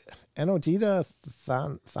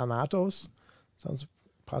Thanatos. Sounds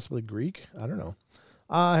possibly Greek. I don't know.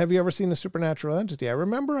 Have you ever seen a supernatural entity? I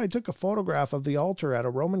remember I took a photograph of the altar at a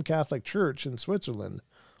Roman Catholic church in Switzerland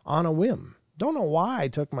on a whim. Don't know why I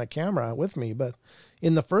took my camera with me, but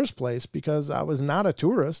in the first place, because I was not a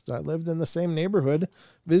tourist. I lived in the same neighborhood,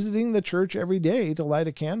 visiting the church every day to light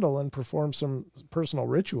a candle and perform some personal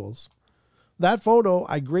rituals. That photo,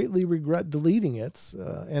 I greatly regret deleting it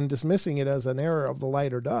and dismissing it as an error of the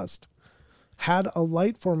light or dust. Had a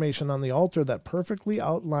light formation on the altar that perfectly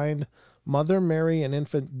outlined Mother Mary and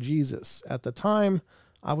Infant Jesus. At the time,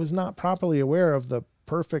 I was not properly aware of the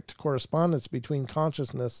perfect correspondence between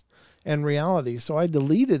consciousness and reality, so I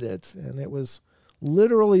deleted it, and it was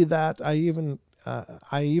literally that. I even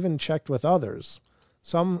checked with others,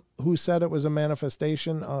 some who said it was a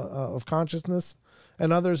manifestation of consciousness,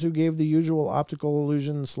 and others who gave the usual optical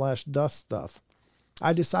illusion / dust stuff.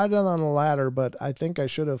 I decided on the latter, but I think I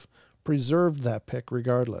should have preserved that pic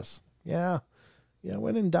regardless. Yeah,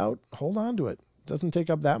 when in doubt, hold on to it. Doesn't take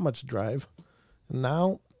up that much drive. And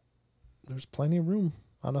now there's plenty of room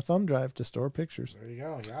on a thumb drive to store pictures. There you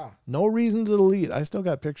go, yeah. No reason to delete. I still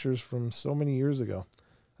got pictures from so many years ago.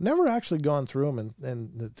 Never actually gone through them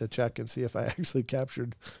and to check and see if I actually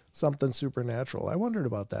captured something supernatural. I wondered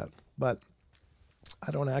about that, but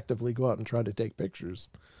I don't actively go out and try to take pictures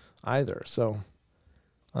either. So,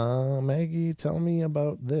 Maggie, tell me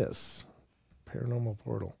about this Paranormal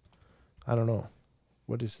Portal. I don't know.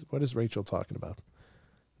 What is Rachel talking about?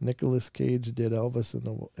 Nicolas Cage did Elvis in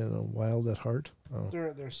a Wild at Heart. Oh.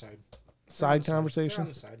 They're side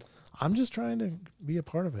conversations. Side. I'm just trying to be a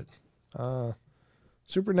part of it.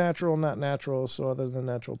 Supernatural, not natural, so other than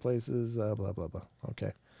natural places, blah, blah, blah.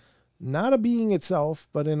 Okay. Not a being itself,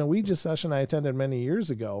 but in a Ouija session I attended many years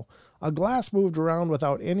ago, a glass moved around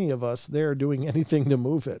without any of us there doing anything to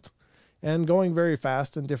move it, and going very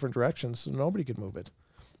fast in different directions so nobody could move it.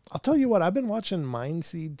 I'll tell you what, I've been watching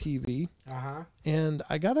Mindseed TV, and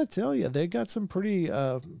I got to tell you, they got some pretty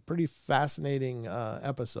fascinating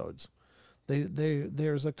episodes.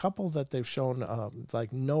 There's a couple that they've shown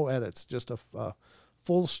like no edits, just a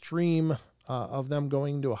full stream of them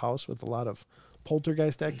going to a house with a lot of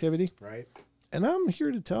poltergeist activity. Right. And I'm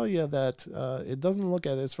here to tell you that it doesn't look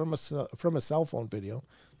at it. It's from a cell phone video.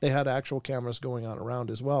 They had actual cameras going on around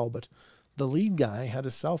as well, but the lead guy had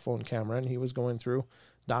a cell phone camera, and he was going through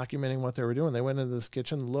documenting what they were doing. They went into this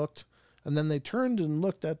kitchen, looked, and then they turned and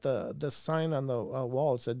looked at the sign on the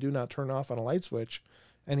wall. It said, "Do not turn off" on a light switch.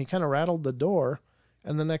 And he kind of rattled the door,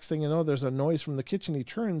 And the next thing you know, there's a noise from the kitchen. He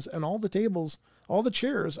turns, and all the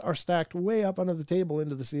chairs are stacked way up under the table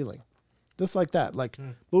into the ceiling. Just like that. Like,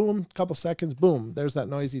 boom, couple seconds, boom, there's that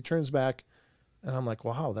noise. He turns back, and I'm like,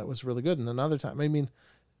 wow, that was really good. And another time, I mean,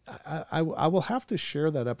 I will have to share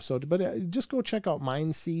that episode, but just go check out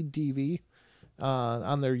Mindseed TV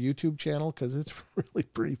on their YouTube channel, because it's really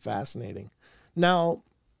pretty fascinating. Now,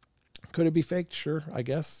 could it be faked? Sure, I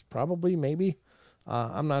guess. Probably, maybe.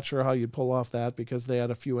 I'm not sure how you'd pull off that, because they had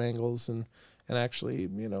a few angles, and actually,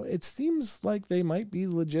 you know, it seems like they might be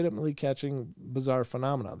legitimately catching bizarre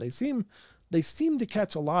phenomena. They seem to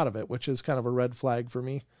catch a lot of it, which is kind of a red flag for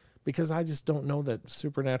me, because I just don't know that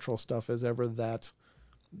supernatural stuff is ever that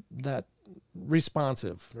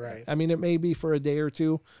responsive. Right. I mean, it may be for a day or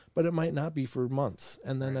two, but it might not be for months,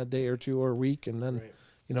 and then a day or two or a week, and then,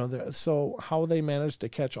 you know, so how they manage to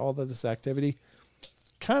catch all of this activity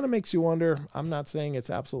kind of makes you wonder. I'm not saying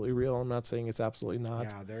it's absolutely real. I'm not saying it's absolutely not.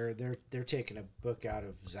 Yeah, they're taking a book out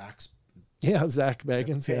of Zach's. Yeah, Zach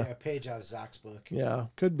Baggins. A page out of Zach's book. Yeah,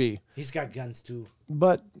 could be. He's got guns too.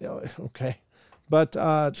 But okay, but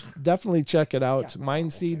definitely check it out.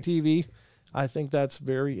 Mindseed TV. I think that's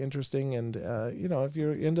very interesting, and you know, if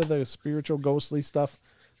you're into the spiritual, ghostly stuff,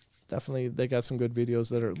 definitely they got some good videos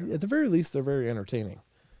that are, at the very least, they're very entertaining,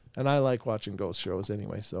 and I like watching ghost shows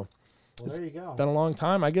anyway. So, well, there you go. Been a long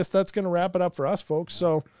time. I guess that's going to wrap it up for us, folks.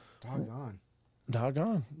 So,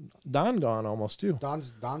 doggone, Don gone almost too. Don's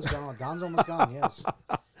gone. Don's almost gone. Yes.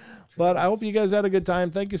 But I hope you guys had a good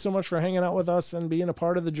time. Thank you so much for hanging out with us and being a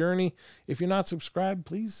part of the journey. If you're not subscribed,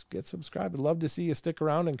 please get subscribed. I'd love to see you stick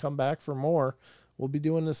around and come back for more. We'll be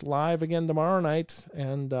doing this live again tomorrow night,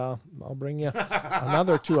 and I'll bring you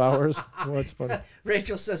another 2 hours. What's funny?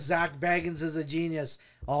 Rachel says Zach Baggins is a genius.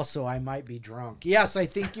 Also, I might be drunk. Yes, I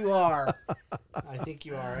think you are. I think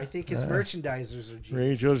you are. I think his merchandisers are genius.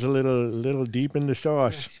 Rachel's a little deep in the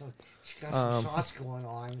sauce. She's got some sauce going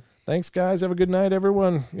on. Thanks, guys. Have a good night,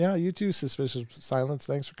 everyone. Yeah, you too, Suspicious Silence.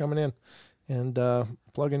 Thanks for coming in and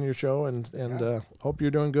plugging your show, and hope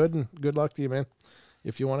you're doing good, and good luck to you, man.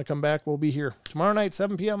 If you want to come back, we'll be here tomorrow night,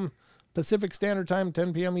 7 p.m. Pacific Standard Time,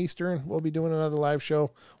 10 p.m. Eastern. We'll be doing another live show.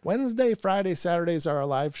 Wednesday, Friday, Saturdays are our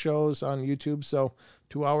live shows on YouTube, so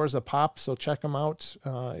 2 hours a pop, so check them out.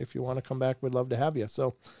 If you want to come back, we'd love to have you.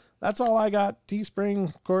 So that's all I got. Teespring,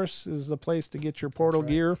 of course, is the place to get your portal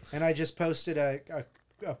gear. And I just posted a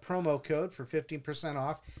promo code for 15%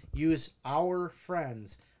 off. Use Our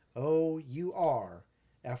Friends, OURFRIEND.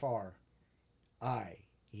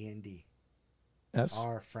 S?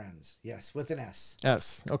 Our Friends. Yes, with an S.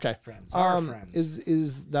 S. Okay. Friends. Our Friends.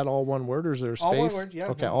 Is that all one word, or is there a space? All one word, yeah.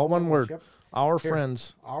 Okay, all one word. Yep. Our Here,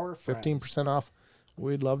 Friends. Our Friends. 15% off.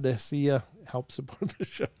 We'd love to see you help support the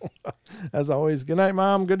show. As always, good night,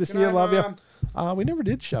 Mom. Good to see you. Love you. We never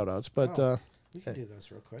did shout outs, but we can do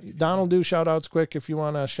those real quick. Don will do shout outs quick if you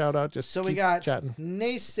want to shout out. Just so keep we got chatting.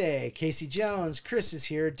 Naysay, Casey Jones, Chris is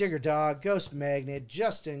here, Digger Dog, Ghost Magnet,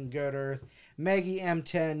 Justin Good Earth, Maggie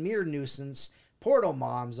M10, Mere Nuisance, Portal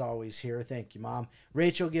Mom's always here. Thank you, Mom.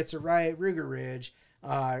 Rachel gets it right. Ruger Ridge.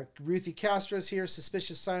 Ruthie Castro's here.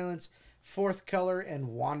 Suspicious Silence. Fourth Color and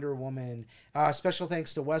Wonder Woman. Special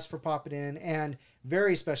thanks to Wes for popping in. And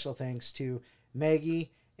very special thanks to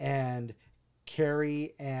Maggie and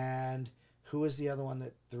Carrie. And who was the other one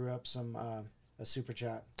that threw up some a super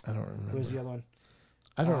chat? I don't remember. Who was the other one?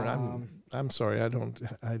 I don't. I'm sorry. I don't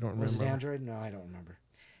remember. Was it Android? No, I don't remember.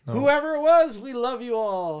 No. Whoever it was, we love you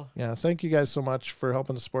all. Yeah, thank you guys so much for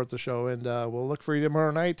helping to support the show, and we'll look for you tomorrow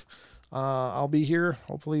night. I'll be here,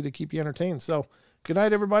 hopefully, to keep you entertained. So, good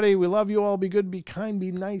night, everybody. We love you all. Be good, be kind,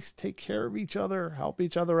 be nice. Take care of each other. Help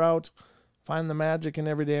each other out. Find the magic in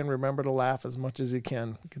every day, and remember to laugh as much as you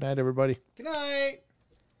can. Good night, everybody. Good night.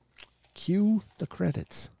 Cue the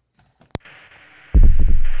credits.